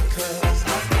anything, 'cause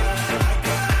I got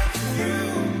you.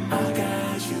 I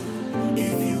got you.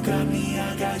 If you got me,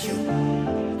 I got you.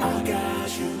 I got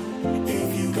you. If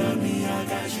you got me, I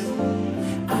got you.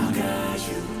 I got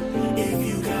you. If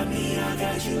you got me, I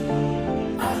got you.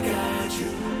 I got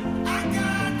you. I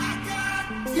got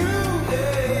you. Yeah,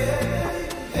 yeah,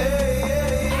 yeah,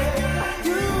 yeah.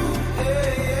 You,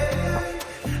 yeah, yeah.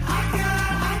 I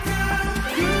got you.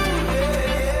 Yeah,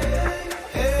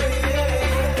 yeah, yeah.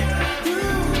 You,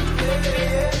 yeah,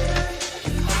 yeah.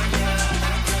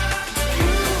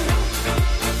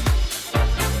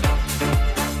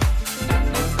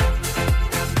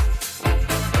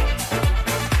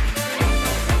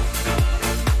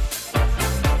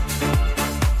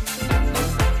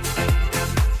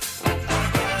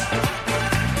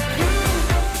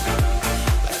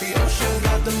 Like the ocean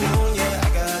got the moon, yeah, I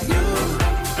got you.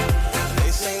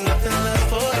 They say nothing lasts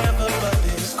forever, but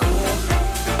it's cool.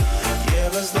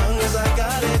 Yeah, as long as I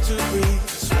got it to breathe,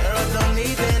 I swear I don't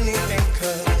need anything,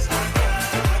 'cause I got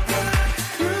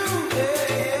you. Yeah,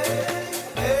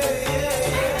 yeah, yeah, yeah.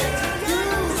 You,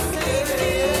 yeah,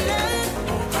 yeah.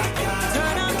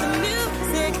 Turn on the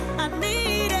music, I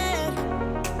need it.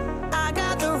 I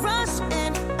got the rush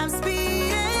and I'm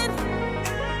speeding.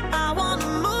 I wanna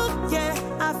move, yeah,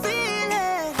 I feel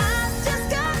it. I just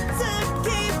got to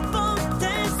keep on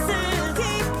dancing,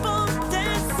 keep on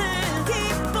dancing,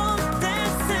 keep on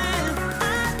dancing.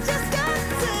 I just got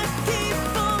to keep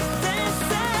on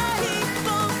dancing, keep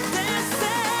on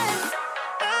dancing.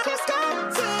 I just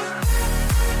got to.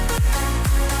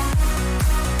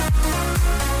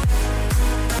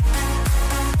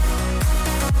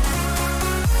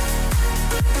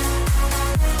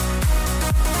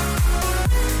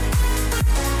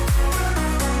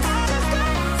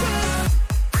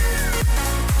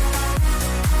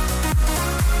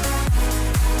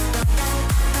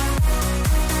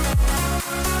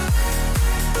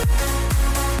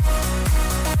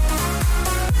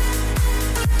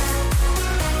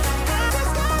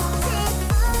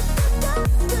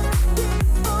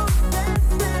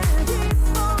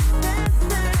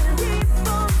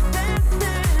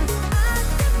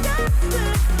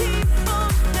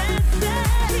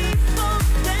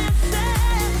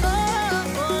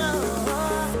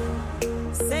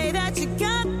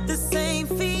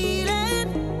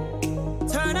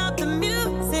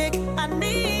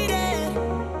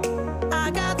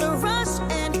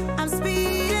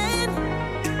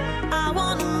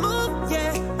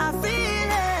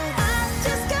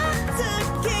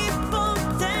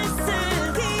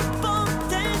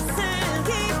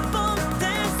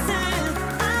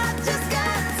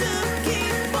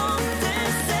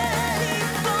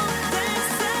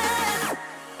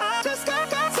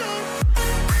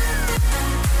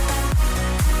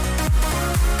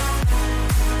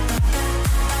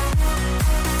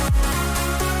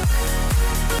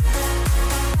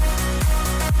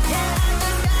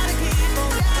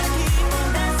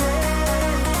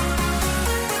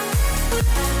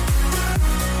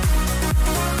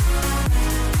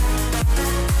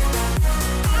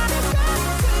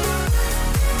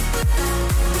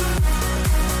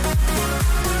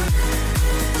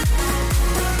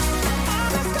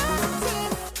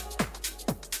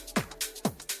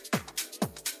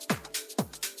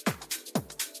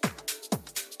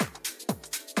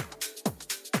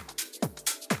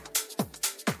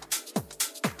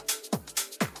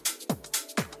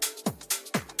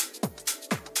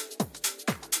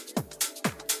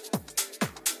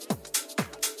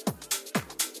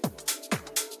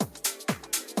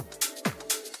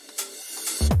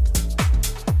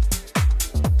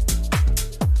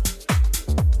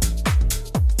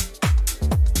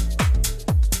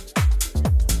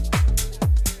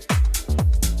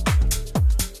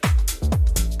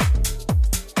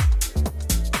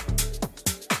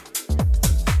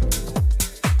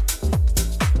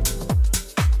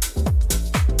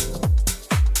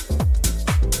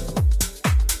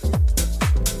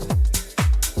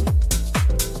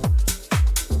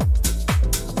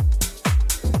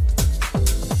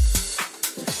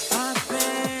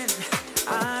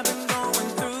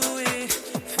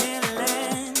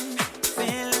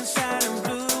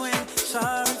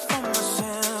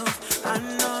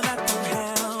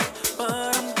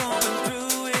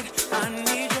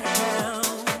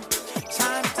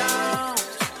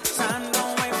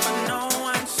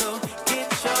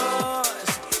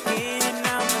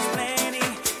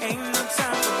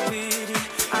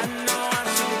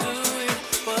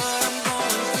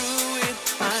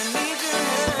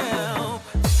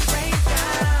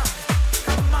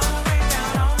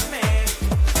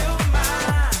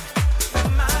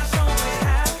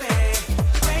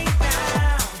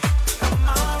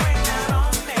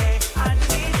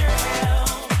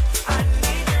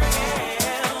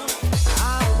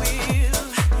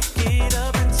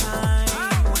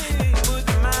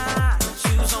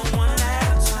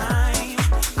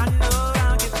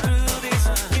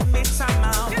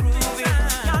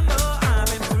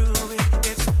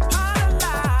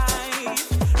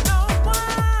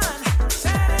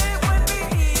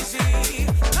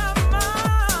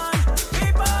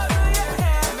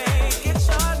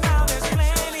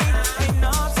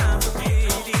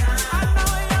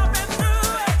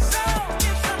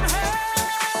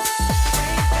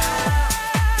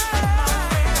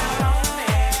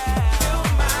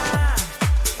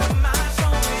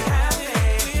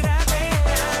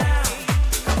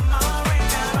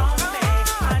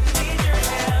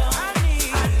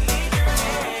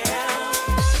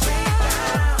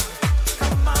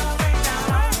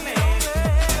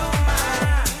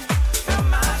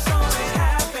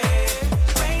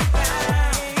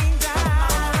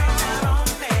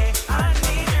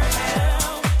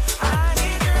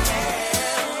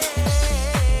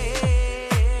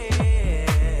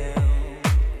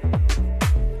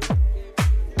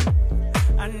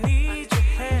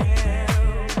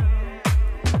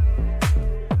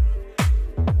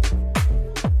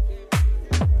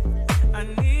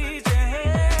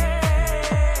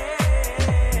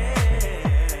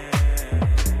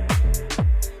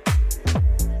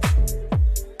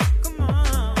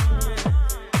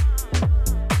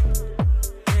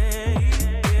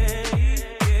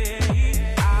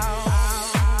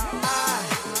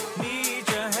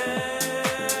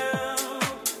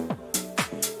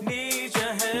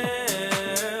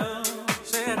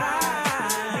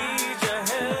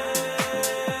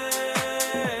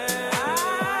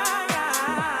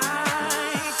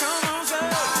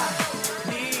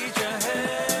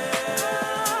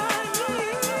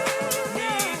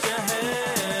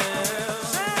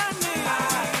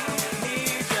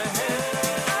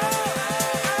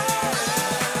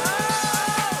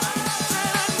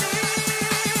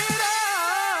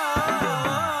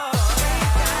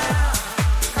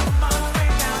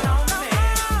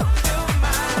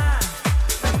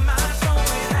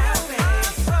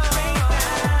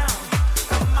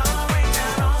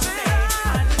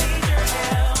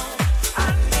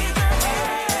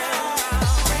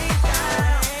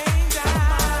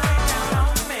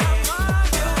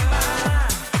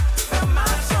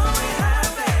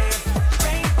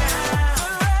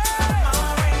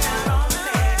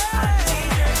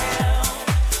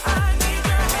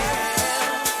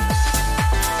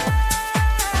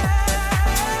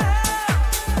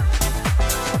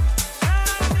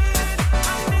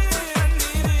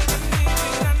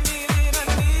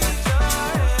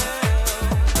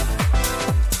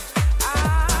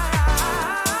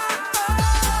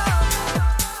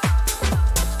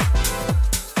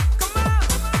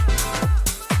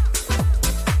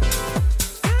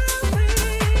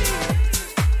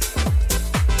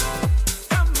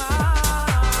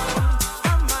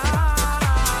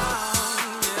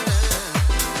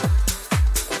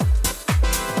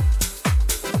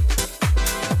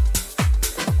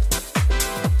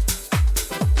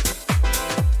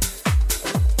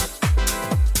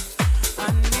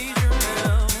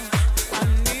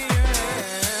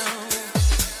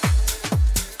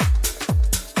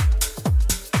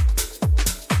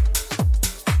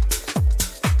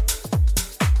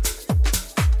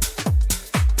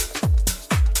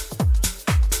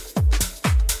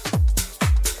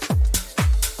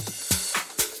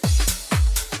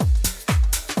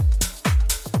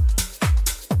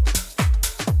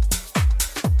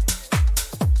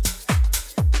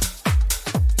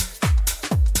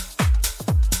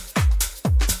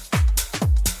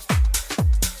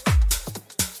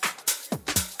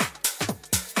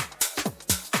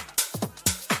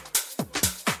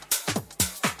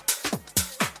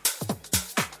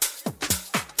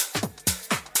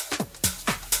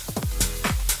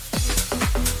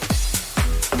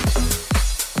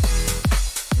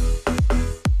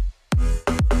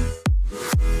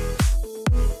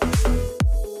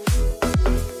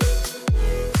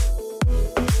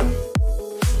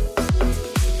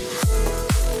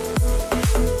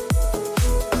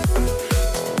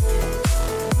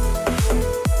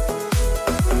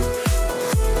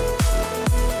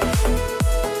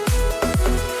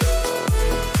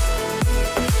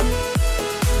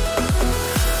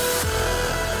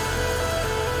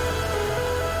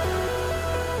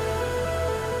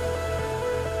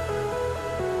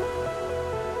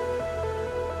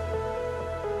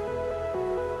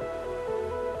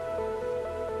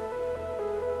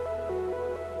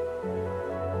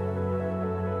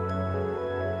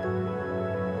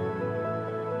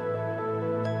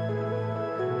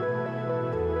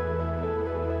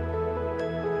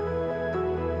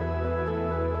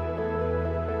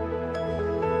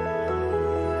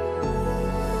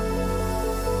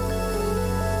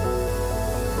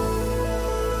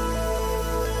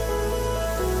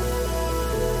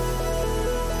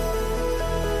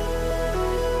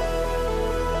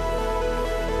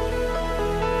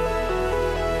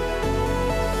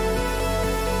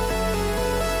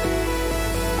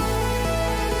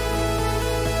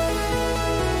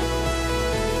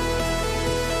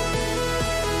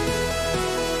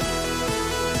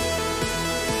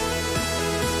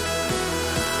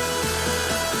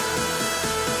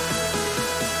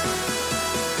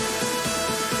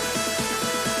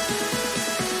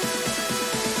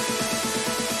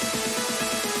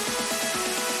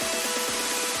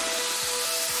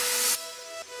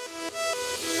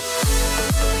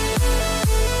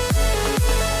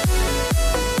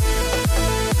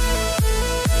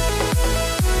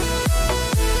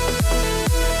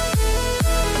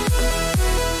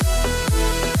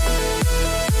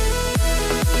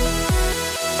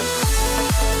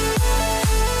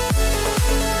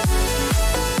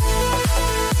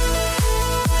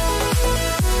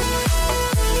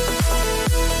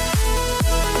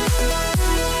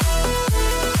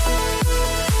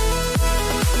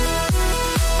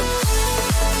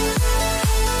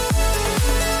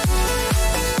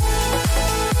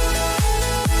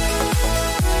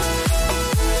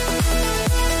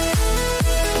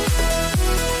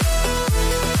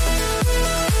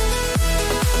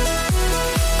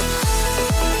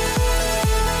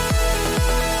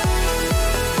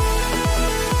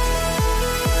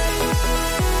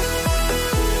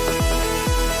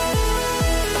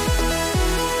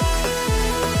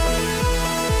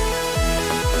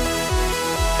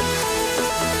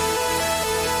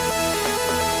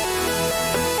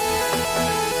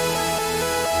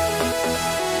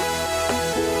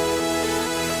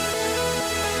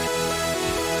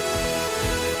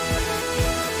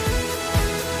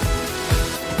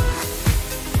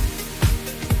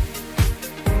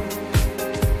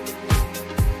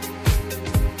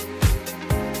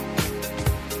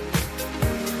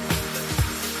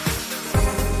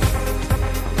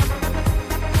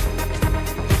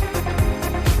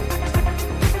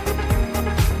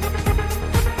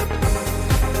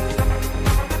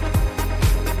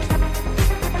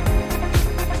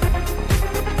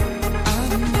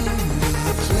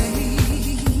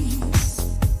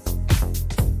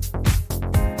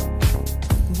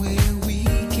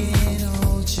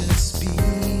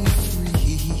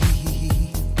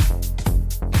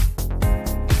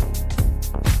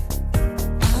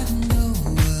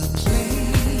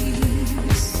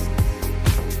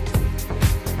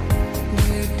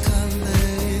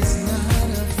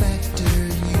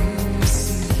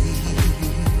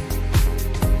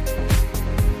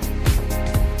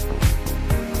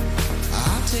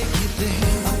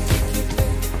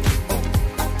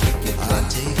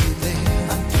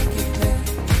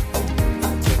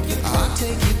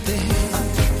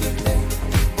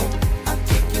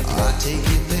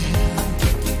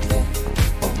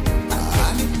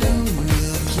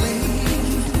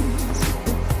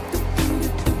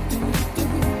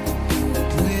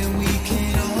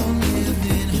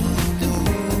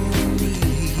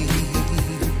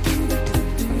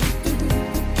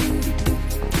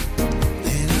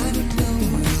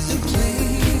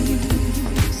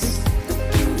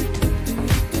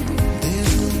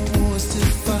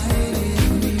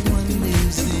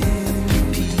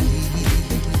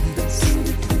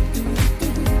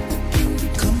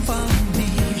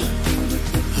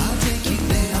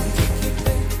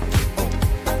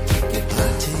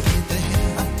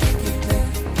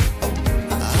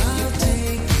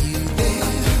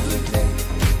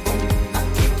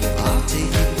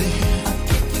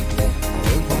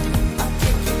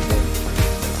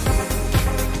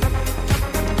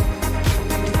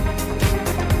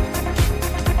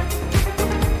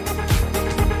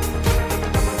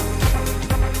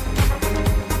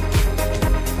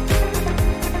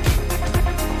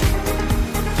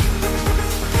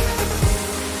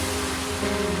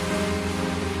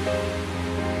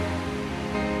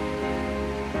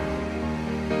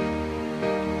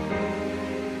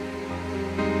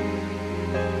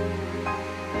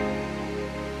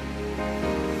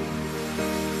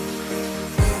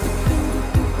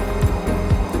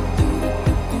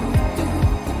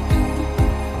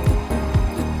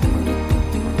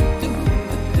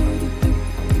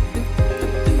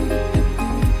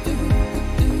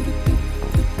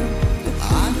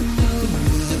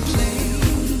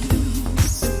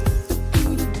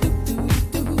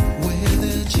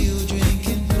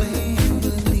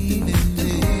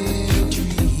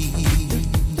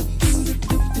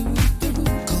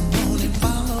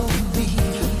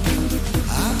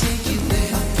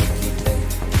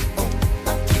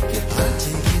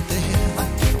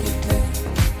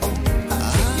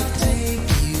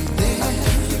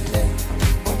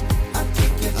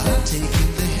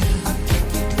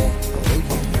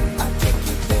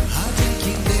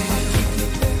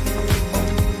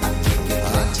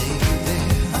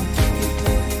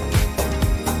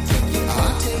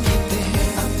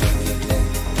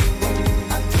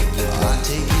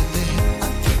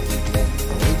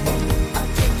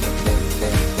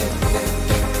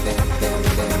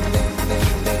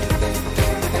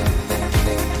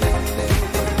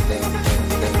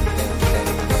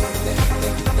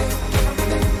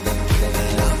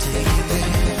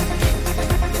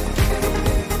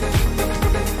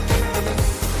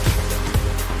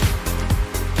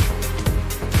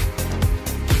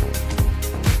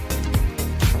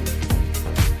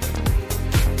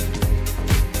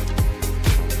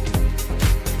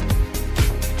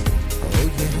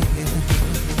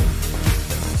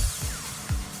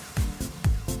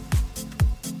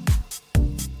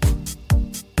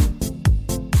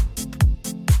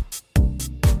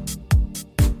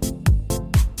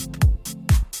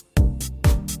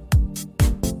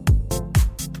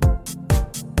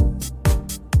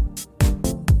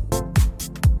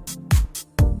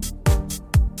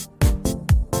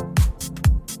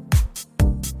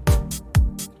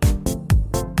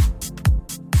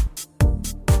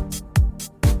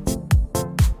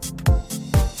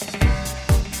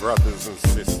 brothers and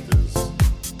sisters,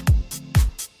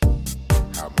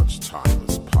 how much time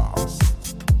has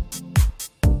passed.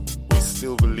 We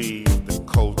still believe that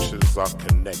cultures are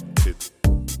connected,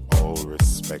 all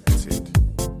respected,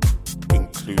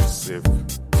 inclusive,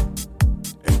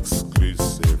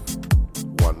 exclusive,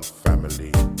 one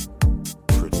family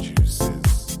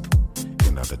produces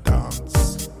another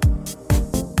dance.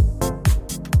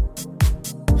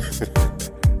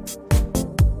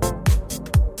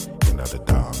 Another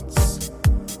dance.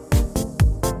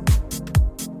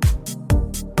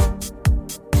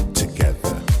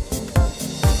 Together.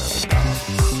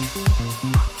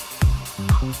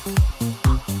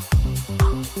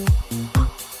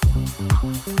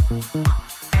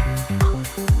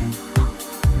 Another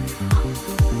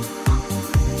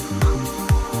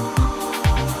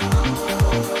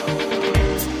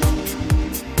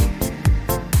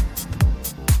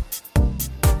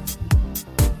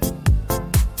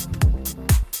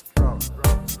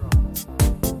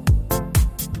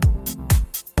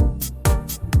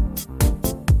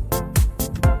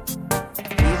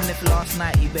Even if last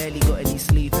night you barely got any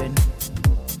sleeping,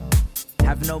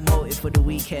 have no motive for the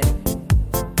weekend.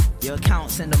 Your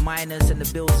accounts and the minors and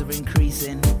the bills are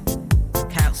increasing.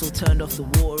 Council turned off the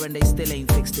water and they still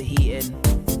ain't fixed the heating.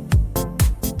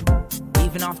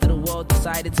 Even after the world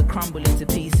decided to crumble into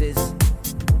pieces,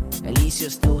 at least you're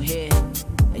still here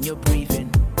and you're breathing.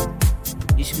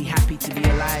 You should be happy to be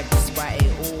alive despite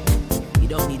it all. You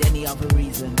don't need any other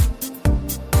reason.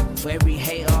 For every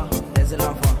hater, there's a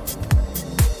lover.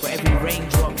 For every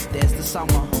raindrop, there's the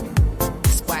summer.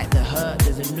 Despite the hurt,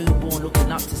 there's a newborn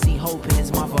looking up to see hope in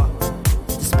his mother.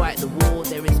 Despite the war,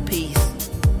 there is peace.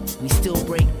 We still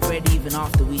break bread even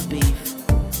after we beef.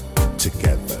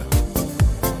 Together.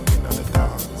 Another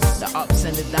dance. The ups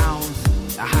and the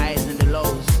downs, the highs and the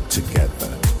lows.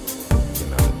 Together.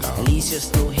 Another dance. At least you're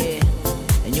still here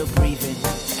and you're breathing.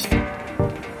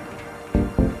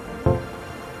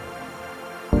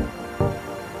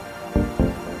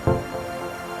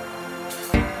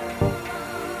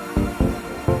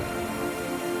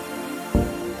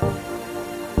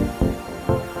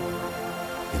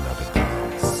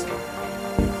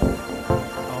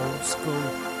 Old school,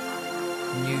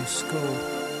 new school,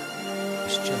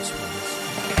 it's just one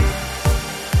school.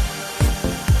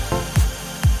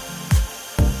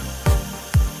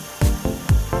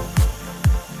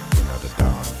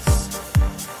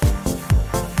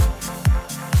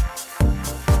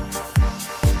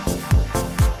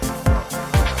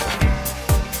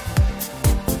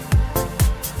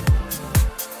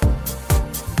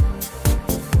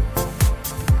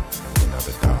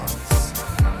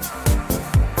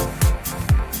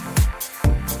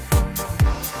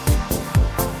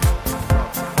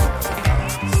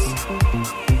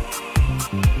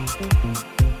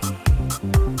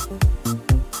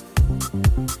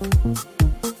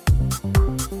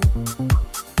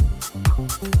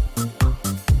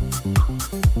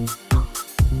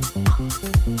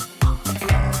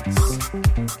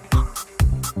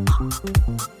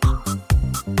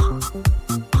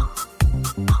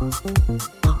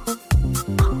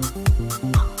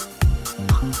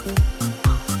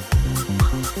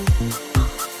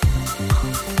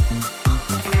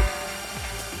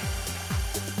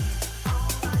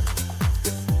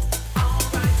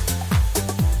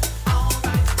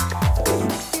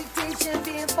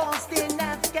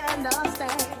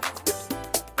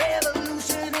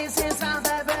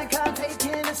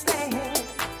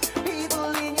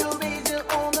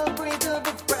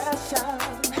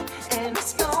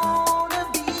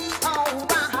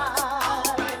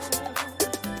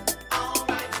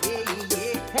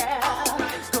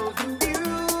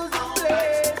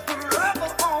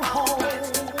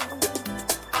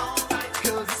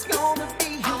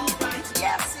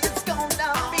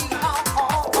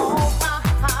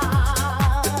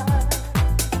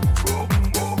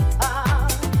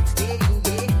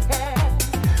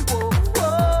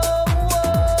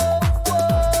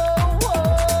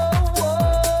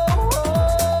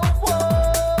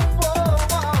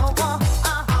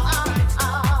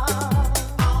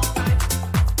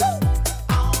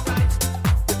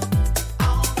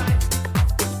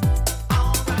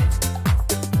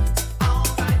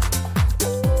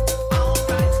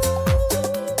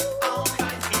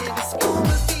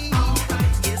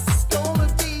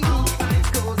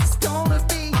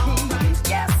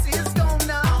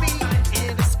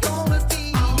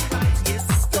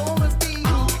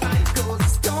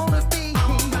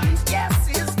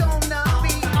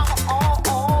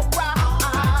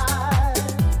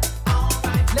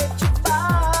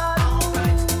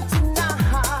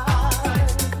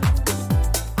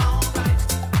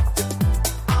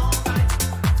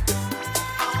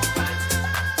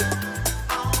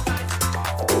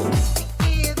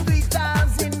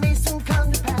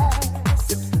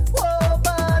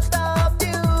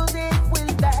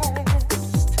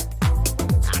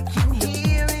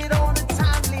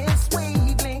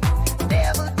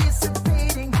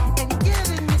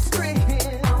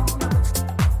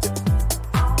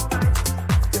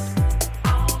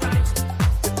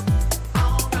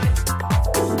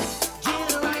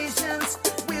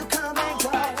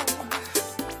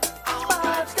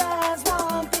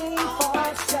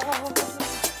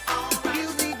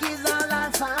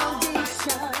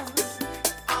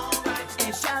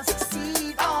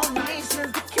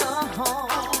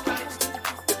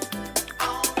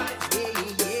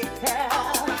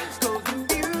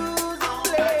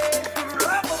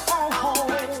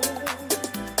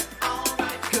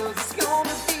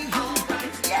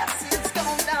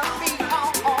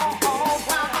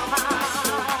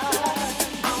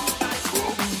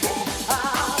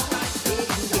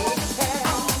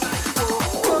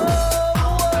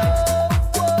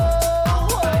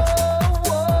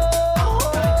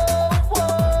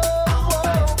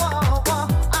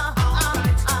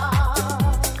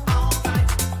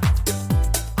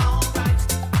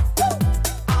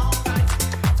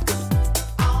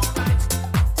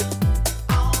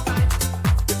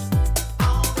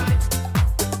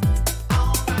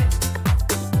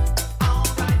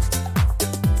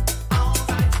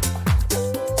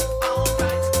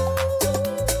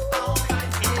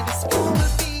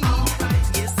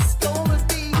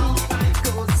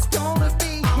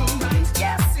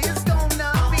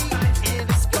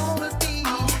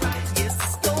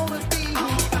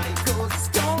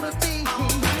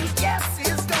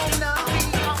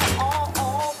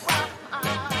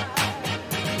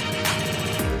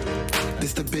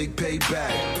 This the big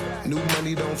payback. New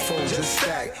money don't fold, just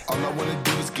stack. All I wanna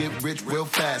do is get rich real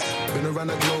fast. Been around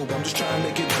the globe, I'm just trying to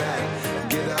make it back.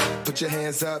 Get up, put your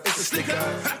hands up, it's a stick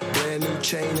up. Brand new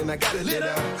chain and I got it lit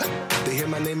up. They hear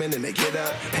my name and then they get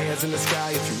up. Hands in the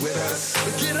sky if you with us.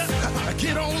 Get up,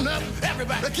 get on up,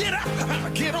 everybody. Get up,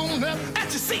 get on up at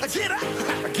your seat. Get up,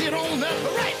 get on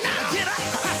up right now. Get up.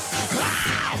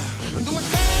 Do a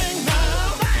thing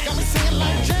now. Got me singing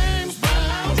like James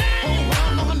Brown. Oh,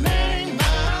 I know my name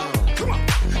now. Come on.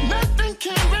 Nothing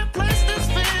can replace this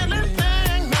feeling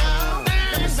thing now.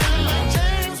 Got me singing like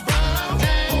James Brown.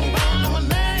 Oh, I know my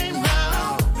name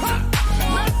now.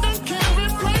 Nothing can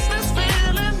replace this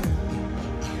feeling.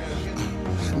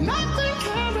 Nothing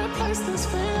can replace this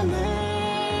feeling.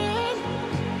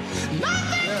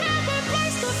 Nothing can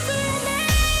replace the feeling.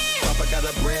 Papa got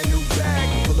a brand new bag.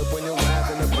 Pull up on your wife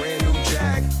in a brand new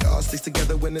jag. It all sticks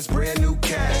together when it's brand new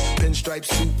cash. Pinstripe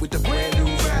suit with the brand new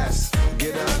vest.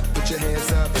 Get up, put your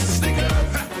hands up, it's a stick up.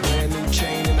 Brand new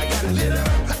chain and I got it lit up.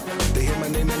 They hear my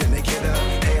name and then they get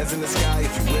up. Hands in the sky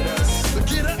if you with us.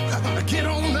 Get up, get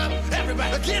on up,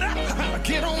 everybody. Get up,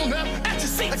 get on up at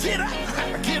your seat. Get up,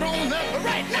 get on up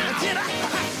right now. Get up.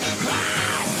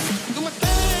 Do my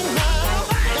thing now.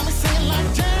 Got me singing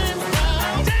like James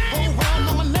Brown. Oh, I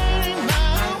know my name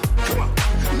now. Come on.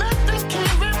 Nothing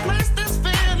can replace this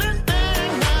feeling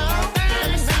thing now. Got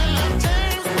me singing like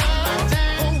James Brown.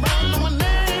 Oh, I know my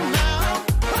name now.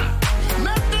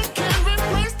 Nothing can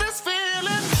replace this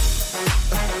feeling.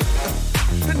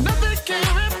 Nothing can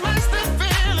replace this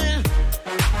feeling.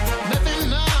 Nothing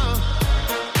now.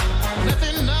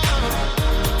 Nothing now.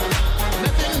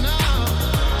 Nothing now.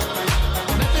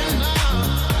 Nothing now.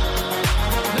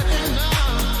 Nothing now.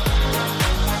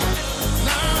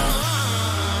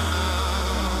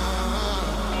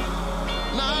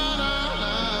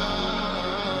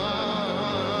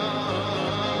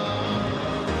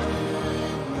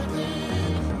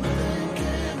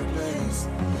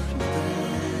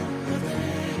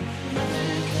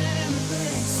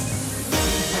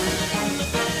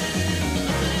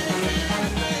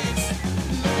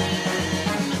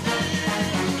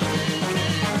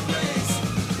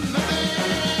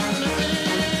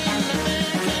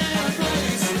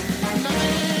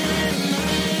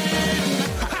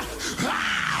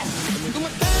 Do my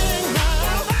thing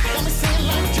now. Got me singing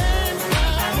like James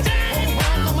Brown. Oh, I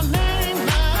know my name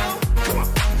now. Come on.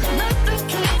 Nothing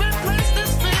can replace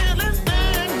this feeling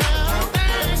thing now.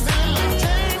 Got me singing like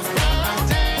James Brown.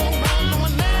 Oh, I know my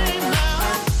name now.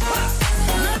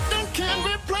 Nothing can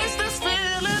replace this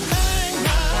feeling thing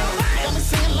now. Got me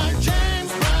singing like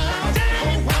James Brown.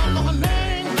 Oh, I know my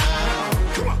name now.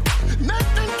 Come on.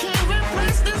 Nothing can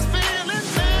replace this feeling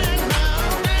thing now.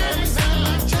 Got me singing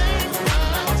like James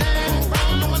Brown. Oh, I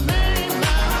know my name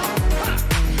now.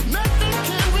 Nothing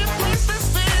can replace this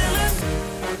feeling.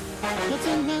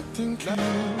 Nothing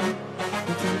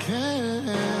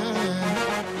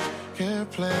can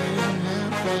play.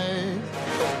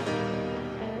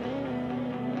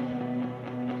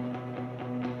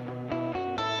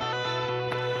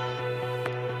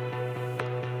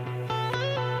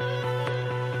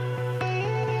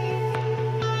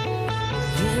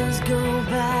 Years go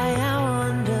by, I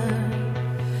wonder,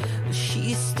 does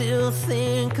she still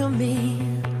think of me?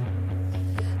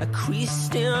 A crease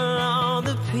still on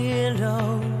the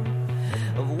pillow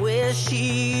of where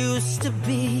she used to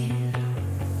be.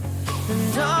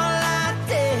 And all I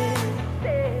did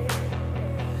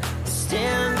was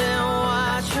stand and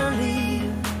watch her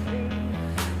leave.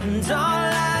 And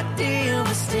all I did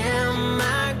was stand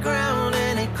my ground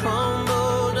and it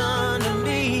crumbled under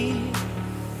me.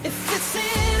 If it's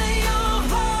in your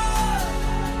heart,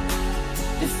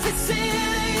 if it's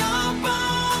in your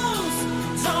bones,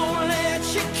 don't let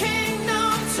your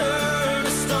kingdom turn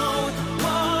to stone.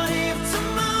 What if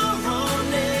tomorrow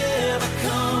never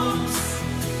comes?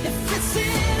 If it's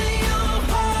in your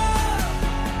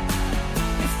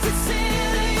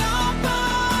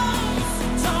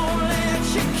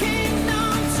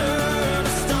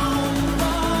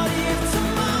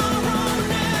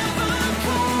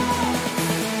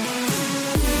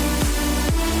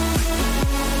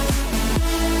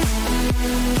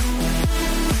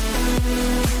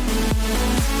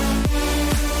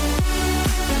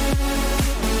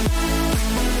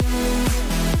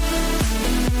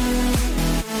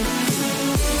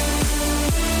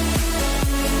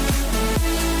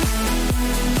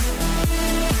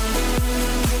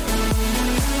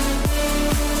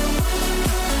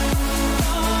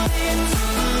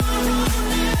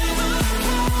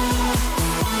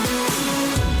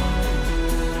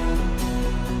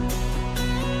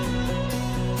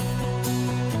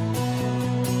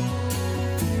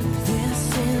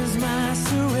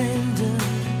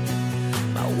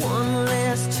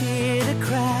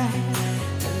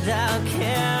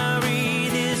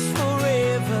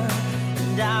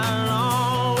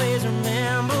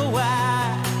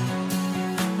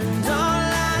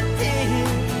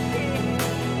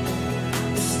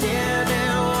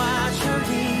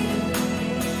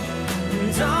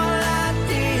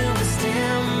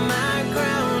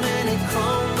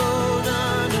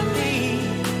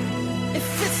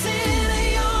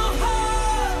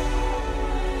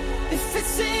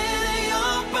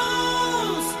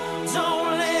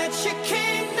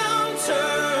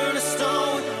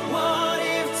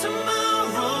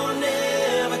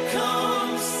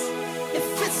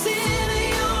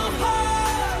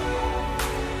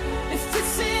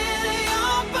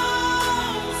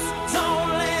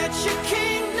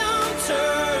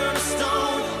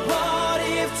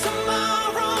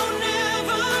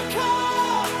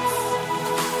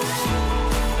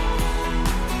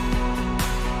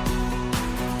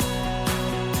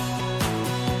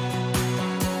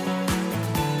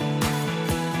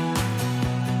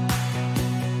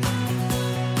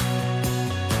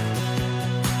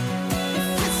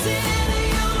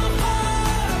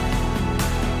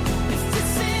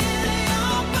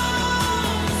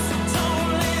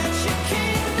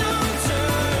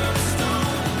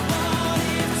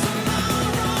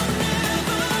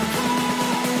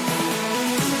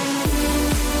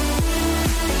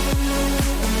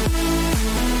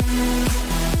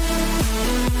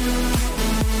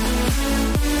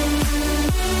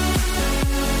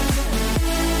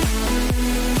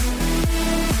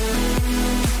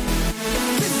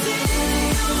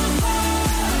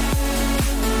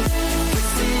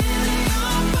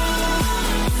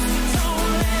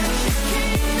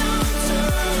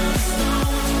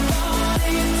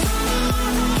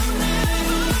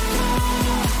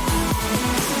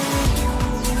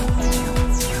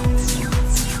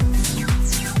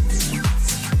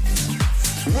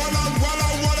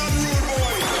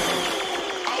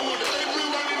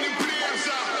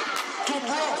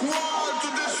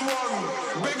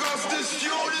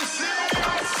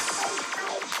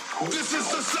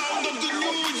the sound of the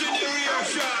new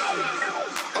generation.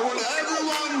 I want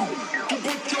everyone to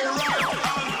put your right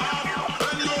hand up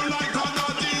and your right hand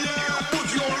out the air. Put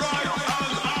your right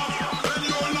hand up and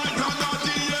your right hand out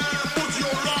the air. Put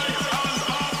your right hand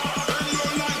up and your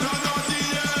right hand out the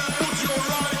air. Put your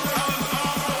right hand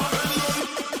up and your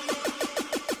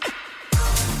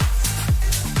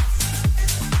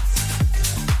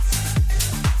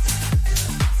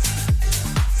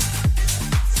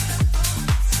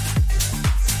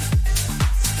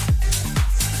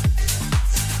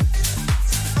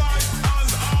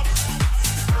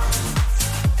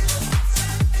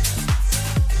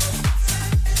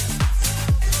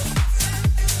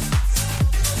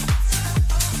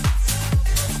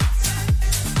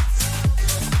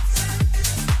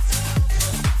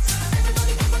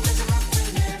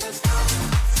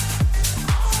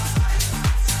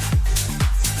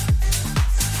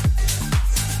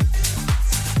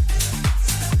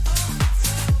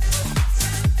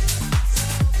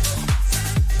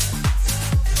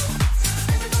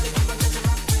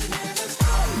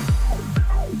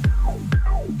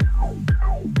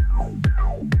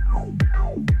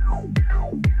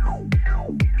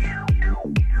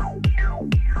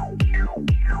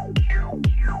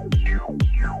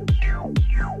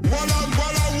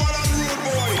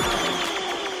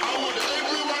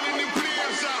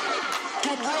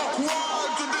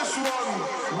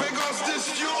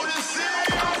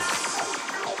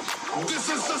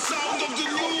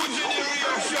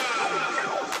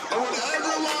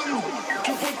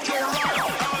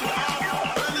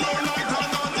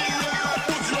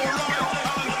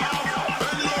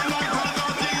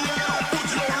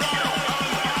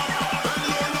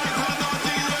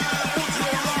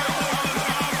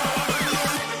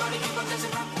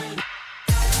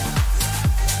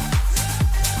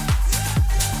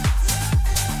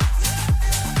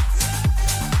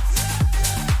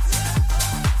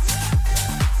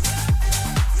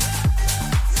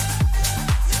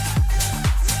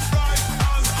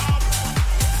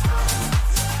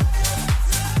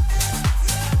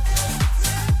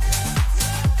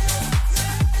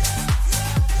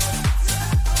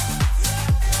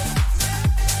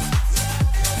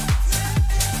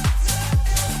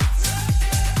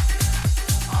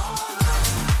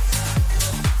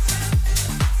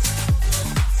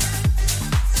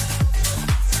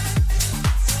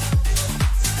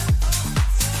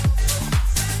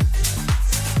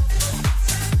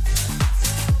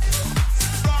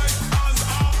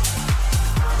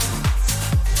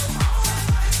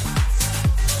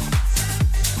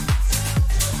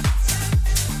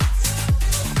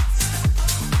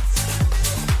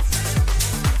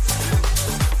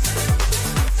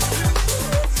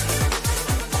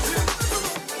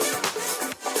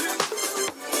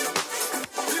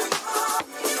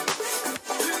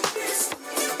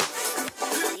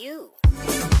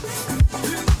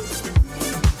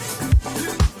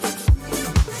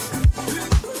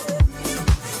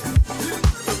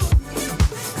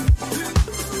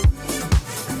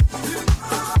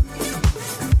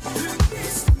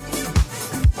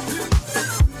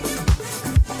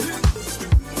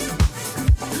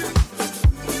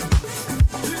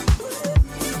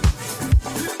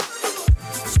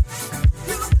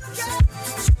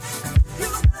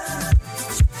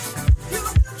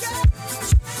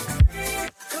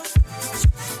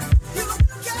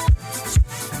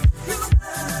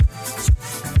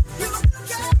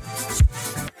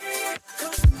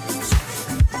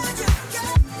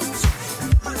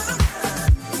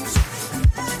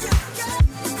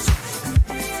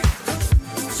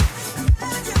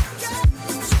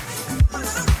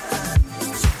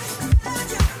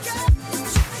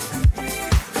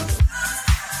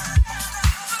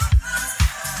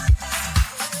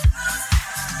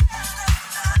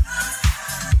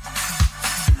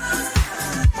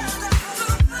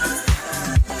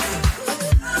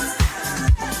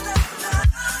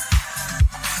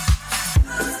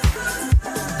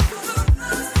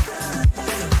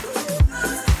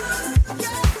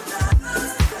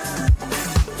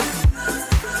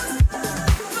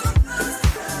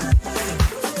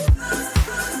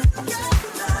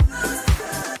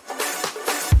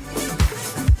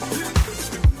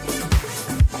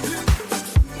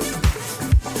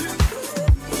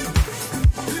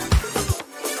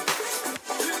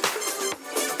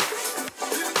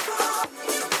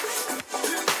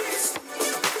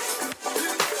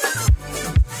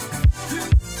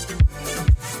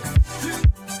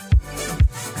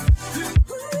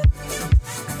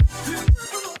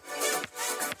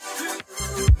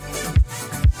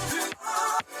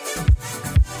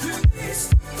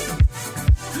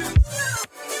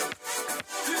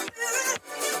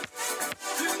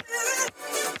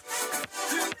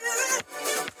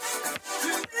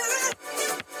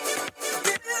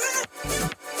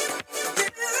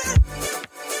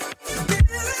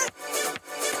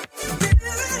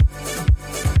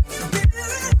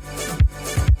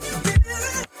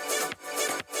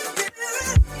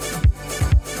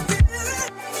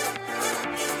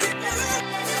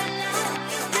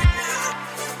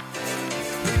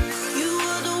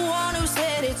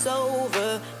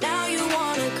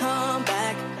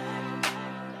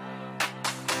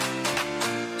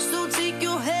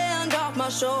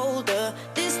shoulder.